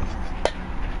kick him.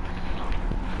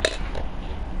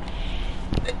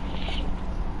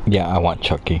 Yeah, I want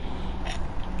Chucky.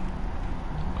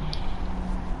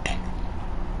 I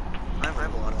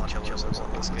have a lot of killers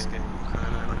on this game.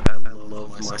 I love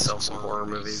myself some horror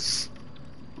movies.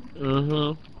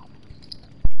 Mm-hmm.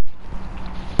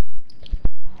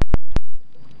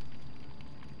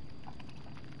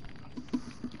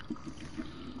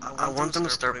 I want them to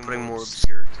start putting more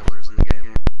obscure killers in the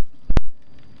game.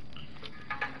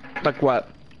 Like what?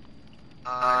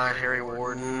 Harry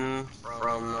Warden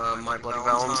from My Bloody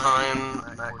Valentine,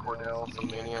 Matt Cordell from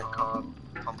Maniac Cop,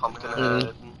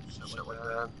 Pumpkinhead, shit like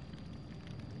that.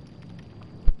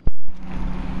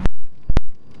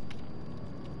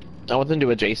 I want them to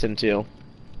do a Jason too.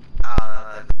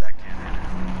 That can't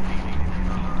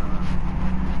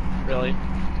Really?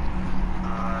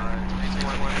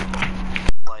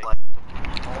 like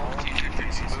all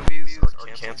TCC movies are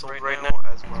canceled right now,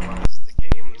 as well as the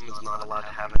game is not allowed to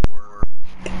have more.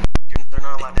 They're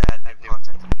not allowed to add new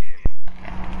content to the game.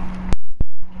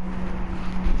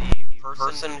 The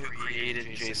person who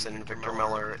created Jason, Victor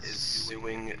Miller, is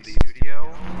suing the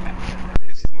studio that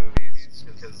produced the movies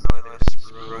because they're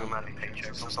screwing him out of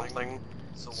paychecks or something.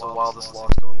 So while this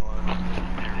law's going on,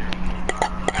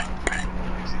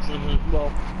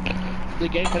 Well, the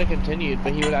game could have continued,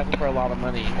 but he was asking for a lot of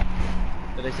money.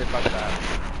 But they said fuck that.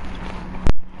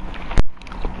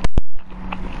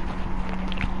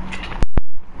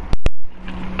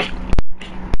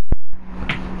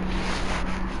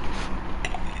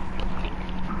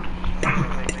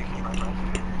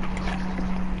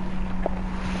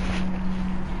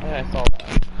 Yeah, I saw that.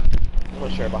 I'm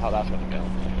not sure about how that's gonna go.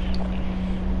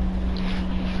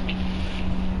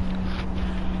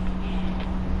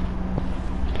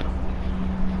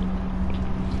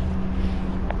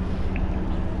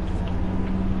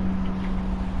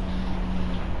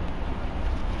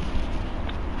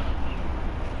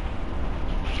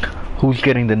 Who's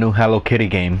getting the new Hello Kitty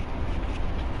game?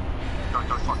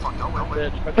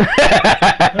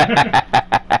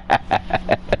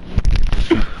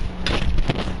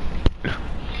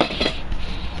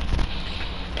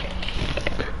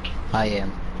 I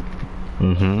am.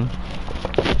 Mm-hmm.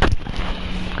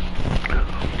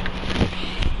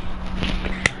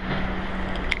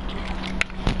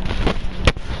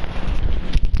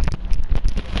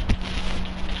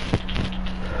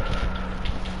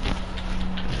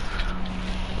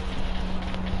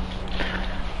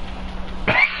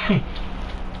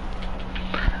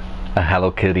 A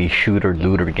Hello Kitty shooter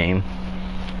looter game.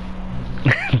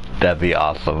 That'd be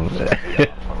awesome.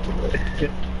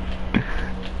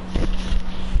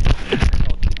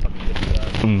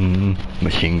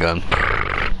 Machine gun.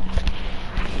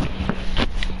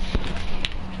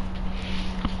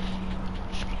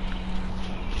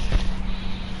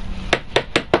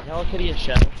 Hello Kitty a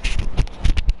show?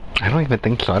 I don't even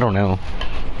think so. I don't know.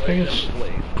 I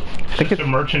think it's a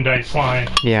merchandise line.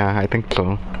 Yeah, I think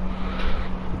so.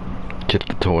 Just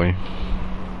the toy.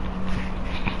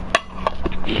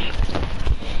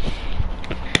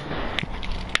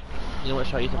 You know what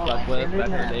show I used to fuck with? Back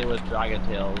in the day was Dragon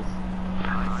Tales.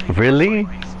 Really? I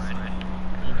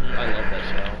love that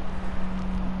show.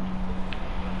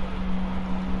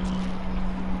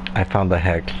 I found the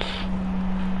hex.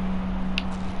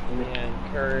 And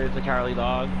Courage the Cowardly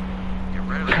Dog.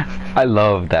 I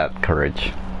love that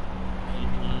Courage.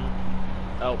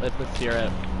 Oh, it's the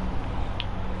Spirit.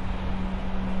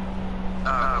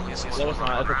 No, it's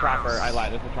not. It's a Trapper. I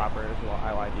lied. It's a Trapper.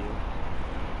 I lied to you.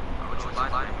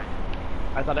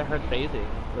 I thought I heard phasing.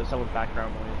 There's someone's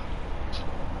background noise.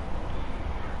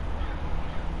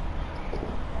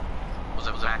 was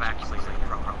it back from.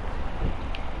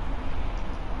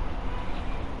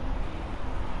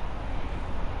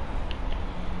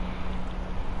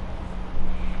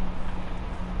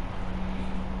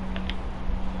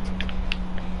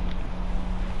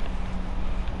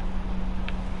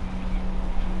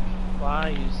 Why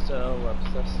are you so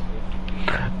obsessed with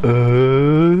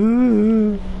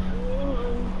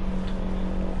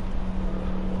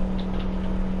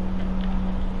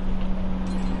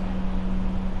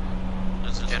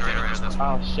There's a generator in this.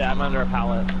 Oh shit, I'm under a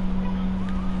pallet.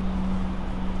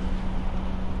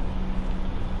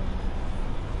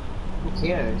 Who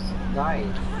cares? Die.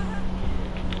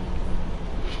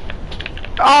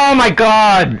 Oh my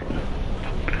god!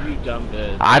 You dumb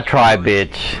bitch. I try,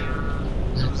 bitch.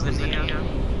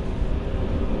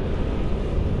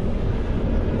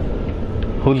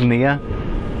 Who's Nia?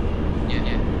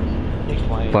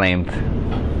 Explain. Flamed.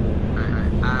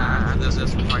 This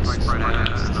is quite spread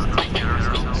out.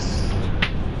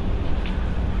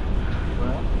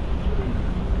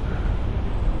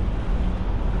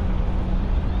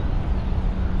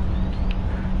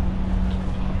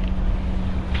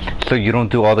 So you don't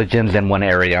do all the gens in one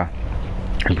area.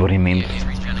 Is what he means. It's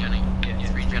regenerating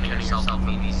yourself.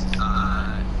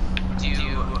 Do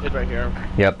you... It's right here.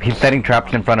 Yep, he's setting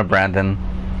traps in front of Brandon.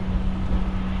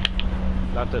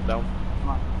 That's it though.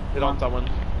 Hit on someone.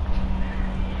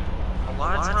 A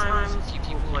lot of times,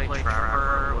 people who play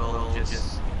Trapper will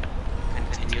just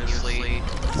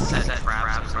set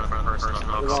traps in front of the person on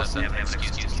the hook, so they have an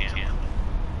excuse to camp.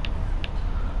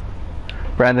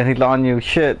 Brandon, he's on you.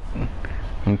 Shit.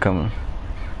 I'm coming.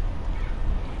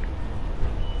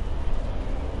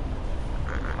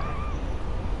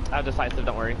 I have decisive,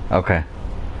 don't worry. Okay.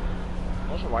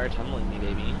 What's your wire tunneling me,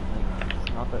 baby? Like, it's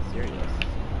not that serious.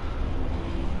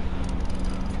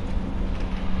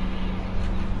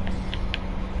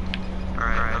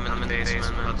 Alright, I'm in the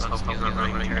basement. Let's hope he's not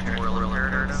running territorial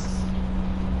imperative.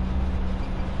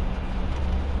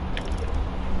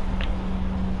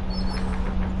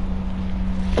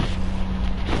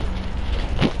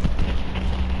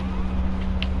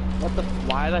 What the?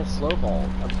 Why did I slow vault?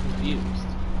 I'm confused.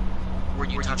 Were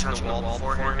you touching the wall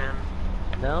beforehand?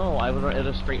 No, I would have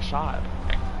a straight shot.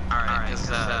 Alright, because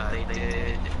they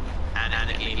did add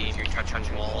a game if you're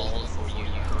touching walls before you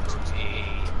go to a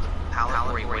pallet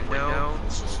or a window.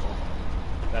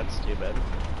 That's stupid.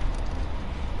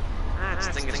 I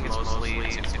just think it's mostly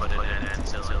to put an end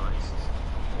to like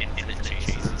infinite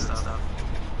chases and stuff.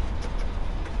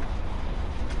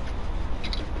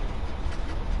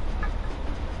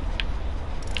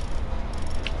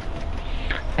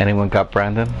 Anyone got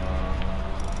Brandon?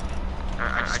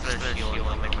 I just finished healing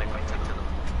and make my way to them.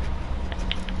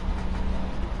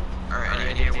 Alright,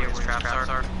 any idea where the traps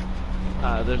are?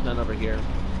 There's none over here.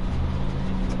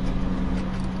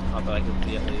 Not that I can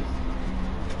see at least.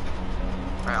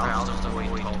 Alright, I'll just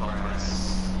wait tall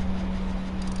grass.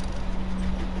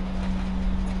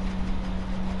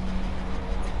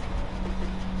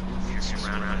 Just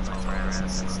around in tall grass,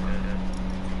 that's good.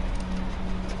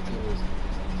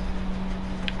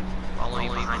 Follow you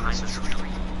behind this tree.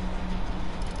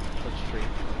 Which tree?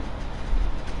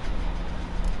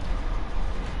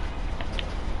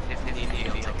 If you need me,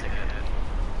 I'll take a hit.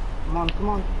 Come on, come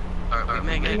on. Alright, we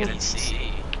may get an EC.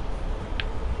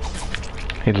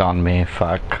 He's on me.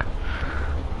 Fuck.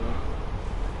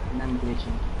 And I'm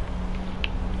glitching.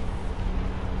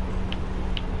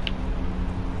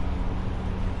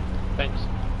 Thanks.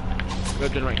 Go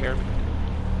gen right here.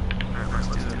 Alright, let's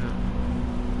do it.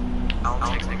 I'll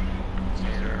take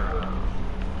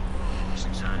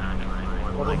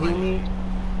What will heal me?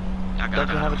 Don't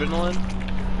you have adrenaline?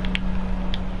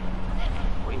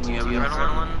 Wait, do you have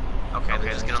adrenaline? Okay,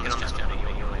 just get on this chest.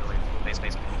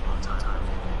 Base.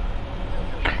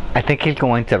 I think he's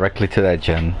going directly to that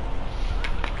gen.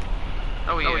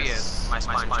 Oh, he is. My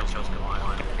spine shows me why.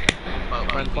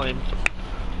 Friend flame.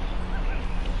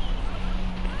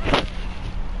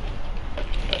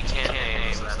 He can't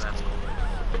aim, so that's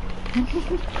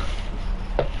cool.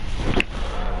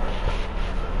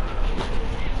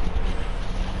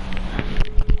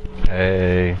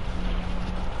 Hey.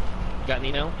 Got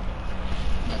Nino?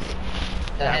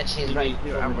 The hatch is right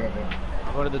over there.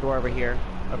 I'll go to the door over here.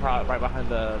 Probably right behind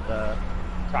the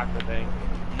tractor thing.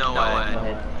 No Go way.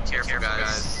 ahead. Careful,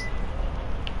 guys.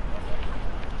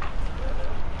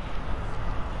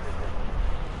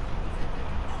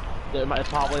 It's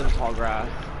probably in the tall grass.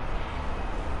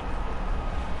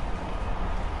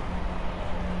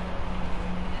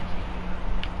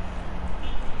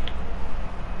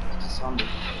 Zombie.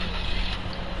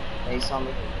 Hey,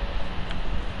 zombie.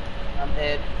 I'm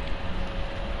dead.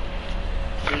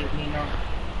 Leave me now.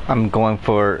 I'm going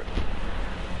for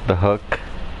the hook.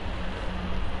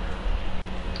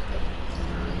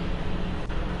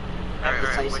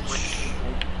 Alright, which...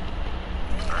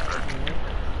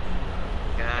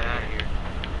 Get out of here.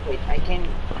 Wait, I can.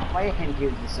 Why I can't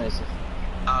use decisive?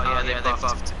 Oh yeah, they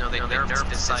buffed. No, they nerfed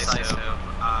decisive.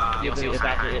 Yeah, but it's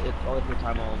actually it's only for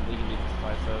time on leaving me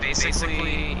decisive.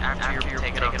 Basically, after you're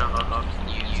taken off a hook,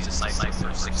 you use decisive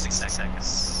for 60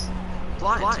 seconds.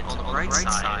 Blind, on the right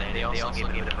side, they also give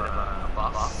a bit of a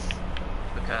buff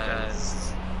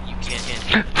because you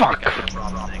can't Fuck.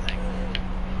 drop thing.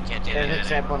 You can't do There's a it.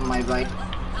 trap on my right.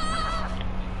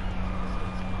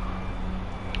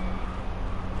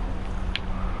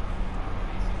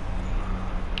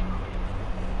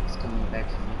 It's coming back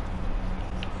to me.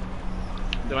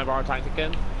 Did my borrow time kick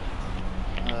in?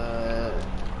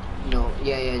 No.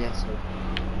 Yeah, sorry.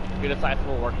 Your decisive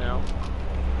will work now.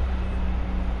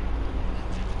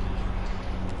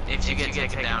 If you get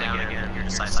taken down again, your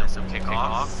decisive will kick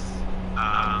off,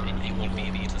 and you won't be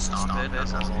able to stop it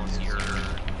as long as you're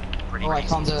pretty. Oh, I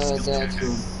found the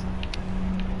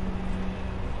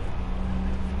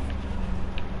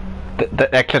room. The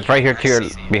exit's right here to your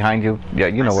behind you. Yeah,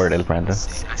 you know where it is, Brandon. I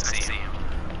see him.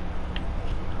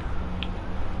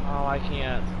 Oh, I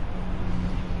can't.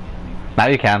 Now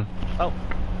you can. Oh,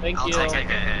 thank I'll you. take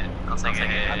a hit. I'll take a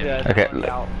I'm hit. good. Okay, I'm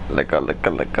out. let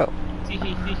go. Tee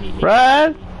hee.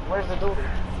 Run! Where's the door?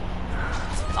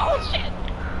 Oh shit!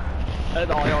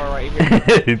 That's all y'all right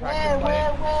here. Where?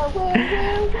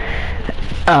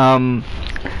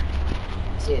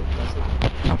 That's it.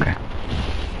 Okay.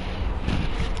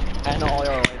 And all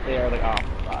y'all right there, like, oh,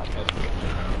 God.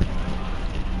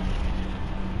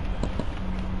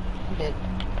 I'm dead.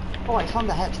 Oh, I found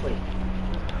the hatchway.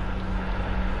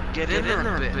 Get in there,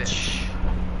 bitch.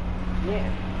 Yeah.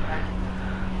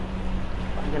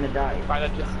 I'm gonna die. Right,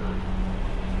 that just...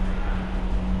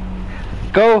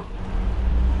 Go.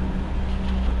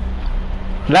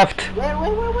 Left.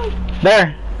 Wait.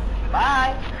 There.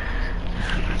 Bye.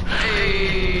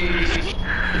 Hey.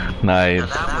 Nice.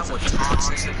 That was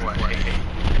toxic play.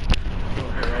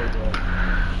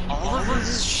 All of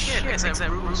this shit except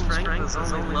Ruben's strength is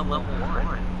only level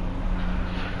 1.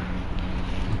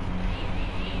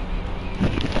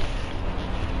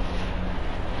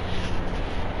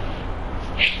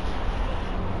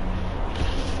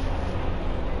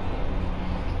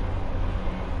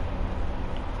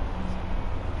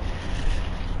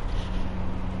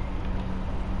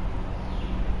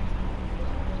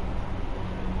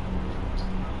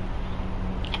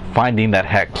 Finding that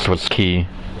hex was key.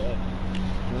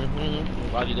 I'm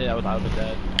glad you did, I would have been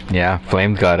dead. Yeah,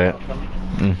 Flames got it.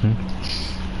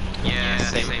 Yeah,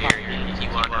 same here. He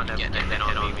wound up getting a hit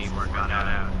on me before it got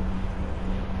out.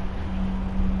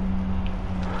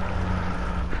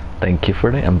 Thank you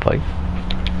for the invite.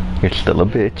 You're still a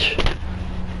bitch.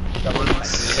 Let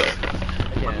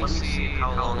me see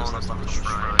how long is left on the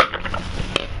shrine.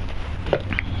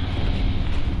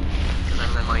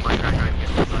 Because I might try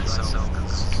and get myself.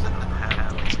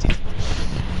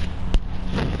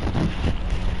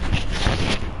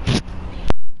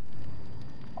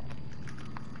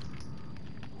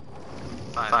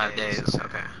 Five days,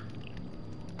 okay.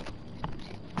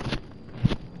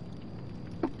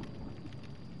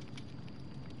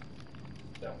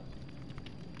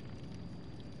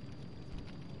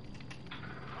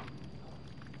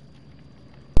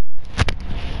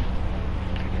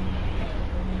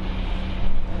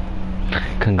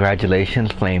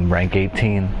 Congratulations, Flame, rank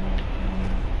 18.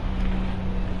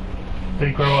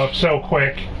 They grow up so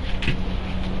quick.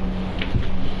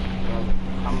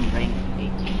 I'm ranked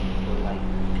 18 for like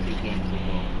 3 games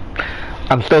ago.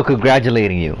 I'm still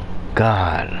congratulating you.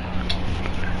 God.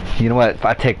 You know what?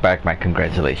 I take back my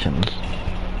congratulations.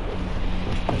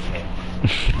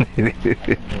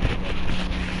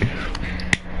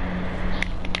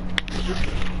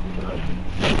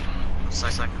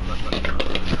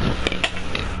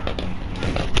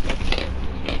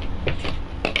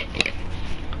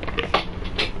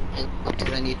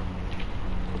 I need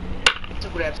to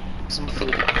grab some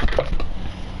food.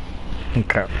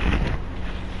 Okay.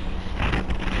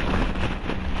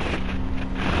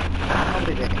 I'll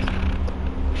be back.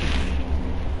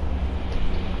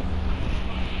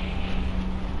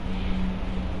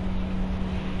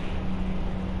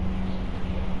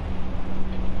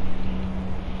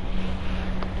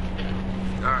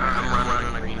 Alright, I'm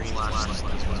running a green flashlight. That's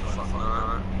what's fucking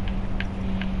on.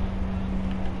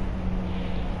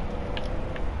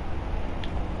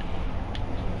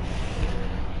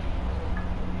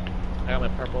 I got my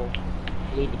purple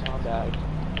Louis Vuitton bag.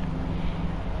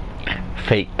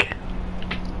 Fake.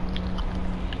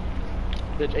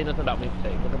 Bitch, ain't nothing about me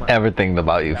fake. Look at my Everything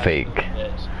about you fake.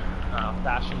 Bitch.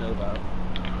 Fashion Nova.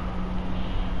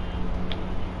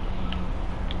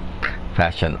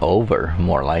 Fashion over,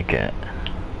 more like it.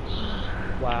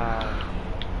 Wow.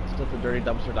 It's just a dirty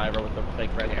dumpster diver with the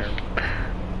fake red hair.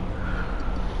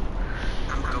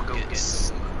 I'm gonna go get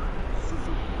some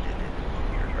food.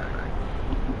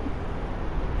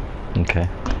 Okay.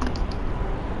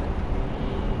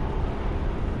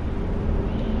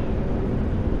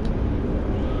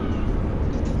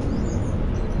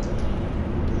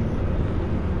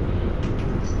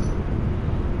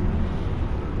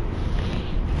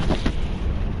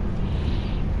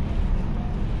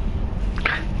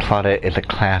 Claudette is a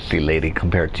classy lady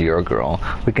compared to your girl.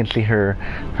 We can see her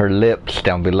lips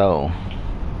down below.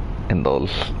 In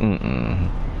those.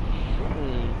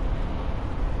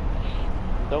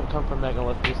 Don't come from Megan,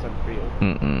 let's do something for you.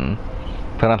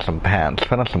 Put on some pants.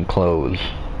 Put on some clothes.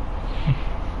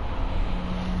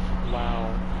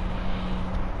 Wow.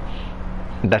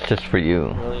 That's just for you.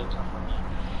 Really?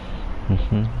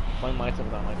 My mind's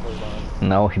without my clothes on.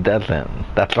 No, he doesn't.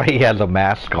 That's why he has a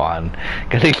mask on.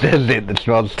 Because he says it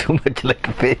smells too much like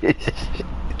fish.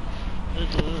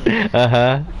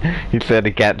 He said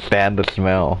he can't stand the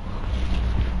smell.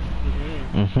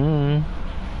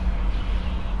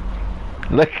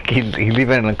 Look, he's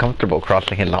even uncomfortable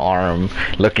crossing his arm,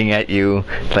 looking at you,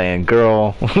 saying,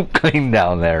 "Girl, clean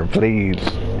down there, please."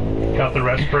 Got the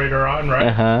respirator on,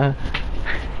 right?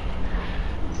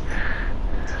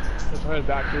 Trying to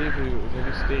back leave you. It's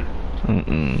gonna be steep.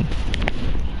 Mm-mm.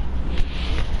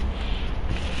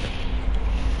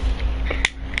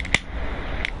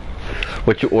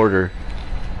 What you order?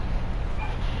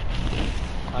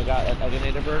 I got an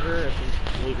Egginator burger and some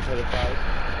sweet potato fries.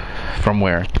 From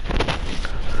where?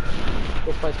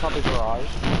 This place called the Garage.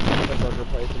 It's a burger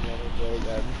place and it's really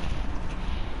good.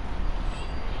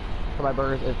 For my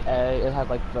burgers, it's egg. It has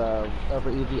like the over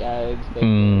easy eggs,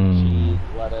 bacon, cheese,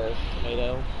 lettuce,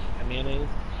 tomato, and mayonnaise,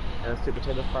 and a sweet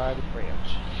potato fried with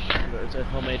ranch. It's a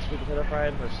homemade sweet potato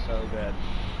fried. They're so good.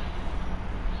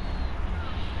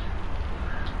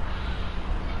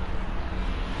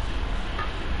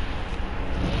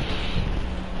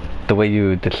 The way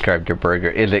you described your burger,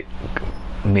 is it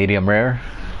medium rare?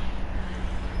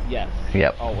 Yes.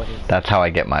 Yep. Always. That's how I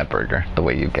get my burger. The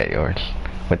way you get yours,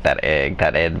 with that egg.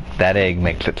 That egg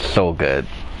makes it so good.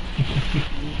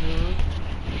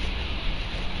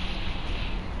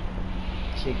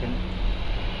 Chicken.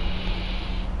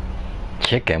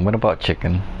 Chicken? What about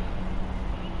chicken?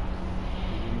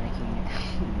 You're making it.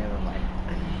 Never mind.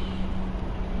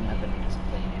 I'm not gonna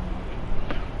explain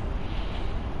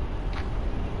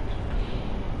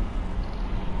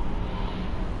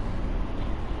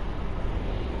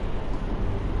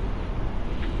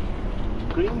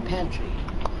it. Green pantry.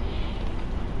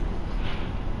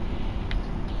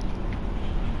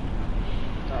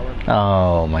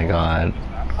 Oh my god.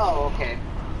 Oh, okay.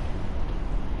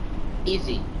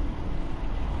 Easy.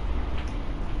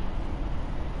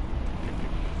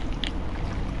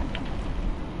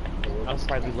 I'm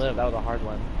surprised we lived. That was a hard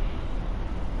one.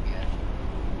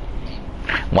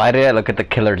 Why did I look at the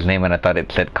killer's name and I thought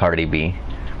it said Cardi B?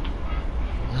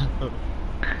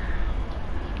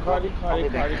 Cardi,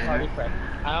 press.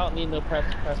 I don't need no press.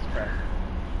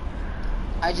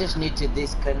 I just need to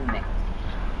disconnect.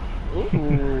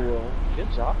 Ooh,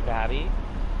 good job, Daddy.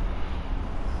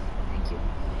 Thank you.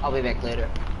 I'll be back later.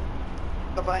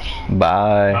 Bye-bye.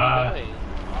 Bye. Nice.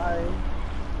 Bye.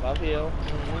 Love you.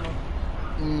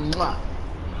 Mwah.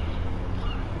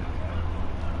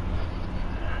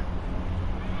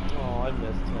 Oh, I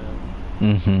missed him.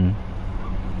 Mm-hmm.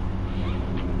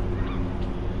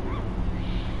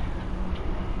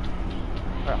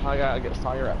 Alright, I gotta get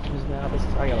Sawyer up to his now.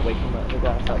 I gotta wake him up. The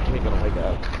guy's like, he ain't gonna wake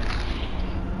up.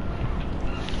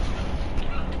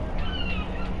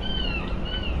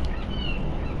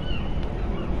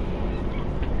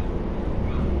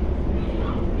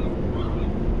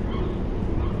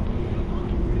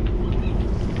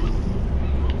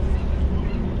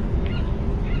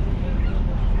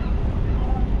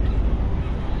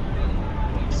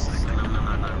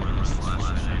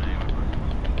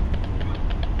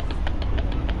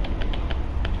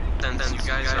 Since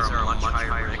you guys are much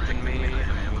higher rank than me, I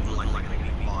would like to be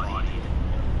bodied.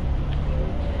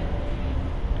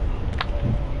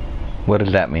 What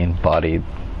does that mean, bodied?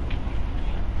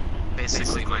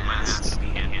 Basically, my has to be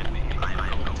handmade. I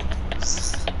don't know.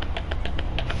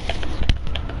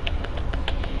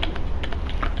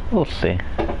 We'll see.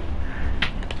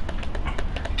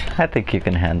 I think you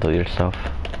can handle yourself.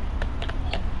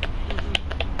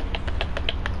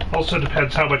 Also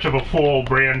depends how much of a fool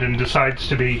Brandon decides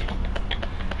to be.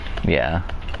 Yeah.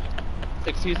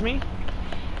 Excuse me?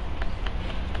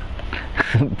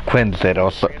 Quinn said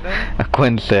also.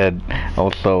 Quinn said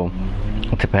also.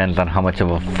 It depends on how much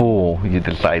of a fool you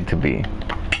decide to be.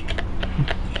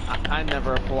 I'm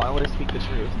never a fool. I want to speak the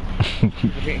truth. If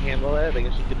you can't handle it, then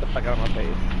you should get the fuck out of my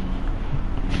face.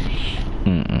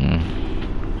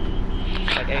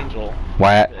 Like Angel.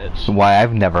 Why Bitch.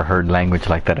 I've never heard language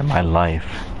like that in my life.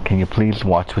 Can you please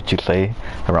watch what you say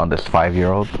around this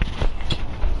 5-year-old?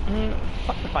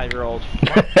 Fuck the 5-year-old.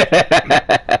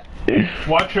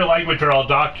 Watch your language or I'll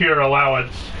dock your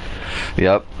allowance.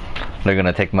 Yep. They're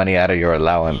gonna take money out of your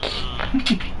allowance.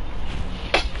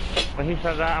 When he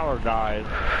said that, I died.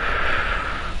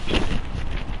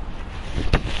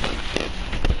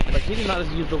 Like, he did not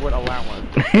just use the word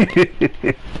allowance.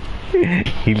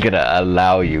 He's gonna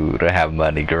allow you to have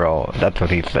money, girl. That's what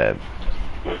he said.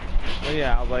 But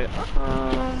yeah, I was like,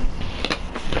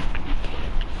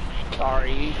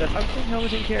 sorry, because I'm taking home and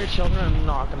taking care of children, I'm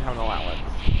not gonna have an allowance.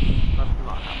 That's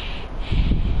not happening.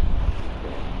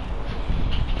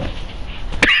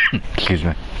 Excuse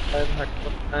me.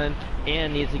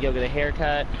 And needs to go get a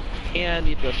haircut, and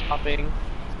needs to go shopping.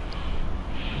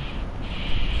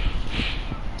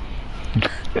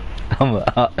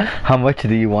 How much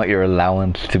do you want your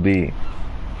allowance to be?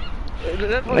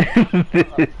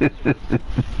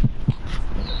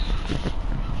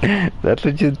 That's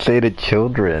what you'd say to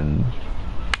children.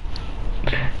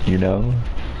 You know?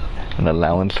 An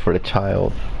allowance for a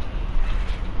child.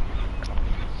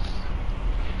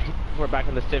 we're back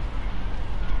in the 50s.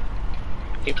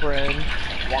 Apron,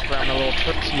 walk around a little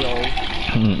trip heels,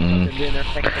 and then they're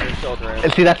picking their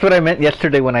children. See, that's what I meant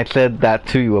yesterday when I said that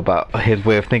to you about his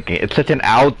way of thinking. It's such an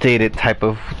outdated type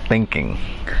of thinking.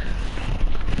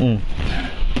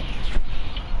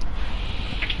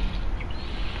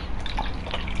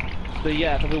 So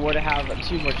yeah, if we were to have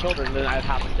 2 more children, then I'd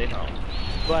have to stay home.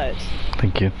 But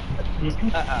Thank you.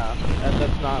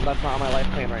 that's not on my life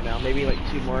plan right now. Maybe like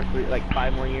 2 more, 3, like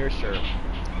 5 more years, sure.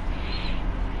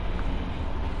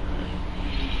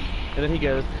 And then he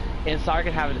goes, and Sawyer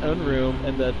can have his own room,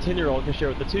 and the 10-year-old can share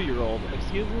with the 2-year-old.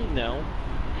 Excuse me? No.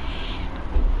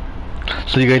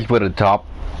 So you guys would adopt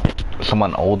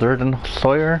someone older than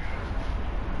Sawyer?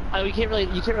 You can't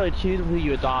really choose who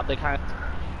you adopt.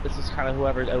 This is kind of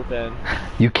whoever's open.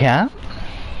 You can't?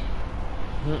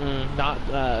 Not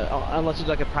unless you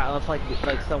unless like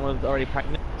someone's already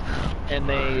pregnant, and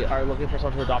they are looking for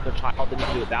someone to adopt their child. Then you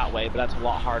can do it that way, but that's a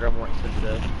lot harder, more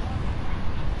expensive.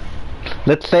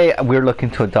 Let's say we're looking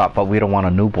to adopt, but we don't want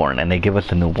a newborn, and they give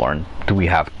us a newborn. Do we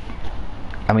have...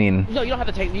 I mean... No, you don't have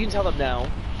to take... You can tell them no.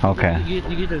 Okay. You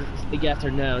can just say yes or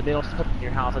no. They don't just put them in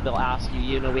your house, and they'll ask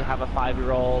you, we have a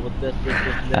 5-year-old with this,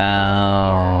 and this.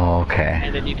 Oh, okay.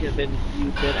 And then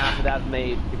then after that,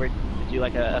 they do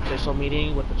like an official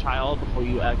meeting with the child before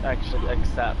you actually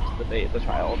accept the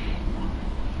child.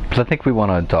 Because I think we want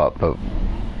to adopt, but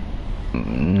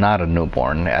not a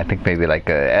newborn. I think maybe like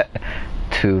a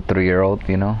 2, 3-year-old,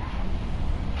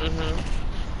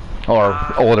 or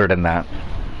older than that.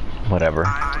 Whatever.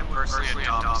 I personally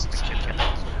adopt kids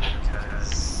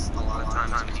because a lot of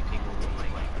times people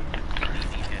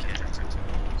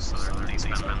so they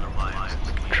spend their lives.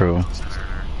 True.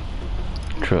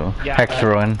 True. Yeah, Hex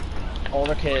ruin.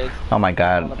 Older kids. Oh my A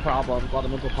god. lot of problems, a lot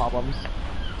of mental problems,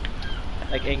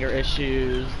 like anger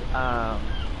issues.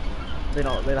 They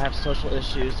don't have social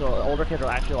issues. So older kids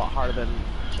are actually a lot harder than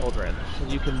children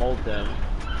because you can mold them.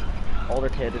 Older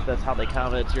kids, if that's how they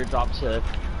come, it's your job to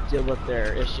deal with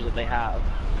their issues that they have.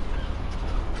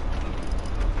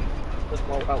 It's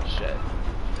more, oh shit.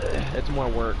 It's more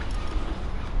work.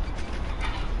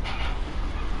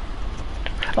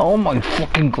 Oh my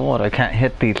fucking god, I can't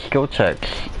hit these skill checks.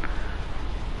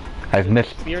 I've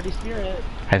missed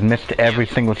every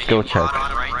single skill check.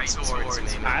 I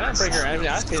I didn't bring her enemy,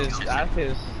 I stayed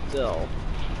still.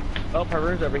 Oh, her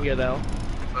room's over here though.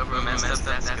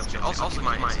 Also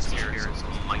my experience.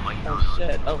 Oh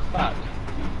shit, oh fuck.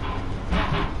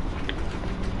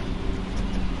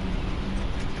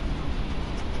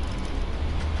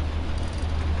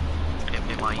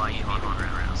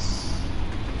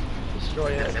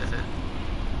 Destroy it.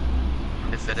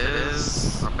 If it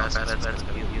is, our best bet is going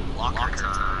to be locker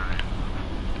time.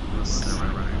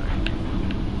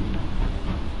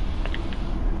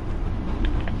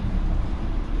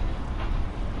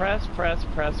 Press, press,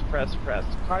 press, press, press.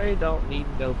 Cardi don't need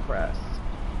no press.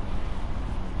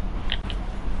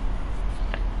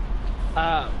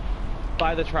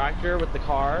 By the tractor with the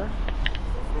car.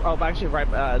 Oh, actually, right.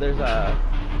 There's a.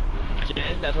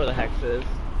 That's where the hex is.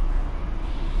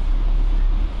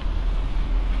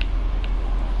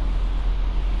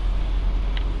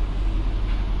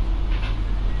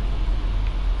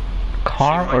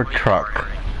 Car or truck?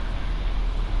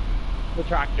 The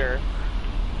tractor.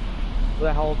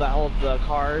 That holds the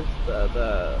cars,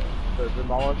 the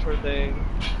demolisher thing.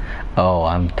 Oh,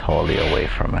 I'm totally away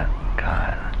from it.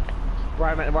 God. Where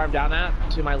I'm down at,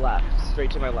 to my left,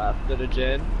 straight to my left. The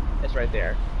gin, it's right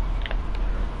there.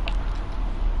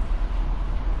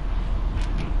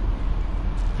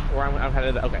 Where I'm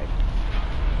headed. Okay.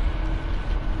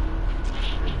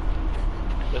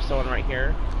 There's someone right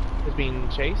here who's being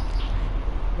chased.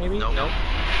 Maybe. Nope.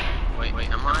 Wait,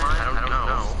 am I? I don't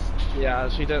know. Yeah,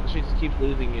 she just keeps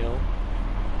losing you.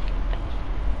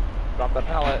 Drop that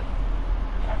pallet.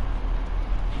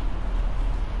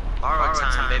 Borrow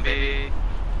time, baby.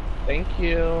 Thank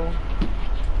you.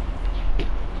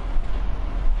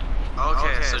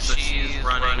 Okay, so she's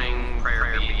running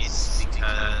prayer beads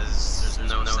because there's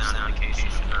no sound indication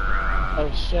for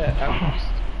Oh shit.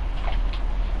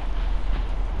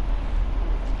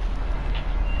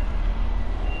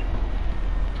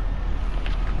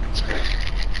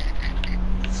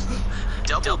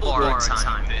 double borrow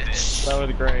time, bitch. That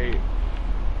was great.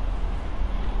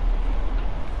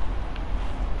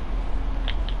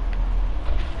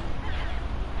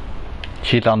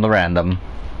 She's on the random.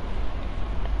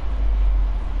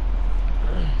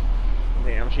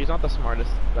 Damn, she's not the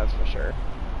smartest, that's for sure.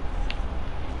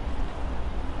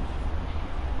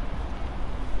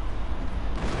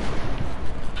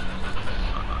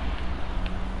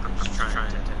 I'm just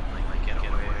trying to like get away.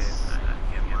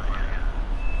 Get my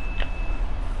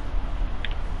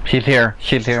She's here.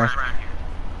 She's here.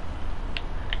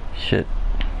 Shit.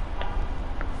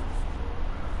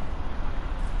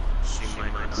 She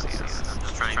might not see us. I'm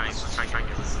just trying to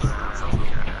get this out.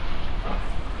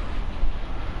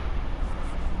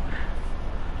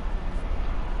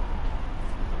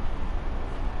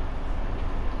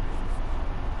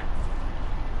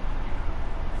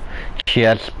 She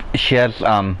has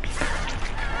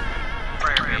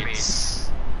Prayer beats.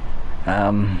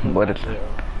 what is it?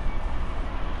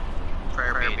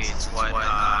 Prayer beats. What?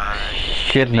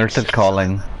 She has nurses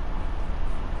calling.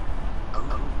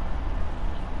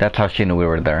 That's how she knew we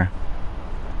were there.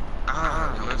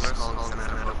 Nurses calling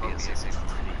xenophobia is pretty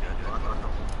good.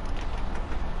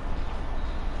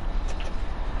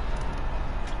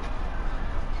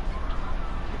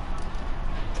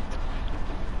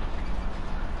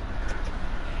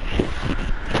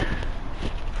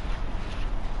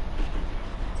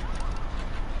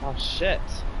 Oh shit,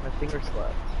 my finger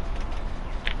slipped.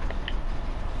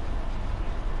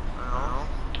 Well,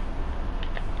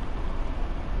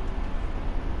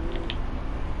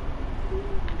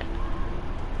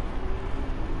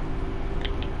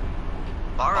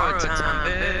 borrow time,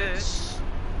 bitch.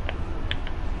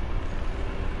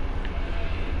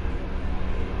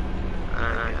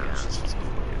 Yeah, she's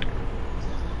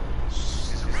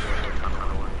really kind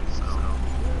of working, so.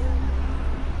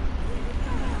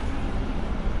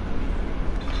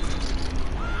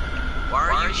 Why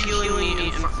are you healing me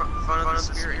in front of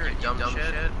the spirit, you dumb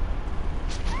shit?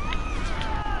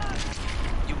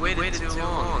 You waited too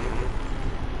long.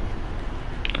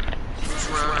 This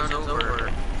round's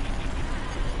over.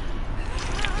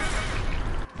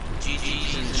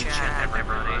 GG's in chat,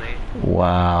 everybody.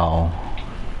 Wow.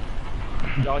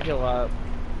 Y'all heal up.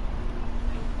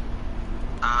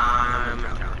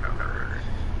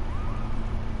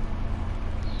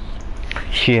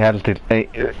 She has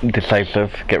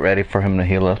decisive. Get ready for him to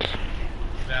heal us.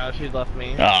 No, she left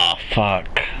me. Oh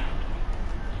fuck.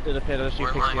 Did it depend if she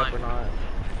Where picks am me I? up or not.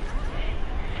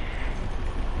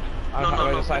 I'm No, not no,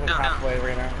 really no, deciding no, no. halfway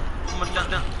right now.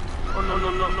 Oh no, no,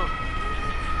 no, no.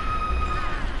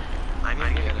 I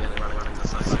need to get it running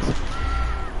decisive.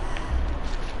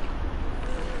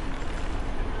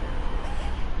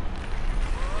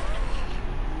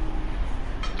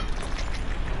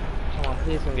 Come on,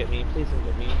 please don't get me. Please don't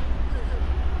get me.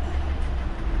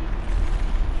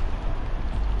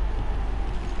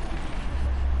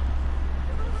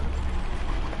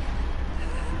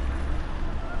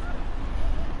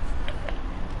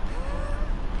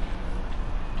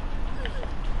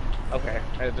 Okay,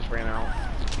 I just ran out.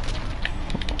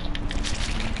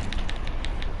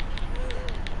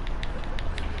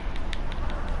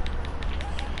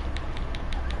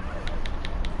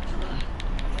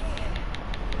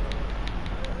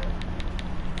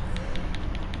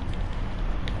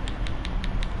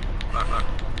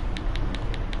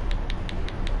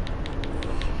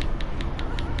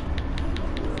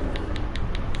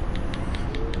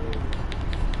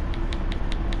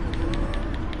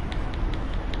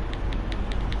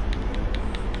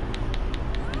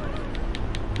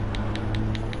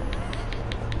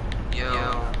 Yo,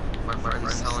 my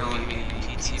friend's telling me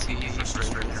PTP for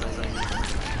straight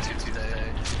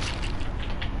today.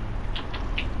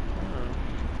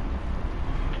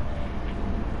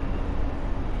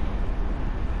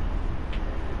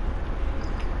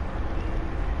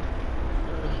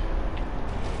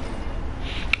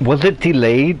 Was it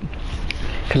delayed?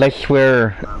 Cause I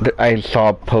swear I saw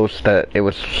a post that it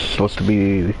was supposed to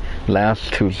be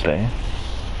last Tuesday.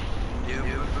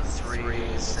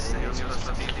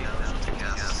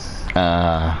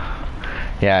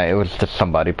 Yeah, it was just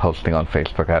somebody posting on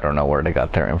Facebook. I don't know where they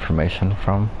got their information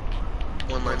from.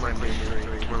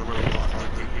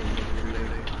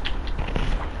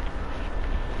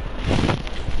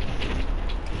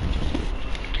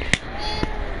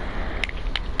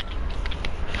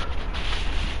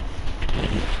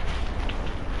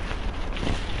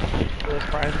 This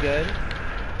Brian's good.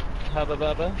 Hubba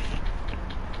bubba.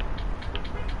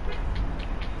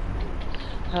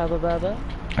 Hubba bubba.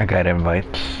 I got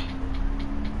invites.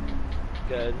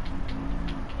 Good.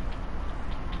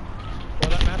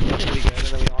 Well, that map's pretty good, and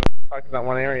then we all talked about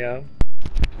one area.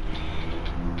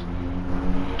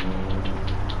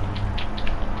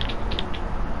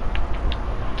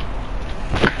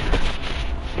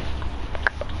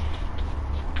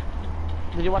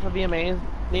 Did you watch the VMAs,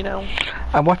 Nino?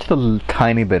 I watched a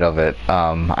tiny bit of it.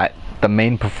 The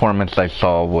main performance I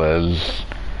saw was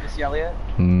Missy Elliott?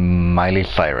 Miley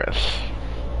Cyrus,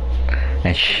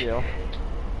 and she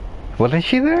wasn't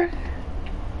she there?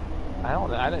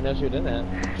 I didn't know she was in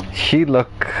it. She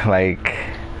looked like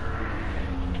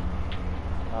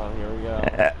Oh here we go.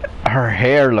 Her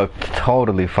hair looked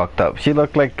totally fucked up. She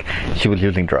looked like she was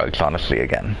using drugs, honestly,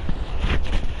 again.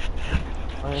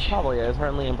 I mean, it probably is. Her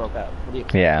and Liam broke up. What do you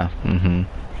expect? Yeah,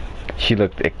 She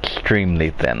looked extremely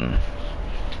thin.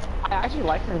 I actually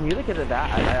like her music isn't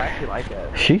bad. I actually like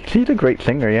it. She's a great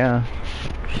singer, yeah.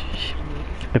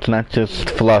 It's not just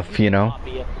fluff, you know?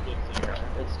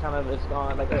 It's kind of, it's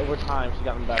gone, like, over time, she's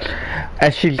gotten better.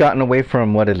 As she's gotten away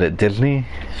from, what is it, Disney?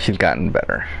 She's gotten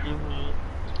better.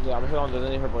 Yeah, but her on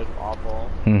Disney, her voice is awful.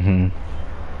 We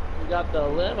got the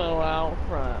limo out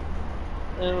front.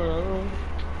 Limo.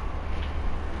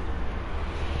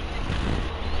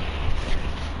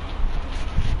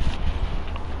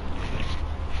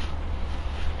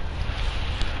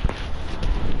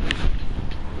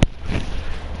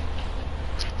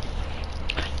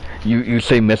 You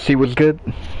say Missy was good?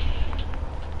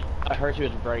 I heard she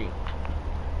was great.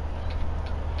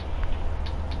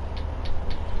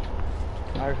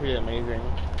 I heard she was amazing.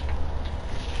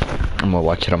 I'm gonna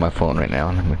watch it on my phone right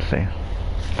now. Let me see.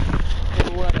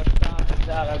 Who would have thought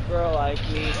that a girl like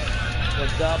me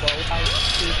was double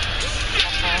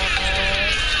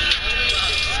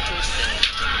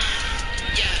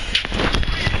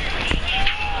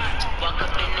Walk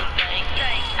up in the thing,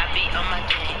 I be on my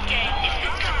game. If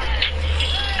it's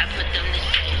competition, I put them to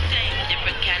shame.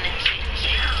 Different kind of chick,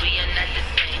 we are not the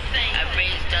same. I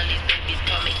raised all these babies,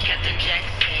 call me Captain Jackson.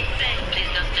 Please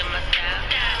don't steal my style,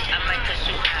 I might cuss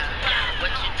you out. What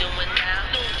you doing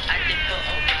now? I did for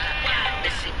a while.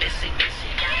 Missy,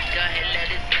 go ahead,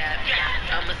 let it snap.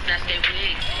 I'ma snatch their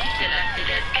wigs till I see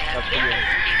that gap.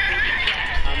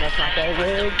 I'ma snatch that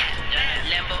wig.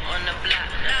 Lambo on the block,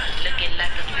 looking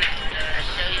like a snack. I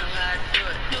show you how I do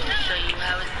it, show you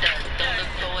how it's done. Don't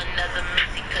look for another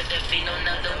Missy, cause there be no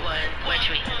another one. Watch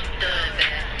me do it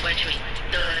back, watch me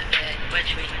do it back,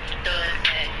 watch me do it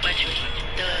back, watch me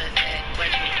do it back,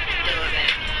 watch me do it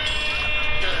back,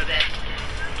 do it back,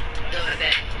 do it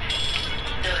back,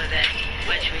 do it back,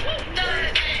 watch me do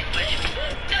it back, watch me do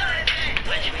it back,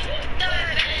 watch me do it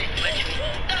back, watch me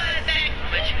do it back,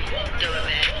 watch me do it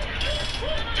back,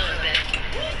 do it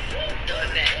back. Do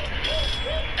it back.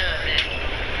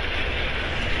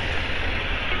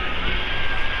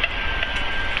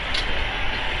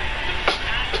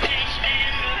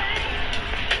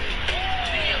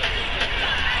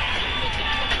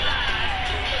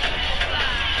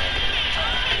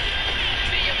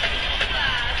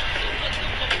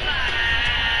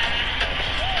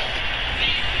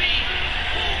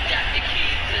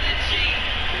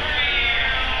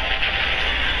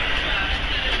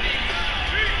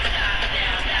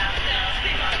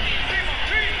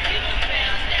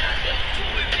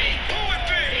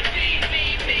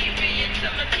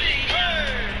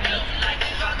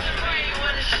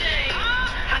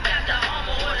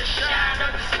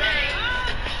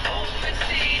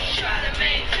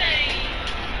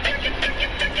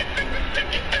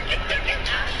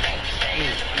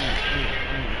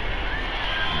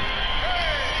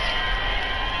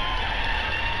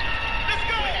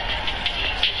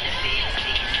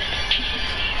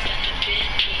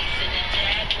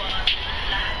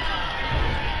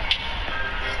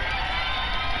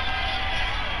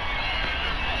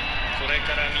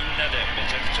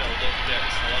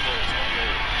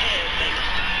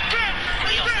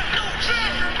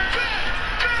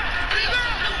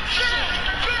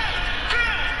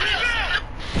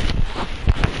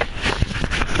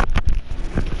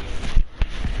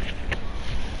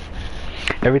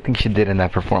 Everything she did in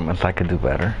that performance, I could do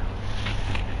better.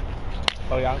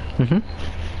 Oh yeah?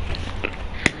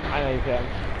 I know you can.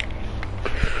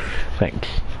 Thanks.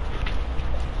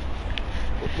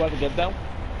 Was it good though?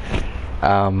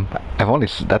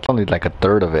 That's only like a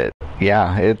third of it.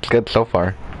 Yeah, it's good so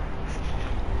far.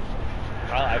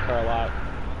 I like her a lot.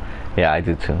 Yeah, I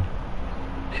do too.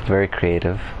 She's very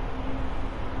creative.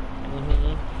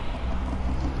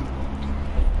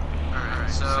 Alright,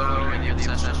 so in the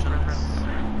obsession.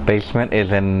 Basement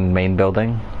is in main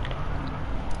building.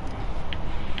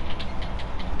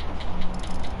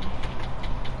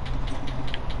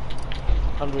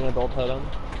 I'm doing adult totem.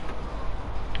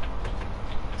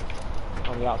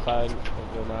 On the outside,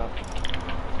 I'm doing that.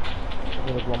 I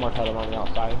think there's one more totem on the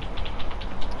outside.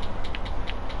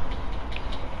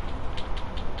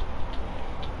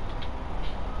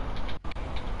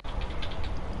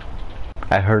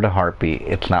 I heard a heartbeat.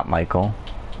 It's not Michael.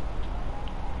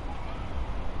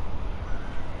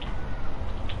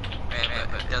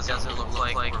 It doesn't look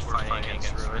like we're fighting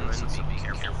against ruins, so be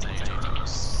careful with any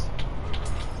totems.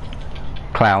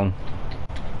 Clown.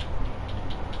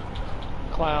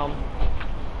 Clown.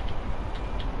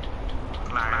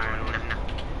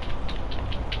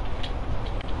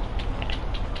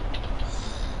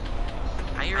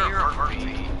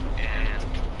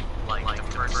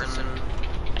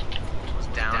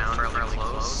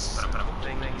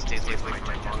 stays away from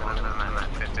my jet long enough, I'm at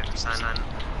 50%,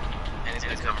 and it's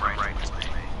gonna come right this way.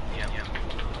 Yep.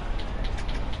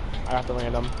 I got the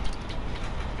random.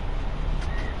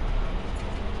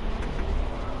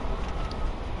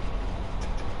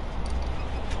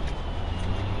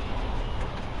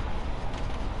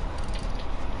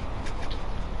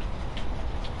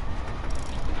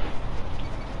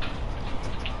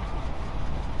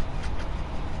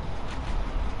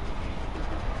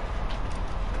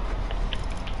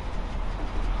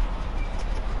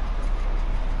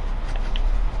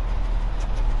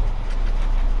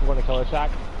 I'm going to Killer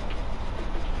Shack.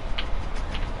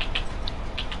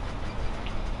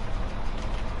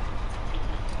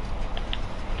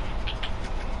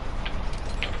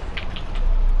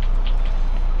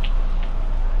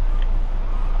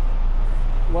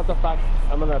 What the fuck?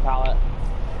 I'm under a pallet.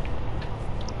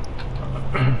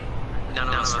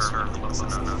 No, sir.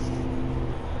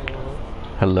 No.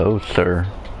 Hello, sir.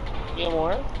 You need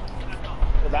more?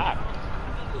 You're back.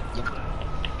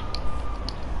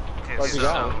 Okay, Where'd you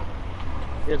go?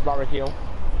 Here's barbecue.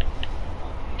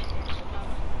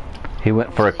 He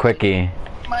went for a quickie.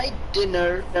 My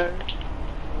dinner.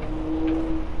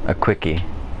 A quickie.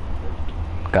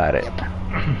 Got it.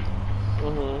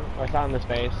 I saw in his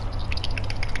face.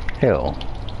 Hill.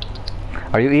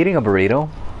 Are you eating a burrito?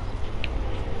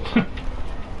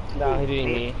 No, he's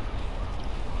eating me.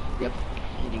 Yep,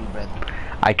 eating bread.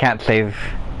 I can't save.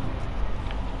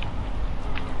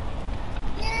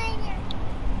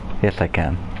 Yes, I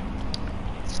can.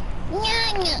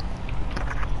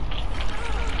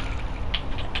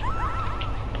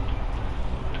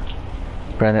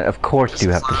 Brandon, of course you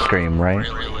have to scream, right?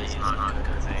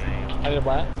 I did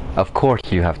what? Of course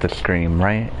you have to scream,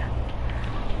 right?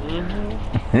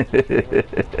 My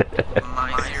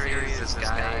theory is this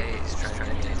guy is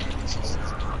trying to get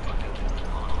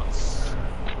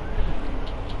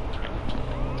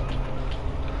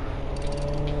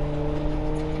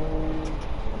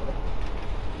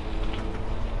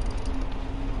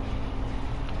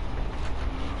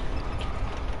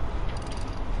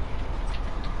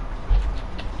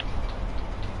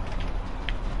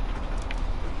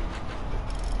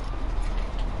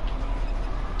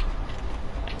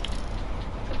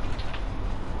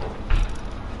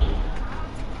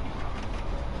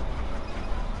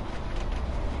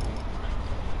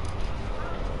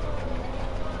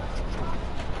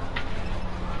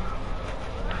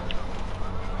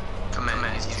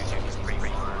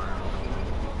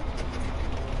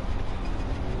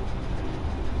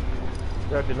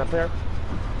There, didn't up there?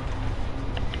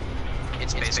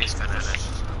 It's base finished.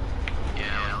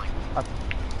 Yeah, like...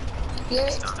 Yeah,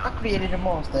 I created a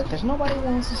monster. There's nobody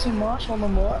wants to see Marshall no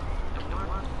more.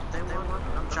 They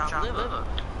want chopped liver.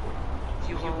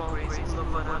 You want crazy liver,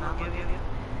 but I'll give you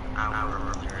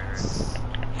our lyrics.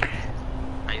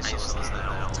 I used to listen to that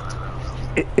all the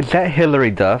time. Is that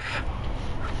Hillary Duff?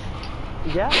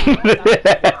 Yeah. Yo,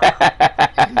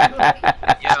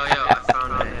 I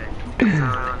found a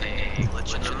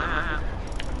glitch in the map.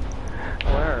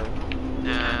 Where?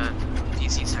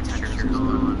 DC textures are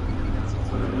gone.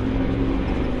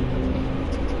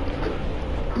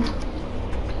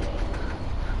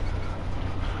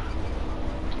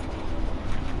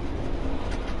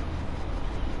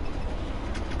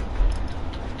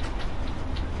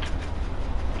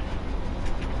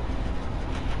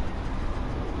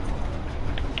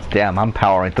 Damn, I'm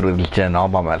powering through this gen all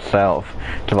by myself.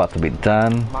 It's about to be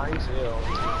done. Mine too.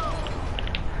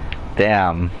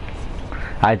 Damn.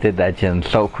 I did that gen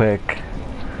so quick.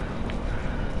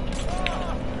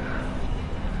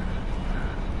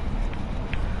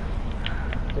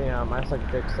 Damn, I suck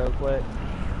dick so quick.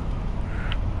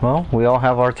 Well, we all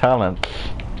have our talents.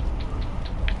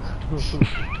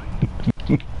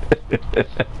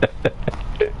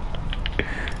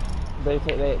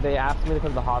 They asked me to come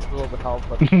to the hospital to help,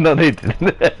 but No, they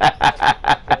didn't.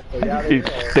 yeah, they You're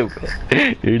did. stupid.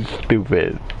 You're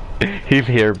stupid. He's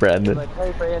here, Brandon. Like,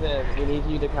 hey Brandon, we need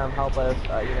you to come help us,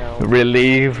 you know,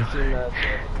 Relieve. teaching the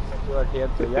sexual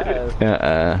cancer. Yes.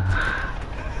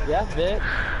 Yes, bitch.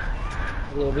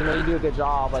 Yeah, we know you do a good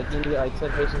job. Like, you need to get like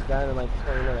 10 patients done in like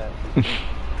 20 minutes.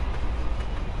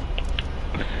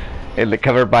 Is it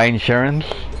covered by insurance?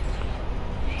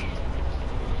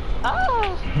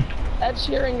 Ah! Ed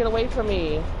Sheeran, get away from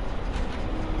me.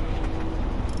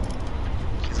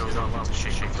 He's always allowed to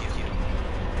shake you.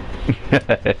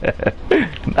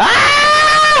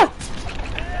 Ah!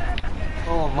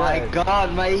 Oh my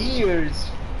god, my ears!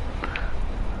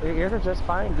 Your ears are just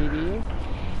fine, DB.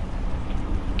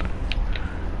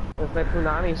 It's my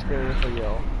Punani screaming for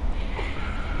you.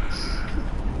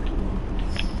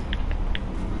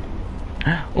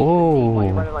 Why are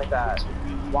you Oh. running like that?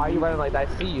 Why are you running like that?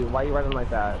 I see you. Why are you running like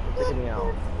that? It's taking me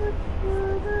out.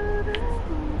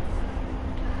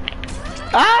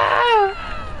 Ah!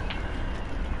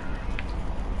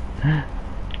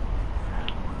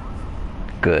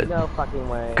 Good. No fucking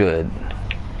way. Good.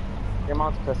 Your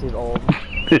mom's pussy's old.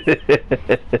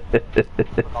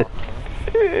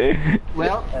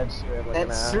 Well, Ed Sheeran looking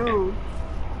that's at. true.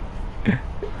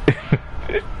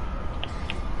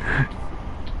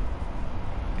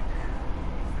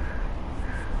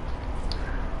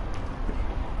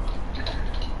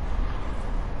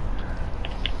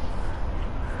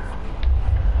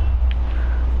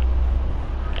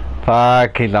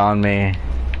 Fuck, he's on me.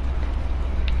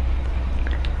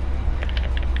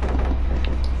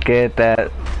 Get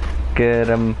that. Get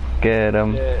him. Get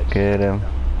him. Get him.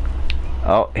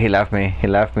 Oh, he left me. He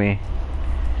left me.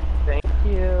 Thank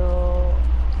you.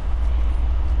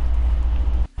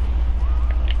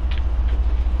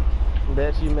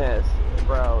 Bitch, you missed.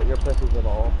 Bro, your pussy's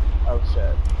little. Oh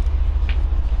shit.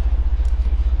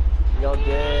 Yo,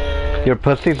 dick. Your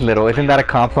pussy's little. Isn't that a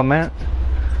compliment?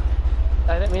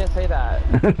 I didn't mean to say that.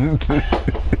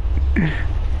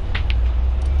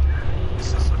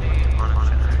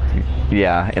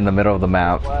 Yeah, in the middle of the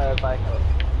map. Was like,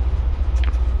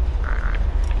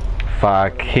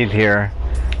 Fuck, he's here.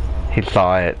 He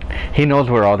saw it. He knows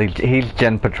where all these. He's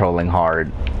gen patrolling hard.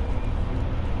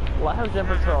 let him jump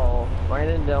patrol.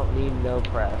 Brandon don't need no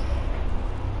press.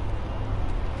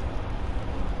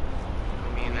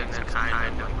 I mean, that's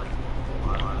kind of like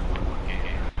one game.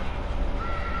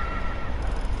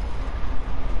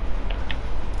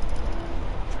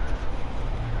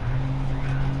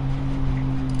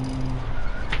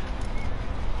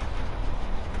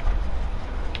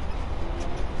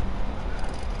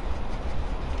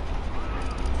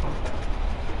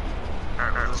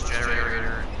 Alright, this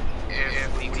generator,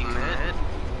 if we commit,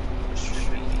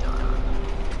 should be done.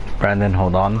 Brandon,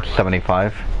 hold on.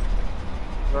 75.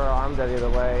 Girl, I'm dead either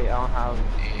way. I don't have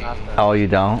nothing. Oh, you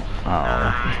don't?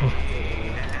 Oh.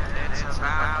 That's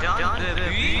about done,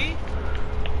 baby.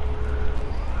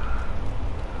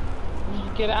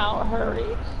 Get out,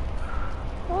 hurry.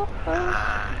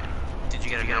 Did you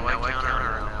get a no counter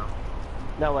or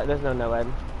no? No, there's no no Ed.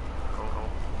 Cool.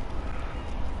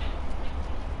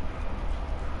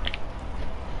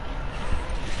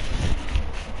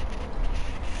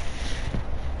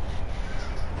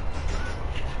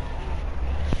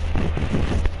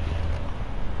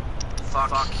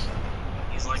 Fuck.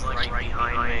 He's like right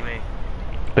behind me.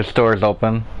 The store is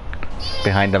open.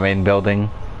 Behind the main building.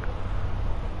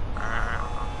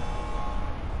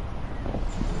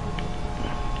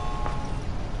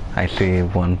 I see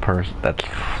one person that's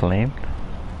flamed.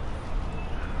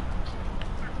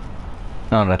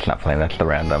 No, that's not flame, that's the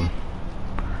random.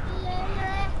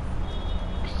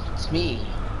 It's me.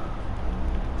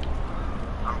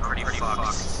 I'm pretty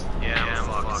fucked. Yeah, I'm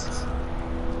fucked.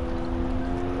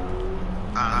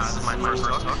 This is my first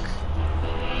hook.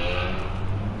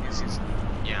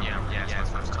 Yeah,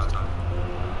 it's my first hook.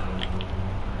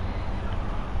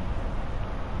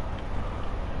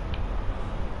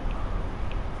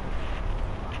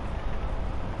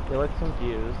 They look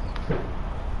confused.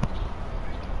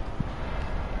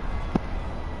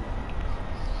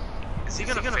 Is he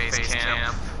gonna face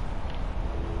camp?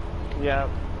 Yep.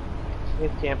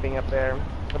 He's camping up there.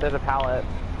 But there's a pallet.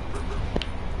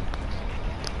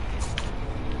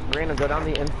 We're gonna go down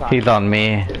the inside. He's on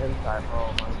me. Inside.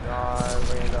 Oh my god,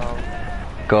 random.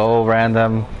 Go,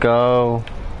 random, go.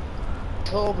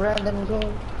 Go, Brandon, go.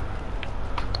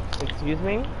 Excuse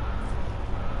me?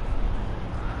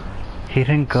 He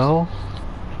didn't go?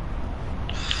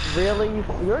 Really?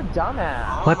 You're a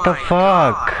dumbass. What the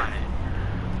fuck?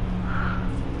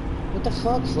 What the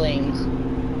fuck, Flames?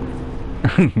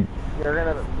 You're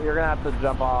gonna have to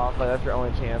jump off, but that's your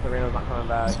only chance. Arena's not coming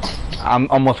back. I'm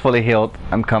almost fully healed.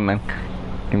 I'm coming.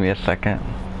 Give me a second.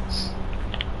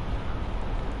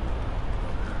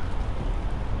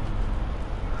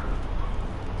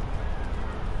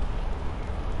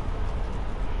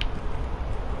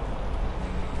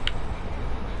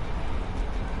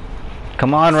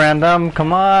 Come on, random.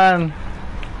 Come on.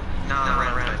 No,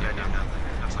 random.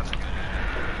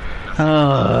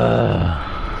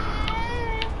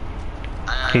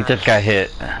 He just got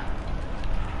hit.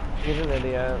 He's an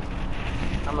idiot.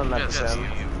 I'm gonna mess with him.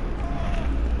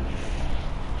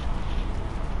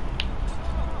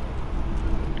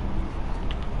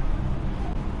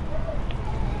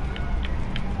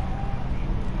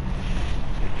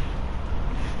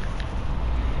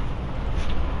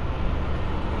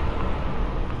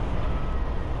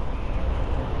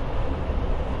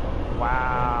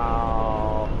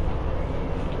 Wow.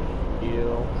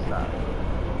 that?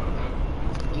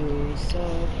 You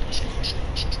so.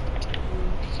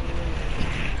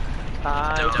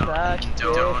 I'm stuck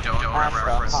don't at the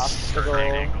reference hospital. hurt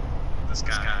angle. This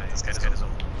guy doesn't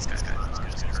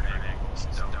hurt angles.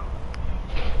 Don't.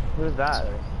 Who's that?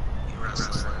 You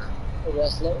wrestler. A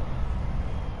wrestler?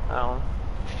 Oh.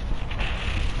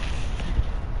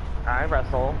 I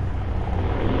wrestle.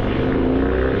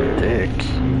 Dicks.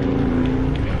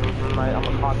 I'm a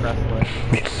cock wrestler.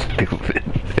 Stupid.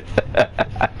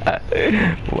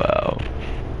 Wow.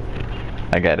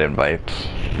 I got invites.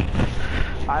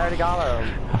 I already got them.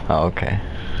 Oh, okay.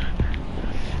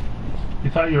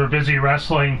 You thought you were busy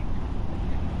wrestling.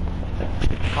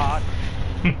 Cock.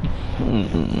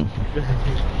 Mm-mm.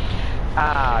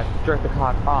 Jerk the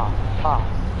cock off.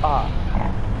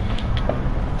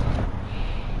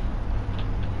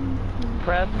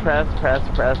 Press.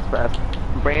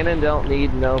 Brandon don't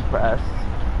need no press.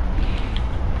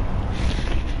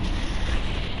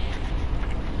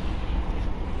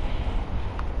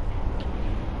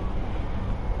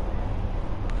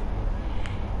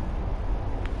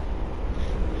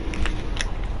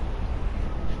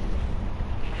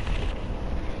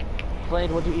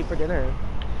 Blade, what'd you eat for dinner?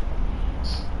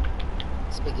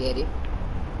 Spaghetti.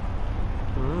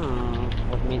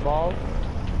 With meatballs?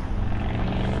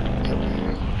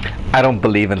 I don't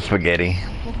believe in spaghetti.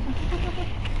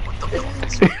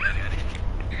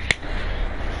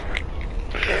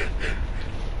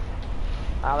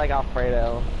 I like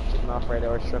Alfredo. Chicken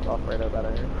Alfredo or shrimp Alfredo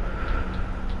better.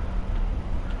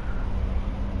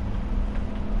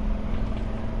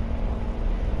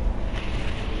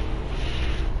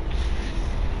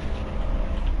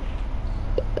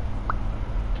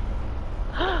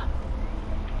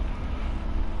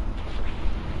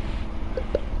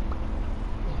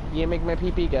 You make my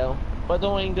pee-pee go. But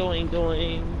doing. The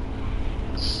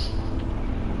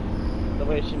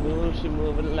way she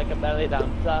moving like a belly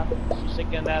dancer. She's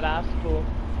shaking that ass cool.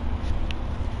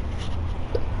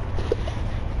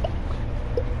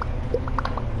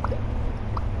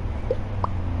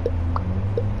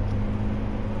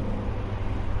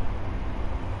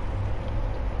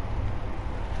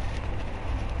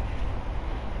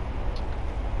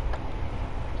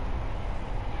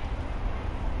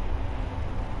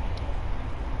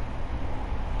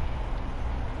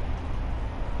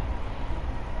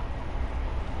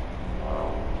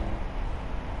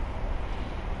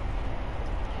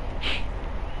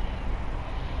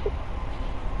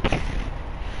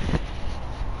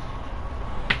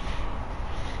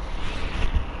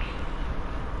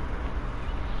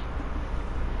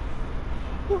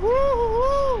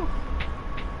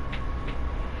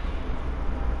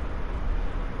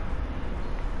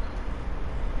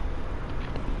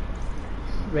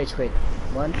 Rage quit.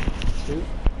 1, 2, 3.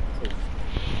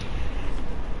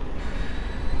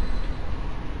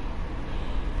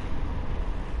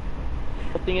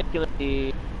 I think it's gonna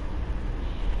be...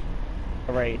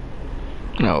 Alright.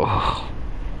 No.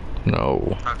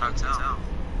 No.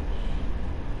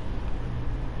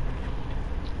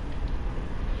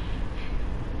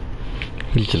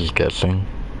 He's just guessing.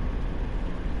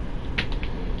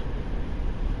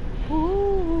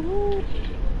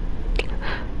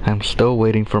 I'm still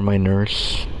waiting for my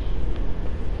nurse.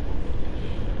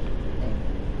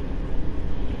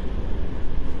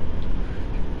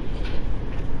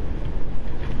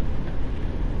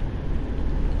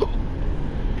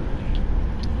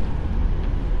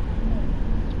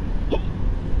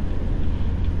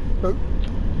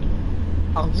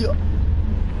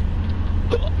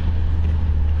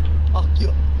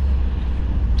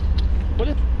 What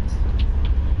is...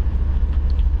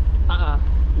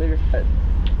 Move your foot.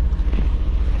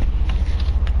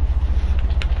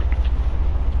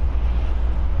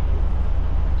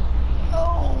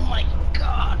 Oh my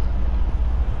god!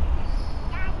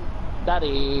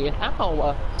 Daddy,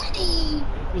 ow! Daddy!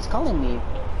 He's calling me.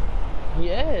 He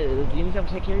is. You need to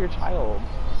take care of your child.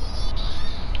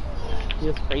 He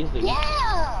is crazy.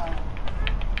 Yeah!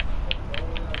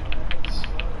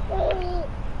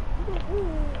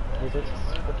 He's a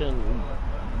freaking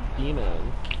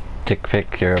demon. Dick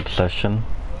pic your obsession.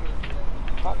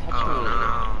 Stop touching me.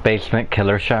 Basement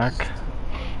killer shack.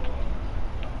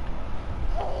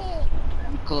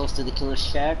 I'm close to the killer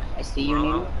shack. I see you,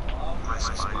 Nemo. My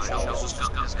spine feels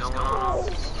what's going on.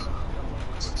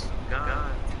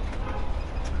 God.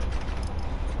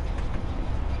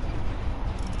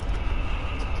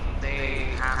 They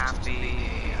have to be.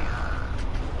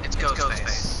 It's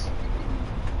Ghostface.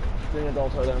 Bring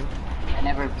adults are them. I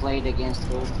never played against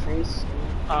Ghostface.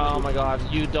 Oh my god,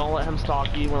 you don't let him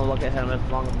stalk you. You want to look at him as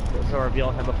long as to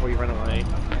reveal him before you run away.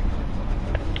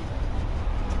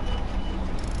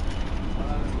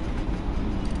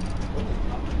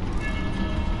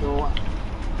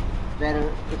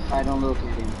 if I don't look at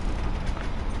him.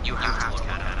 You have to look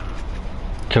at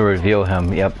him. To reveal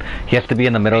him, yep. He has to be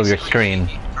in the middle of your screen.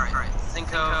 Alright,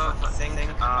 think of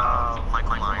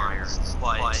Michael Myers,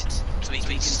 but so he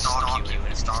can stalk you, and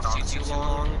if it stalks you too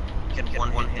long, you can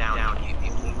one hit down. The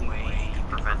only way you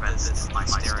prevent this is by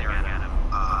staring at him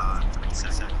 3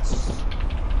 seconds.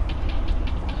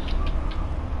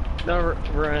 No,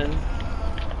 run.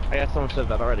 I guess someone said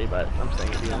that already, but I'm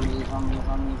saying it again.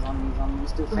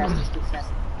 Zombies, too fast.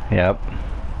 Yep.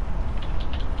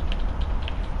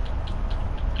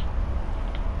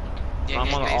 Yeah,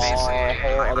 I'm on the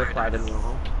whole other side of the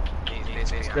wall.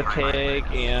 The pig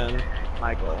and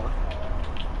Michael.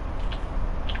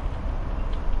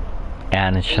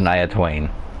 And Shania Twain.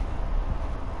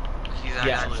 He's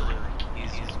Yeah. actually,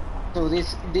 So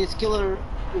this killer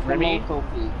is a Remy? low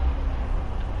copy.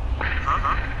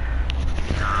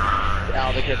 Out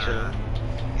of the kitchen.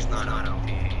 He's not OP.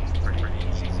 He's pretty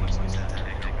easy.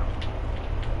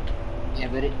 Yeah,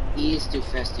 but he is too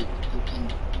fast. You can.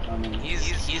 I mean,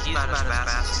 He's about as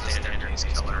fast as standard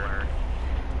killer.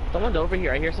 Someone's over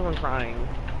here. I hear someone crying.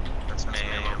 That's me.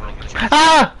 I'm running the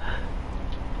Ah!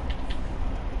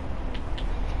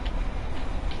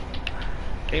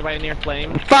 Anybody near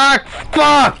flame? Fuck!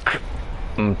 Fuck!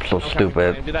 I'm so Okay,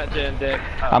 stupid. do that, Jen, Dick.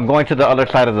 I'm going to the other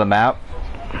side of the map.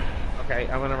 Okay,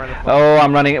 I'm gonna run the flame. Oh,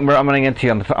 I'm running into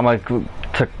you. I'm like,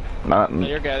 No,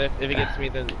 you're good. If he gets me,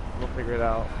 then we'll figure it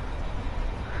out.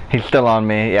 he's still on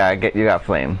me. Yeah, you got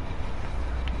flame.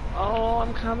 Oh,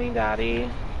 I'm coming, Daddy.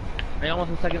 Are you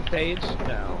almost in second stage?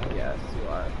 No. Yes, you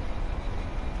are.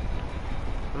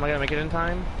 Am I gonna make it in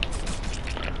time?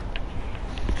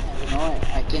 no,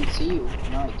 I can't see you.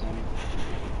 No, I can't.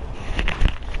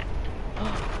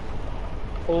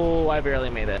 Oh, I barely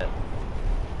made it.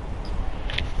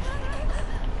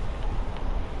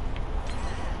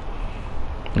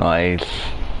 Nice.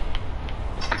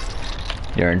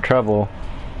 You're in trouble.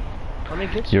 Let me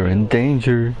get you. You're in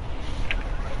danger.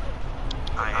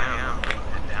 I am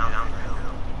down now.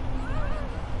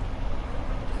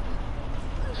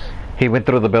 He went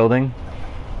through the building.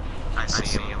 I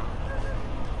see him.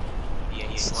 Yeah,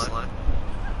 he's slut.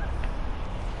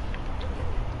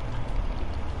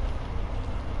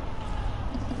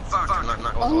 Fuck, I'm not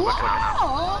going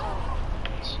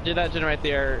Do that gen right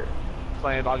there,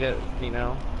 Flame. I'll get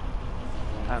Nino.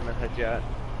 I haven't hit yet.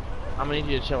 I'm gonna need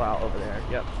you to chill out over there.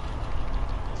 Yep.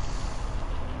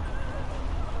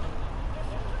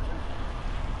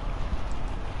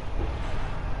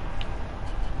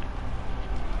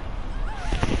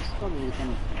 Probably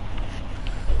can.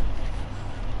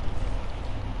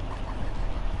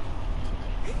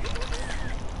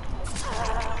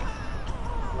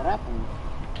 What happened?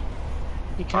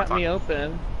 He cut me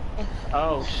open.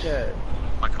 Oh shit.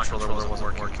 My controller wasn't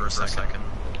working for a second.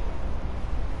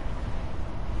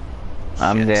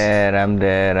 I'm dead. I'm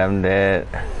dead. I'm dead.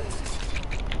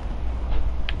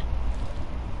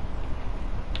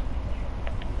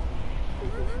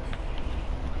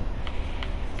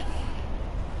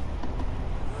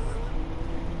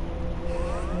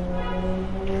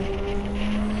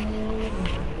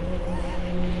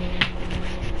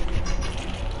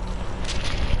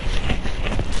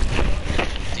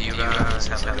 Do you guys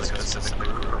have like a specific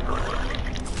group or what?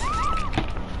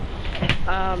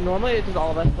 Normally it's just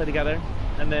all of us play together,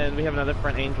 and then we have another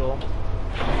friend, Angel.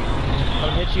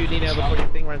 I'll hit you, Nino, before your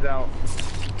thing runs out.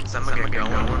 Is that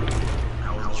going?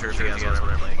 I wasn't sure if you guys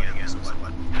wanted to play games.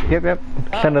 Yep.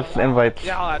 Send us invites.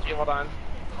 Yeah, I'll add you. Hold on.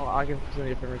 Oh, I can send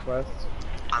you a friend request.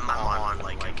 I'm on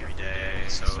like every day,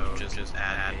 so just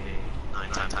add me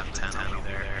 9 times out of 10. I'll be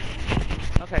there.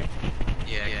 Okay.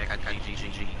 Yeah,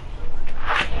 GG.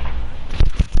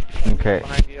 Okay.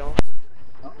 Behind you.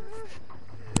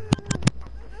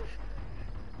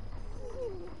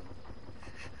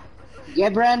 Yeah,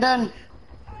 Brandon.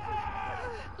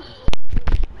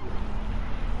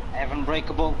 I have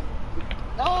unbreakable.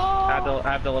 No. I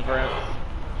have deliverance.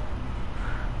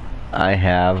 I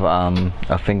have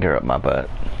a finger up my butt.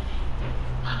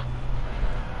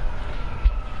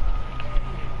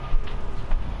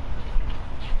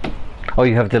 Oh,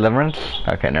 you have deliverance?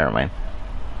 Okay, never mind.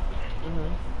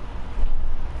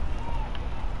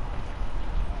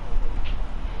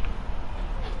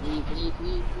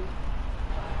 Leave.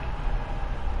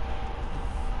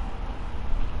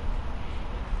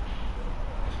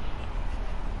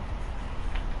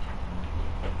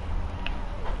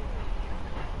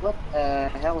 What the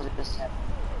hell is this happening?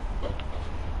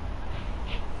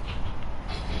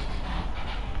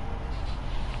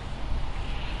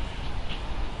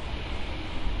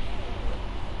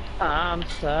 I'm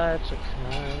such a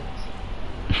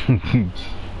cunt.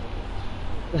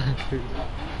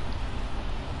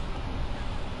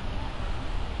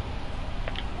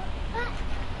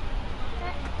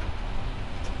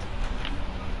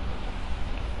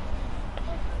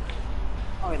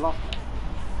 I lost it.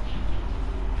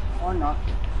 Or not.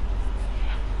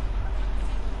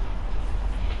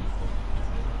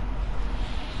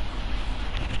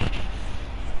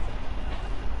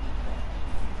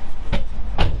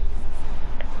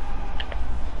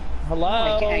 Hello?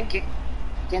 I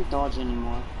can't dodge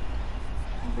anymore.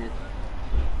 A bit.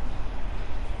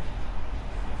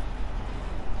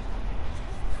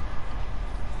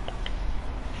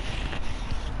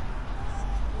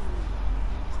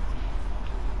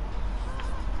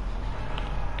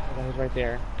 Oh, he's right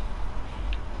there.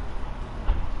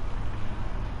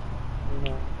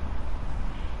 No.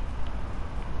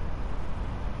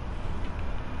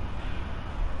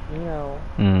 No.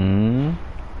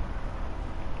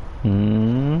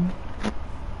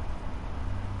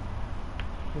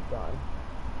 He's gone.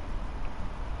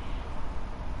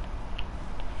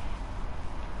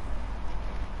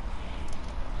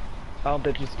 Oh,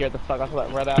 bitch, you scared the fuck out of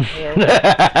that red ass hair.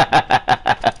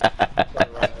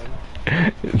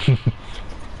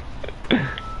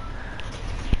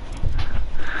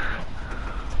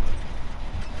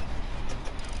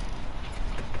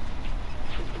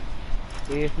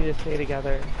 We just need to stay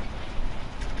together.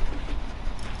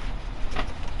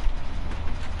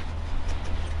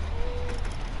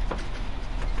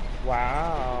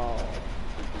 Wow.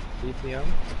 BPM?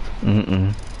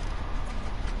 Mm-mm.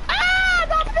 Ah!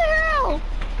 Not the hell!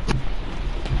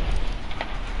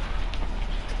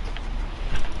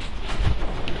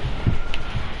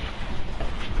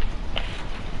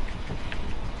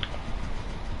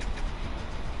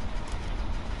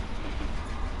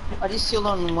 Are you still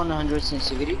on 100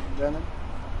 sensitivity, Brandon?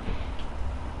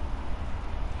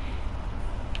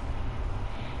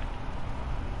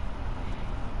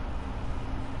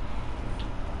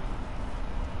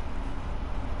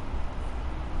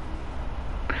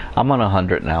 I'm on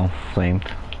 100 now, Flame.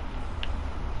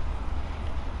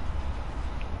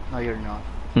 No, you're not.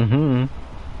 Mm-hmm.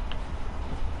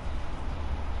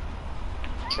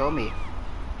 Show me.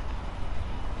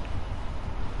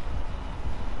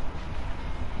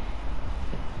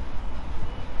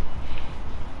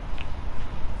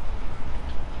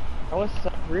 That was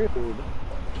so rude.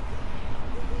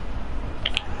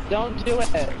 Don't do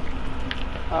it!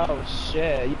 Oh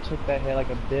shit, you took that hit like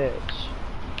a bitch.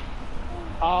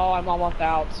 Oh, I'm almost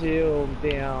out too.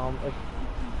 Damn.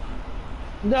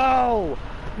 No!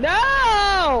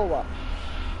 No!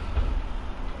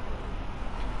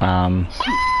 I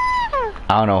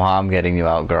don't know how I'm getting you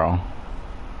out, girl.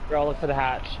 Girl, look for the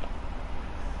hatch.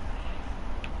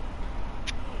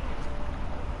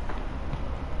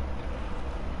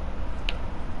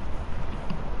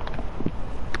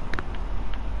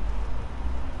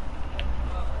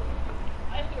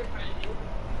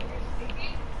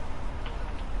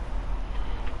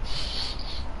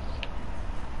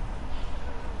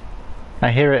 I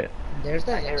hear it. There's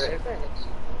that.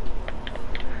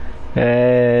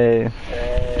 Hey.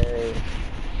 Hey.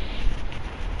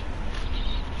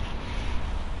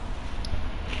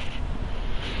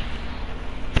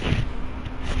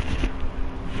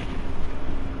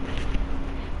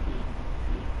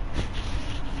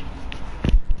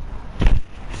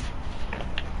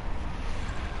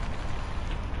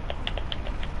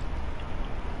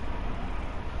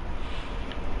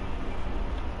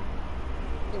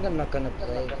 I think I'm not gonna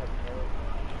play.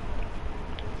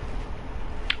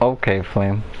 Okay,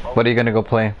 Flame. What are you gonna go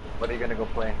play? I'm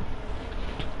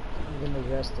gonna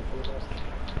rest a bit.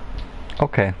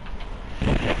 Okay.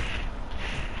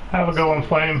 Have a good one,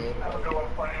 Flame.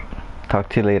 Talk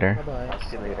to you later. Bye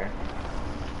bye.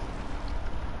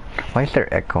 Why is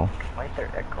there echo?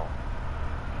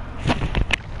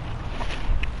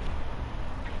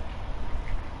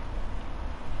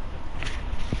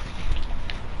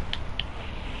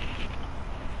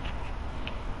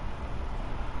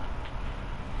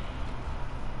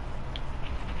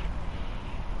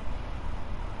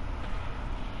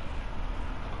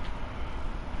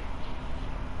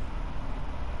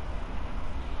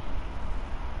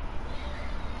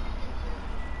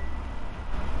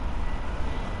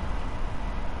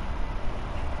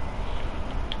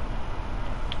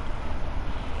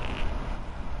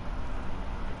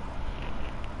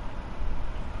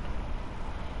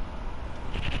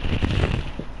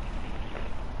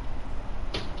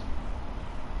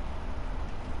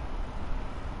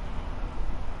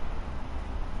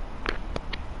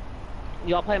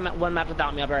 Y'all play one map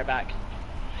without me, I'll be right back.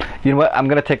 You know what? I'm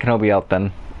gonna take Kenobi out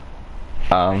then.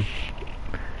 I'm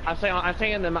staying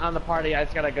on the party, I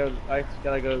just gotta go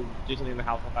do something in the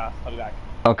house real fast. I'll be back.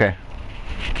 Okay.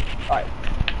 Alright.